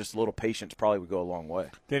now. It's just a little patience probably would go a long way.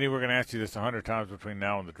 Danny, we're going to ask you this 100 times between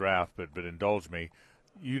now and the draft, but indulge me.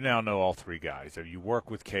 You now know all 3 guys. You work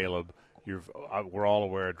with Caleb. We're all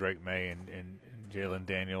aware of Drake May and Jalen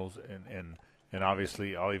Daniels, and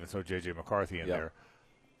obviously I'll even throw J.J. McCarthy in there.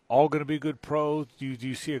 All going to be good pros. Do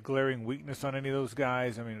you see a glaring weakness on any of those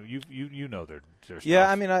guys? I mean, you know their stuff. Yeah,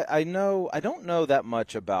 I mean, I know. I don't know that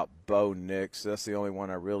much about Bo Nix. That's the only one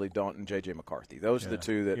I really don't. And J.J. McCarthy. Those are the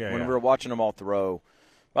 2 that when we were watching them all throw.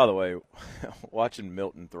 By the way, watching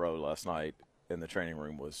Milton throw last night in the training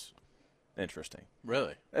room was interesting.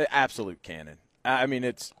 Really? Absolute cannon. I mean,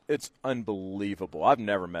 it's unbelievable. I've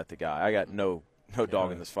never met the guy. I got no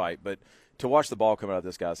dog in this fight. But to watch the ball come out of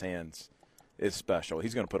this guy's hands is special.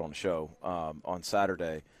 He's going to put on a show on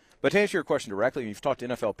Saturday. But to answer your question directly, you've talked to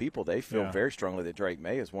NFL people, they feel very strongly that Drake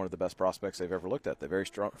May is one of the best prospects they've ever looked at. They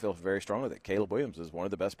feel very strongly that Caleb Williams is one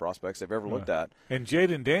of the best prospects they've ever looked at. And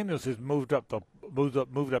Jaden Daniels has moved up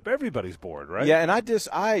everybody's board, right? Yeah, and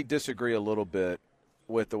I disagree a little bit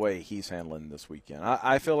with the way he's handling this weekend.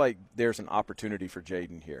 I feel like there's an opportunity for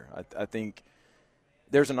Jaden here. I think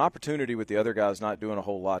there's an opportunity with the other guys not doing a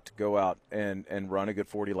whole lot to go out and run a good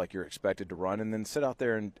 40 like you're expected to run, and then sit out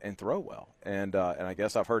there and throw well. And I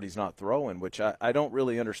guess I've heard he's not throwing, which I don't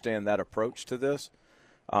really understand that approach to this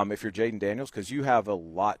if you're Jaden Daniels, because you have a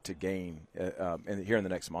lot to gain here in the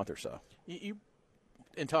next month or so.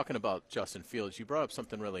 In talking about Justin Fields, you brought up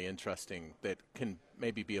something really interesting that can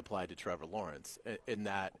maybe be applied to Trevor Lawrence, in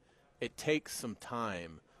that it takes some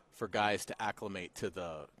time for guys to acclimate to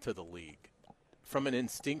the league. From an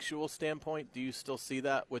instinctual standpoint, do you still see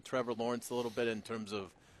that with Trevor Lawrence a little bit in terms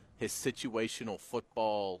of his situational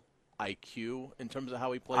football IQ, in terms of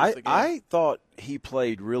how he plays the game? I thought he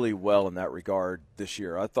played really well in that regard this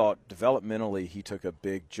year. I thought developmentally he took a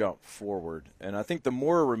big jump forward. And I think the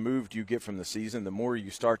more removed you get from the season, the more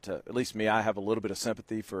you start to, at least me, I have a little bit of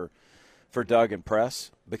sympathy for for Doug and Press,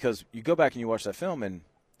 because you go back and you watch that film, and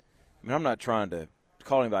I mean, I'm not trying to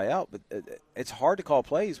call anybody out, but it's hard to call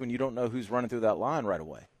plays when you don't know who's running through that line right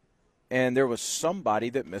away. And there was somebody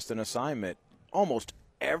that missed an assignment almost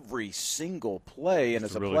every single play, and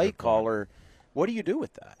as a play caller, what do you do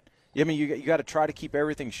with that? I mean, you got to try to keep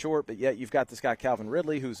everything short, but yet you've got this guy Calvin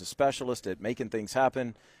Ridley, who's a specialist at making things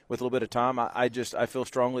happen with a little bit of time. I feel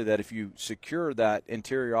strongly that if you secure that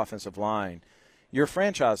interior offensive line, your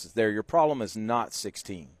franchise is there. Your problem is not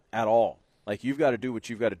 16 at all. Like, you've got to do what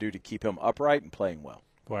you've got to do to keep him upright and playing well.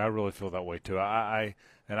 Boy, I really feel that way too. I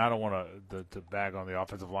don't want to bag on the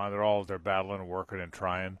offensive line. They're battling and working and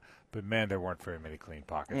trying, but man, there weren't very many clean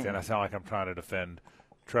pockets. Mm-hmm. And I sound like I'm trying to defend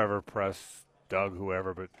Trevor, Press, Doug,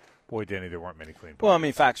 whoever, but boy, Denny, there weren't many clean pockets. Well, I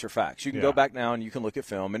mean, facts are facts. You can go back now and you can look at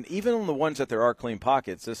film, and even on the ones that there are clean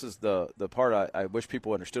pockets, this is the part I wish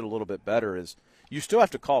people understood a little bit better is you still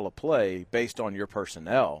have to call a play based on your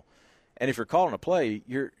personnel. And if you're calling a play,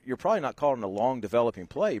 you're probably not calling a long developing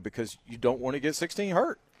play because you don't want to get 16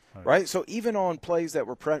 hurt, right? So even on plays that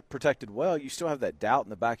were protected well, you still have that doubt in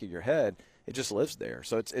the back of your head. It just lives there.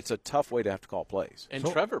 So it's a tough way to have to call plays. And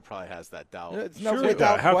Trevor probably has that doubt.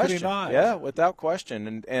 Without How question. could he not? Yeah, without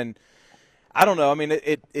question. And I don't know. I mean,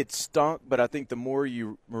 it stunk, but I think the more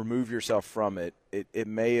you remove yourself from it, it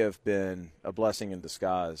may have been a blessing in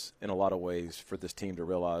disguise in a lot of ways for this team to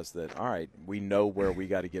realize that, all right, we know where we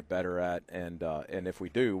got to get better at, and if we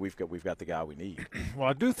do, we've got the guy we need. Well,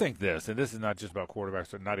 I do think this, and this is not just about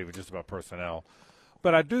quarterbacks, or not even just about personnel,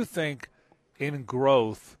 but I do think in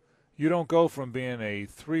growth, you don't go from being a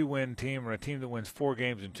 3-win team or a team that wins 4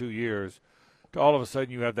 games in 2 years to all of a sudden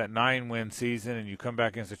you have that 9-win season and you come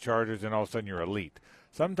back against the Chargers and all of a sudden you're elite.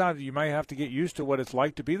 Sometimes you might have to get used to what it's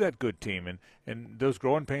like to be that good team, and those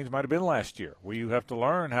growing pains might have been last year where you have to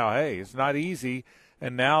learn how, hey, it's not easy,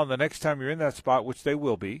 and now the next time you're in that spot, which they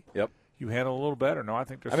will be, you handle a little better. No, I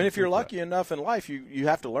think there's. I mean, if you're lucky enough in life, you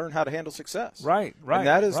have to learn how to handle success. Right. And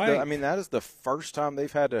that is that is the first time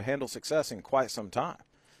they've had to handle success in quite some time.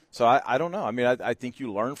 So I don't know. I mean, I think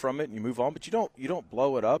you learn from it and you move on, but you don't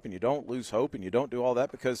blow it up and you don't lose hope and you don't do all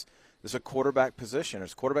that because it's a quarterback position.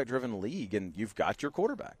 It's a quarterback-driven league, and you've got your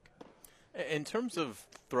quarterback. In terms of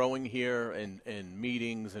throwing here and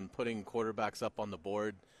meetings and putting quarterbacks up on the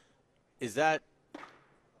board, is that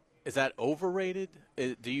overrated?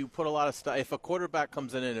 Do you put a lot of stuff? If a quarterback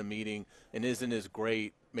comes in a meeting and isn't as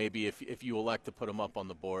great, maybe if you elect to put him up on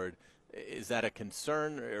the board, is that a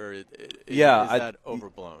concern or is that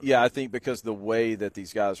overblown? Yeah, I think because the way that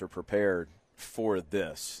these guys are prepared for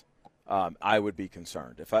this, I would be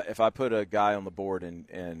concerned. If I put a guy on the board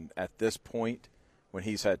and at this point when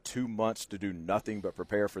he's had 2 months to do nothing but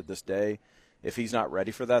prepare for this day, if he's not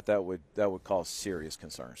ready for that, that would cause serious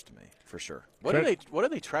concerns to me, for sure. What do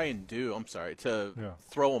they try and do? I'm sorry, to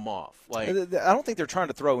throw him off? Like, I don't think they're trying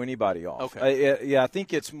to throw anybody off. Okay. I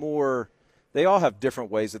think it's more. They all have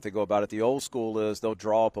different ways that they go about it. The old school is they'll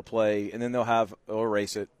draw up a play and then they'll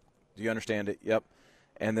erase it. Do you understand it? Yep.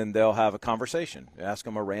 And then they'll have a conversation, ask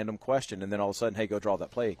them a random question, and then all of a sudden, hey, go draw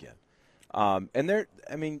that play again. And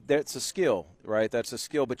that's a skill, right? That's a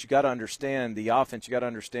skill, but you got to understand the offense. You got to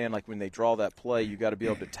understand, like when they draw that play, you got to be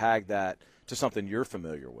able to tag that to something you're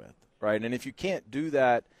familiar with, right? And if you can't do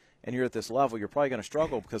that and you're at this level, you're probably going to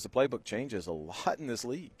struggle because the playbook changes a lot in this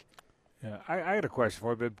league. Yeah, I had a question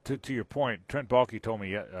for you, but to your point, Trent Baalke told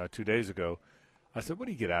me 2 days ago, I said, what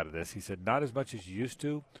do you get out of this? He said, not as much as you used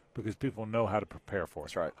to because people know how to prepare for it.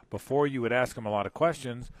 That's right. Before you would ask them a lot of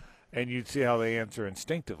questions and you'd see how they answer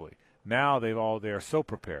instinctively. Now they are so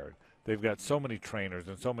prepared. They've got so many trainers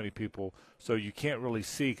and so many people, so you can't really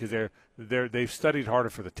see because they've studied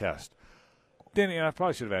harder for the test. Danny, and I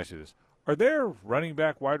probably should have asked you this, are there running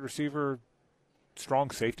back, wide receiver,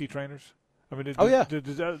 strong safety trainers? I mean, is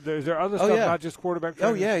there other stuff, not just quarterback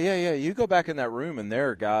trainers? Yeah. You go back in that room, and there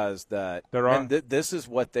are guys that – and this is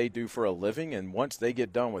what they do for a living, and once they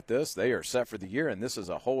get done with this, they are set for the year, and this is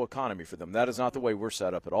a whole economy for them. That is not the way we're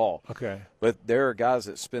set up at all. Okay. But there are guys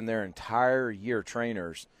that spend their entire year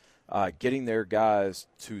trainers getting their guys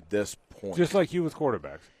to this point. Just like you with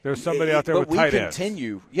quarterbacks. There's somebody out there with tight ends. But we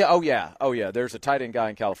continue. Yeah. There's a tight end guy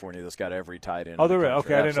in California that's got every tight end. Oh, there is.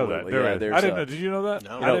 Okay, I didn't know that. I didn't know. Did you know that?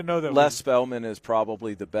 No. I didn't know that. Les Spellman is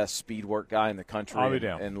probably the best speed work guy in the country. I'll be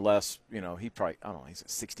down. And Les, he probably, I don't know, he's at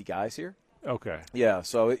 60 guys here. Okay. Yeah,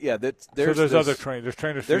 there's other trainers. There's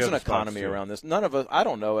trainers. There's an economy around this. None of us. I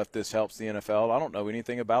don't know if this helps the NFL. I don't know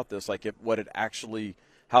anything about this, like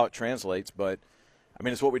how it translates. But I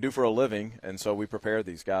mean, it's what we do for a living, and so we prepare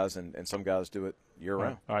these guys, and some guys do it year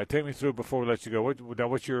round. All right, take me through before we let you go.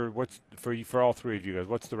 What's for all three of you guys?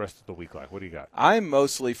 What's the rest of the week like? What do you got? I'm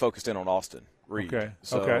mostly focused in on Austin read. Okay.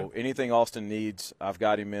 So anything Austin needs, I've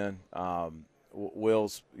got him in.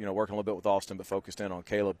 Will's, working a little bit with Austin, but focused in on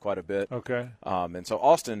Caleb quite a bit. Okay. And so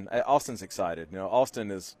Austin's excited. Austin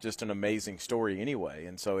is just an amazing story anyway.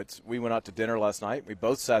 And so we went out to dinner last night. We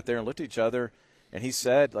both sat there and looked at each other, and he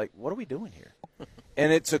said, like, what are we doing here?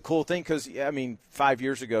 And it's a cool thing because, 5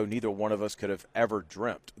 years ago, neither one of us could have ever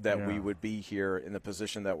dreamt that we would be here in the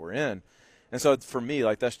position that we're in. And so for me,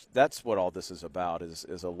 like, that's what all this is about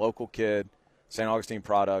is a local kid, St. Augustine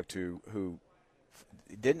product who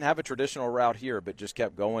didn't have a traditional route here, but just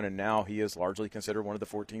kept going, and now he is largely considered one of the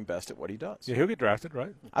 14 best at what he does. Yeah, he'll get drafted,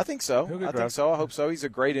 right? I think so. I hope so. He's a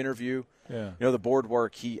great interview. Yeah. The board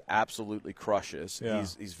work he absolutely crushes. Yeah.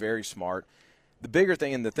 He's very smart. The bigger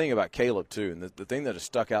thing, and the thing about Caleb too, and the thing that has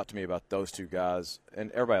stuck out to me about those two guys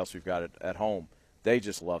and everybody else we've got at home, they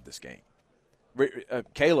just love this game.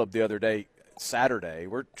 Caleb the other day, Saturday,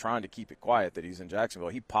 we're trying to keep it quiet that he's in Jacksonville.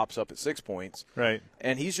 He pops up at 6 points, right?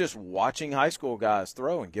 And he's just watching high school guys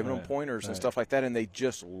throw and giving them pointers and stuff like that, and they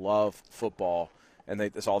just love football, and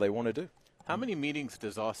that's all they want to do. How many meetings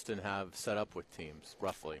does Austin have set up with teams,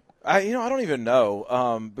 roughly? I don't even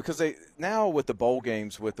know because they now with the bowl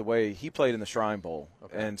games, with the way he played in the Shrine Bowl,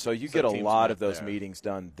 and so you get a lot of those meetings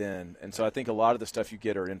done then, and so I think a lot of the stuff you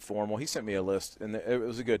get are informal. He sent me a list, and it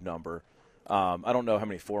was a good number. I don't know how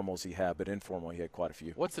many formals he had, but informal he had quite a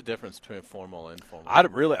few. What's the difference between formal and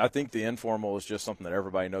informal? I think the informal is just something that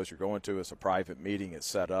everybody knows you're going to. It's a private meeting. It's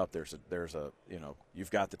set up. There's a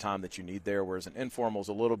you've got the time that you need there. Whereas an informal is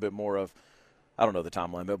a little bit more of, I don't know the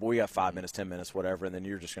time limit, but we got 5 minutes, 10 minutes, whatever, and then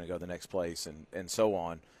you're just going to go to the next place and so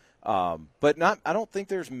on. But I don't think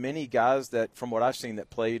there's many guys that, from what I've seen, that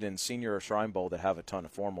played in senior or Shrine Bowl that have a ton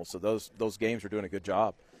of formals. So those games are doing a good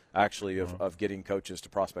job. Actually, of getting coaches to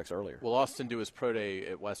prospects earlier. Will Austin do his pro day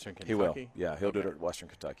at Western Kentucky? He will. Yeah, he'll do it at Western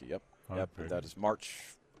Kentucky. Yep. That is March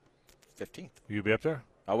 15th. You'll be up there?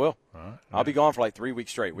 I will. All right. I'll be gone for like 3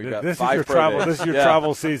 weeks straight. We've got this 5 is your pro travel. days. This is your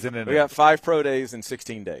travel season. We got 5 pro days in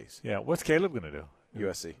 16 days. Yeah. What's Caleb going to do?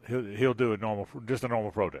 USC. He'll do just a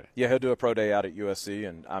normal pro day. Yeah, he'll do a pro day out at USC,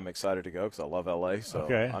 and I'm excited to go because I love LA. So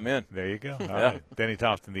I'm in. There you go. All right. Denny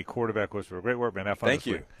Thompson, the quarterback whisperer. Great work, man. Have fun. Thank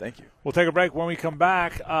you. Thank you. We'll take a break. When we come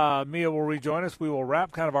back, Mia will rejoin us. We will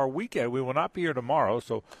wrap kind of our weekend. We will not be here tomorrow,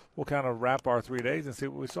 so we'll kind of wrap our 3 days and see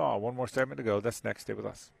what we saw. One more segment to go. That's next. Stay with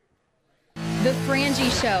us. The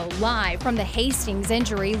Frangie Show, live from the Hastings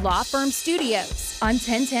Injury Law Firm Studios on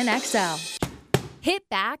 1010XL. Hit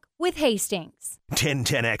back with Hastings.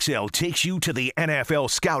 1010XL takes you to the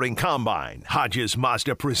NFL Scouting Combine. Hodges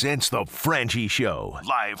Mazda presents The Frangie Show,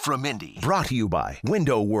 live from Indy. Brought to you by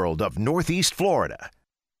Window World of Northeast Florida.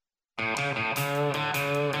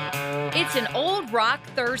 It's an old rock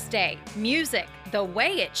Thursday. Music the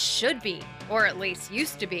way it should be, or at least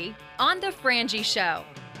used to be, on The Frangie Show.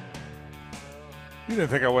 You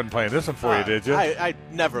didn't think I wasn't playing this one for you, did you? I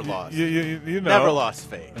never lost. You know. Never lost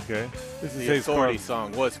faith. Okay. This is the Hayes Authority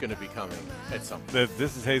song was going to be coming at some point.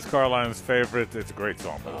 This is Hayes Carline's favorite. It's a great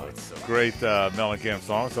song, by the way. It's so great Mellencamp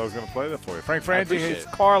song, so I was going to play that for you. Frank Frangie, Hayes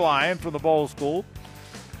it. Carline from the Bowl School.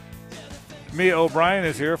 Mia O'Brien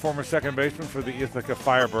is here, former second baseman for the Ithaca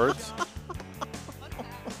Firebirds.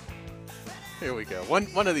 Here we go.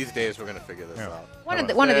 One of these days we're going to figure this out.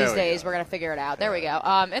 One of these days we're going to figure it out. There we go.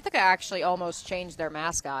 Ithaca actually almost changed their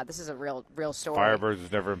mascot. This is a real story. Firebirds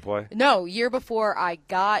is never in play? No, year before I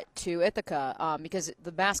got to Ithaca, because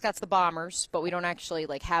the mascot's the Bombers, but we don't actually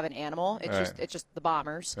have an animal. It's just the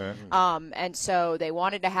Bombers. Right. And so they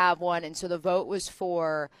wanted to have one, and so the vote was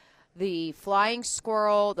for the flying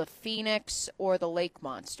squirrel, the phoenix, or the lake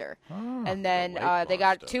monster. And then they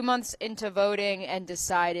got 2 months into voting and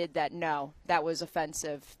decided that no, that was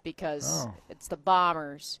offensive because it's the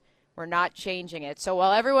Bombers. We're not changing it. So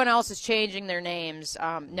while everyone else is changing their names,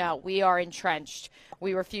 no, we are entrenched.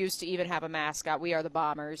 We refuse to even have a mascot. We are the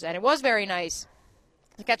Bombers. And it was very nice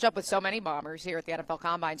to catch up with so many Bombers here at the NFL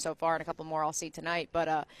Combine so far, and a couple more I'll see tonight.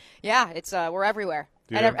 But, it's we're everywhere.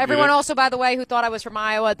 And everyone also, by the way, who thought I was from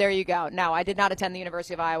Iowa, there you go. No, I did not attend the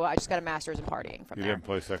University of Iowa. I just got a master's in partying from there. You didn't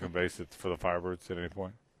play second base for the Firebirds at any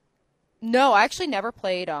point? No, I actually never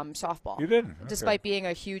played softball. You didn't? Okay. Despite being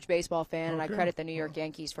a huge baseball fan, and I credit the New York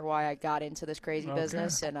Yankees for why I got into this crazy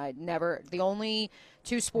business. And the only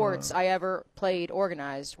 2 sports I ever played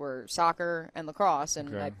organized were soccer and lacrosse,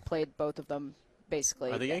 and I played both of them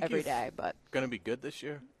basically every day. But going to be good this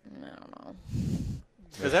year? I don't know.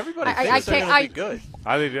 Because everybody thinks they're going to be good.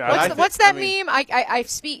 What's that meme? I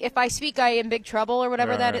speak. If I speak, I am in big trouble, or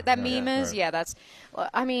whatever that meme is. Right. Yeah, that's.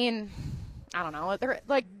 I don't know.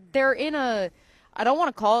 They're in a. I don't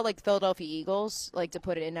want to call it like Philadelphia Eagles, to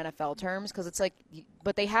put it in NFL terms, because it's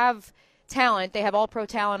but they have talent. They have all-pro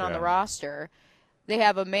talent on the roster. They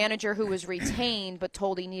have a manager who was retained but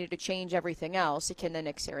told he needed to change everything else, akin to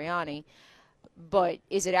Nick Sirianni. But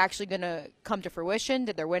is it actually going to come to fruition?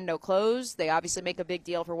 Did their window close? They obviously make a big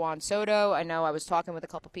deal for Juan Soto. I know I was talking with a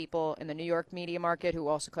couple people in the New York media market who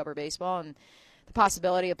also cover baseball, and the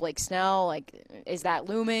possibility of Blake Snell, like, is that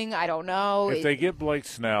looming? I don't know. If they get Blake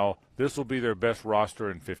Snell, this will be their best roster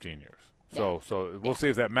in 15 years. So we'll see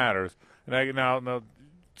if that matters. And now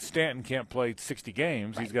Stanton can't play 60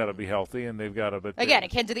 games. Right. He's got to be healthy, and they've got to. But again,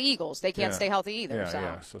 akin to the Eagles, they can't stay healthy either.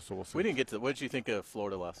 Yeah. So we'll see. We didn't get to. What did you think of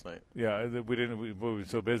Florida last night? Yeah, we didn't. We were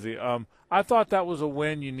so busy. I thought that was a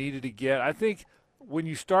win you needed to get. I think when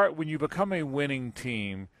you become a winning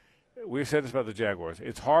team, we said this about the Jaguars.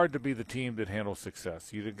 It's hard to be the team that handles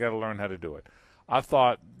success. You got to learn how to do it. I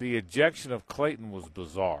thought the ejection of Clayton was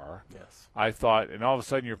bizarre. Yes. I thought, and all of a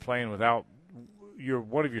sudden you're playing without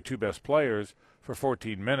one of your two best players for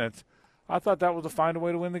 14 minutes. I thought that was find a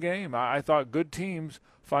way to win the game. I thought good teams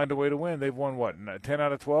find a way to win. They've won, 10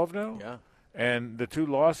 out of 12 now? Yeah. And the two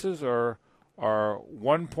losses are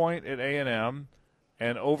 1 point at A&M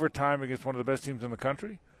and overtime against one of the best teams in the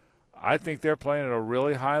country. I think they're playing at a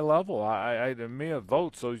really high level. Mia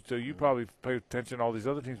votes, so you probably pay attention to all these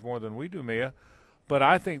other teams more than we do, Mia. But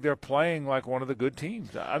I think they're playing like one of the good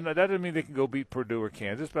teams. That doesn't mean they can go beat Purdue or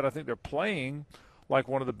Kansas, but I think they're playing like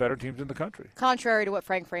one of the better teams in the country. Contrary to what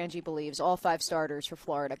Frank Frangie believes, all 5 starters for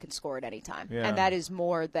Florida can score at any time. Yeah. And that is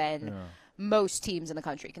more than most teams in the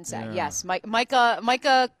country can say. Yeah. Yes,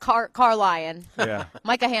 Micah Carlion. Yeah.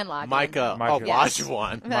 Micah Handlock. Micah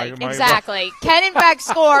Olajuwon. Exactly. Can in fact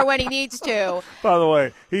score when he needs to. By the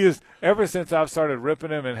way, he is ever since I've started ripping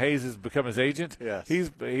him and Hayes has become his agent. Yes.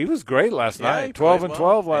 He was great last night. 12 and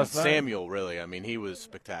 12 last night. Samuel, really, he was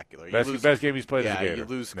spectacular. Best game he's played as a Gator. You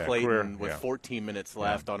lose Clayton with 14 minutes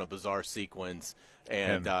left on a bizarre sequence.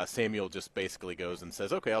 And Samuel just basically goes and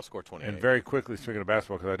says, okay, I'll score 28. And very quickly, speaking of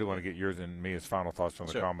basketball, because I do want to get yours and Mia's final thoughts on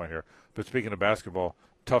the combine here. But speaking of basketball,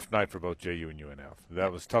 tough night for both JU and UNF.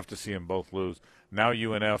 That was tough to see them both lose. Now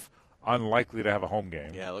UNF unlikely to have a home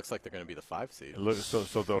game. Yeah, it looks like they're going to be the 5 seed.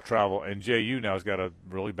 So they'll travel. And JU now has got to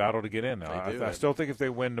really battle to get in now. I still think if they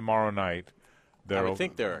win tomorrow night, I would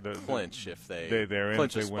think they're a clinch if they're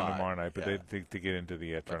clinch in if they win tomorrow night, but they think to get into the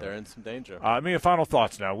tournament. But they're in some danger. Mia, final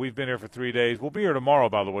thoughts now. We've been here for 3 days. We'll be here tomorrow,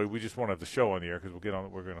 by the way. We just won't have the show on the air because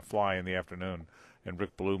we're going to fly in the afternoon, and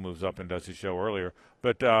Rick Ballou moves up and does his show earlier.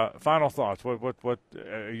 But final thoughts. What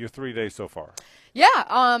your 3 days so far? Yeah,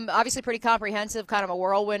 obviously pretty comprehensive, kind of a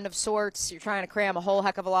whirlwind of sorts. You're trying to cram a whole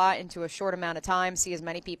heck of a lot into a short amount of time, see as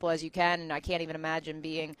many people as you can, and I can't even imagine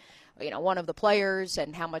being one of the players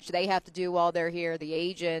and how much they have to do while they're here, the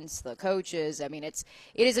agents, the coaches. It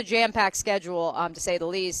is a jam-packed schedule, to say the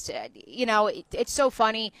least. It's so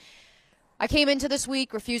funny. I came into this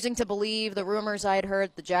week refusing to believe the rumors I had heard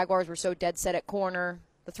the Jaguars were so dead set at corner.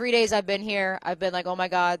 The 3 days I've been here, I've been like, oh, my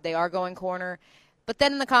God, they are going corner. But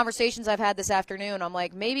then in the conversations I've had this afternoon, I'm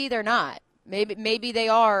like, maybe they're not. Maybe they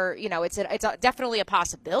are. It's definitely a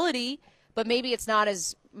possibility, but maybe it's not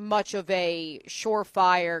as much of a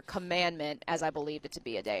surefire commandment as I believed it to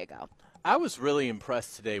be a day ago. I was really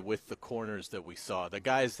impressed today with the corners that we saw, the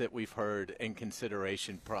guys that we've heard in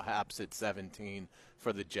consideration perhaps at 17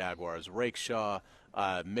 for the Jaguars. Rakeshaw,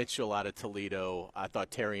 Mitchell out of Toledo. I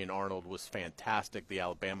thought Terrion Arnold was fantastic, the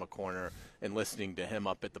Alabama corner, and listening to him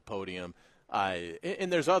up at the podium.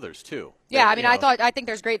 And there's others, too. Yeah, I think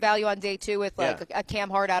there's great value on day 2 with a Cam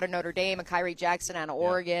Hart out of Notre Dame, a Kyrie Jackson out of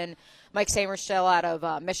Oregon. Mike Samershell out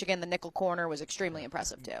of Michigan, the nickel corner, was extremely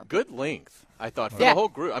impressive, too. Good length, I thought, for the whole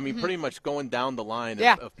group. Pretty much going down the line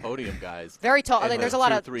of podium guys. Very tall. There's a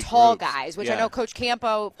lot of tall guys, which I know Coach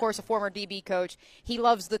Campo, of course, a former DB coach, he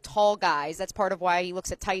loves the tall guys. That's part of why he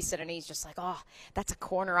looks at Tyson and he's just like, oh, that's a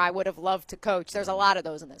corner I would have loved to coach. There's a lot of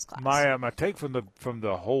those in this class. My take from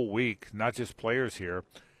the whole week, not just players here,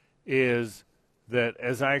 is that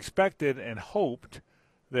as I expected and hoped,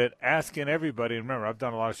 that asking everybody, and remember, I've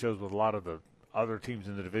done a lot of shows with a lot of the other teams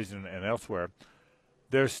in the division and elsewhere,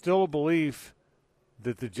 there's still a belief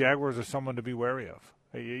that the Jaguars are someone to be wary of.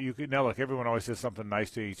 Now, look, everyone always says something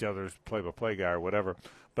nice to each other's play-by-play guy or whatever,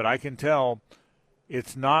 but I can tell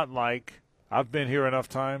it's not like I've been here enough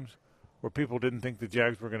times where people didn't think the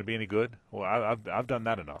Jags were going to be any good. Well, I've done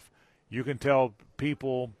that enough. You can tell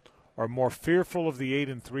people are more fearful of the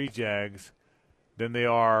 8-3 Jags than they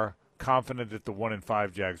are confident that the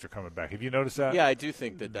 1-5 Jags are coming back. Have you noticed that? Yeah, I do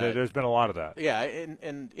think that there's been a lot of that.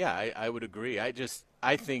 Yeah, I would agree.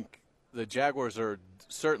 I think the Jaguars are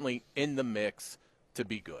certainly in the mix to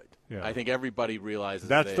be good. Yeah. I think everybody realizes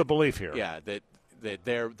that's the belief here. Yeah, that the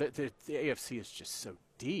AFC is just so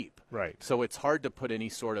deep. Right. So it's hard to put any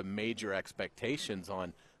sort of major expectations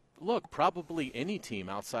on, look, probably any team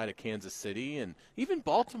outside of Kansas City and even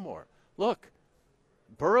Baltimore. Look,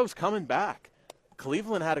 Burrow's coming back.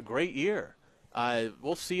 Cleveland had a great year.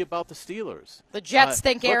 We'll see about the Steelers. The Jets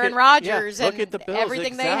think Aaron Rodgers look and at the Bills,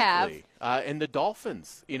 everything exactly. they have. And the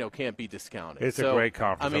Dolphins, can't be discounted. It's a great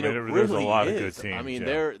conference. I mean, there's a lot of good teams. I mean,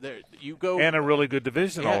 you go and a really good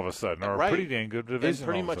division all of a sudden, or right. a pretty dang good division. And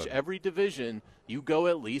pretty much every division, you go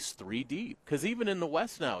at least 3 deep. Because even in the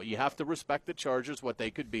West now, you have to respect the Chargers, what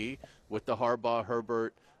they could be with the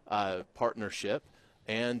Harbaugh-Herbert partnership.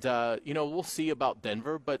 And, we'll see about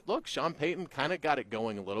Denver. But, look, Sean Payton kind of got it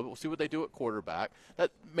going a little bit. We'll see what they do at quarterback.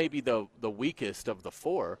 That may be the weakest of the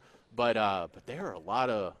 4. But there are a lot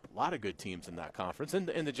of good teams in that conference. And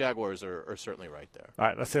the Jaguars are certainly right there. All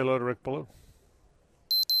right, let's say hello to Rick Ballou.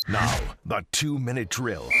 Now, the 2-minute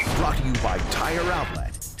drill, brought to you by Tire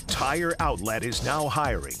Outlet. Tire Outlet is now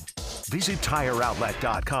hiring. Visit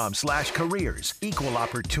TireOutlet.com/careers. Equal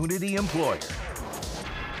opportunity employer.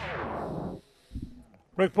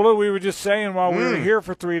 Rick Ballou, we were just saying while we were here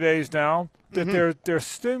for 3 days now that there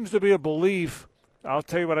seems to be a belief. I'll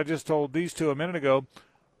tell you what I just told these two a minute ago.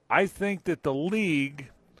 I think that the league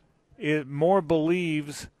more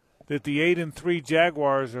believes that the 8-3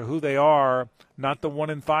 Jaguars are who they are, not the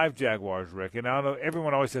 1-5 Jaguars, Rick. And I know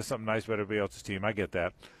everyone always says something nice about everybody else's team. I get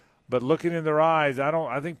that. But looking in their eyes,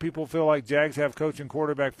 I think people feel like Jags have coach and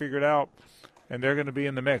quarterback figured out, and they're going to be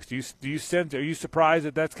in the mix. Are you surprised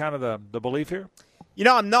that that's kind of the belief here?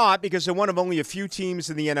 I'm not, because they're one of only a few teams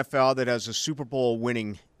in the NFL that has a Super Bowl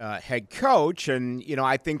winning head coach. And,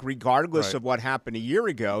 I think regardless of what happened a year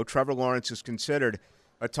ago, Trevor Lawrence is considered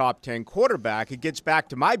a top 10 quarterback. It gets back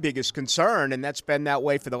to my biggest concern, and that's been that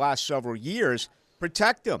way for the last several years.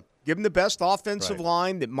 Protect him. Give him the best offensive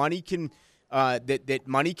line that money can that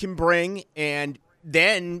money can bring, and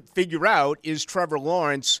then figure out, is Trevor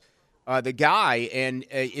Lawrence the guy. And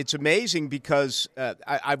it's amazing because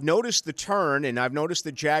I've noticed the turn, and I've noticed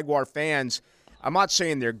the Jaguar fans. I'm not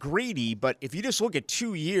saying they're greedy, but if you just look at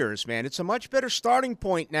 2 years, man, it's a much better starting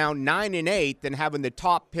point now, 9-8, than having the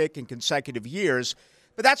top pick in consecutive years.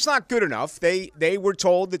 But that's not good enough. They were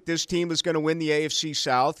told that this team was going to win the AFC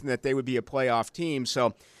South and that they would be a playoff team.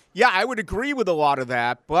 So, yeah, I would agree with a lot of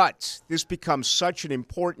that, but this becomes such an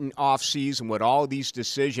important offseason with all of these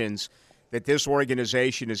decisions that this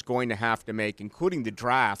organization is going to have to make, including the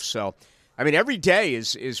draft. So, I mean, every day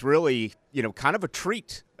is really, kind of a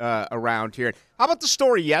treat around here. How about the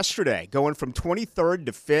story yesterday, going from 23rd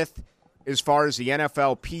to 5th as far as the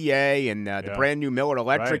NFLPA and the brand-new Miller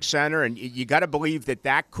Electric Center? And you got to believe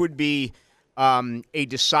that could be a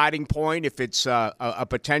deciding point if it's a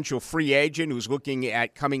potential free agent who's looking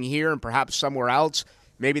at coming here and perhaps somewhere else.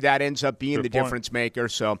 Maybe that ends up being difference maker.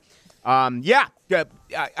 So, I'm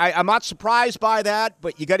not surprised by that,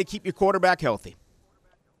 but you got to keep your quarterback healthy.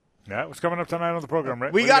 Yeah, what's coming up tonight on the program,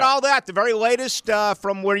 Rick? We got all that, the very latest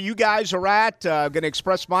from where you guys are at. I'm going to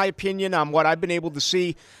express my opinion on what I've been able to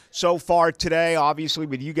see so far today, obviously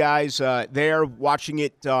with you guys there watching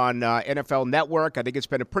it on NFL Network. I think it's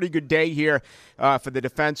been a pretty good day here for the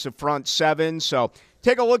defensive front seven. So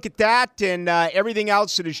take a look at that and everything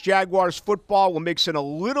else that is Jaguars football. We'll mix in a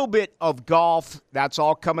little bit of golf. That's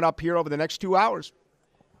all coming up here over the next 2 hours.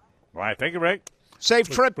 All right, thank you, Rick. Safe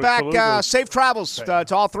trip back, safe travels to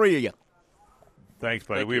all three of you. Thanks,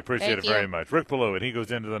 buddy. We appreciate it very much. Rick Ballou, and he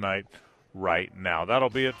goes into the night right now.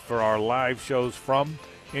 That'll be it for our live shows from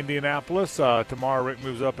Indianapolis. Tomorrow, Rick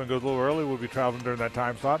moves up and goes a little early. We'll be traveling during that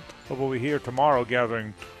time slot, but we'll be here tomorrow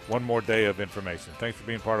gathering one more day of information. Thanks for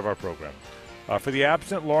being part of our program. For the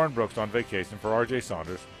absent Lauren Brooks on vacation, for R.J.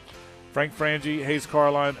 Saunders, Frank Frangie, Hayes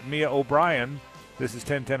Carline, Mia O'Brien, this is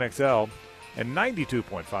 1010XL and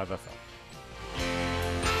 92.5 FM.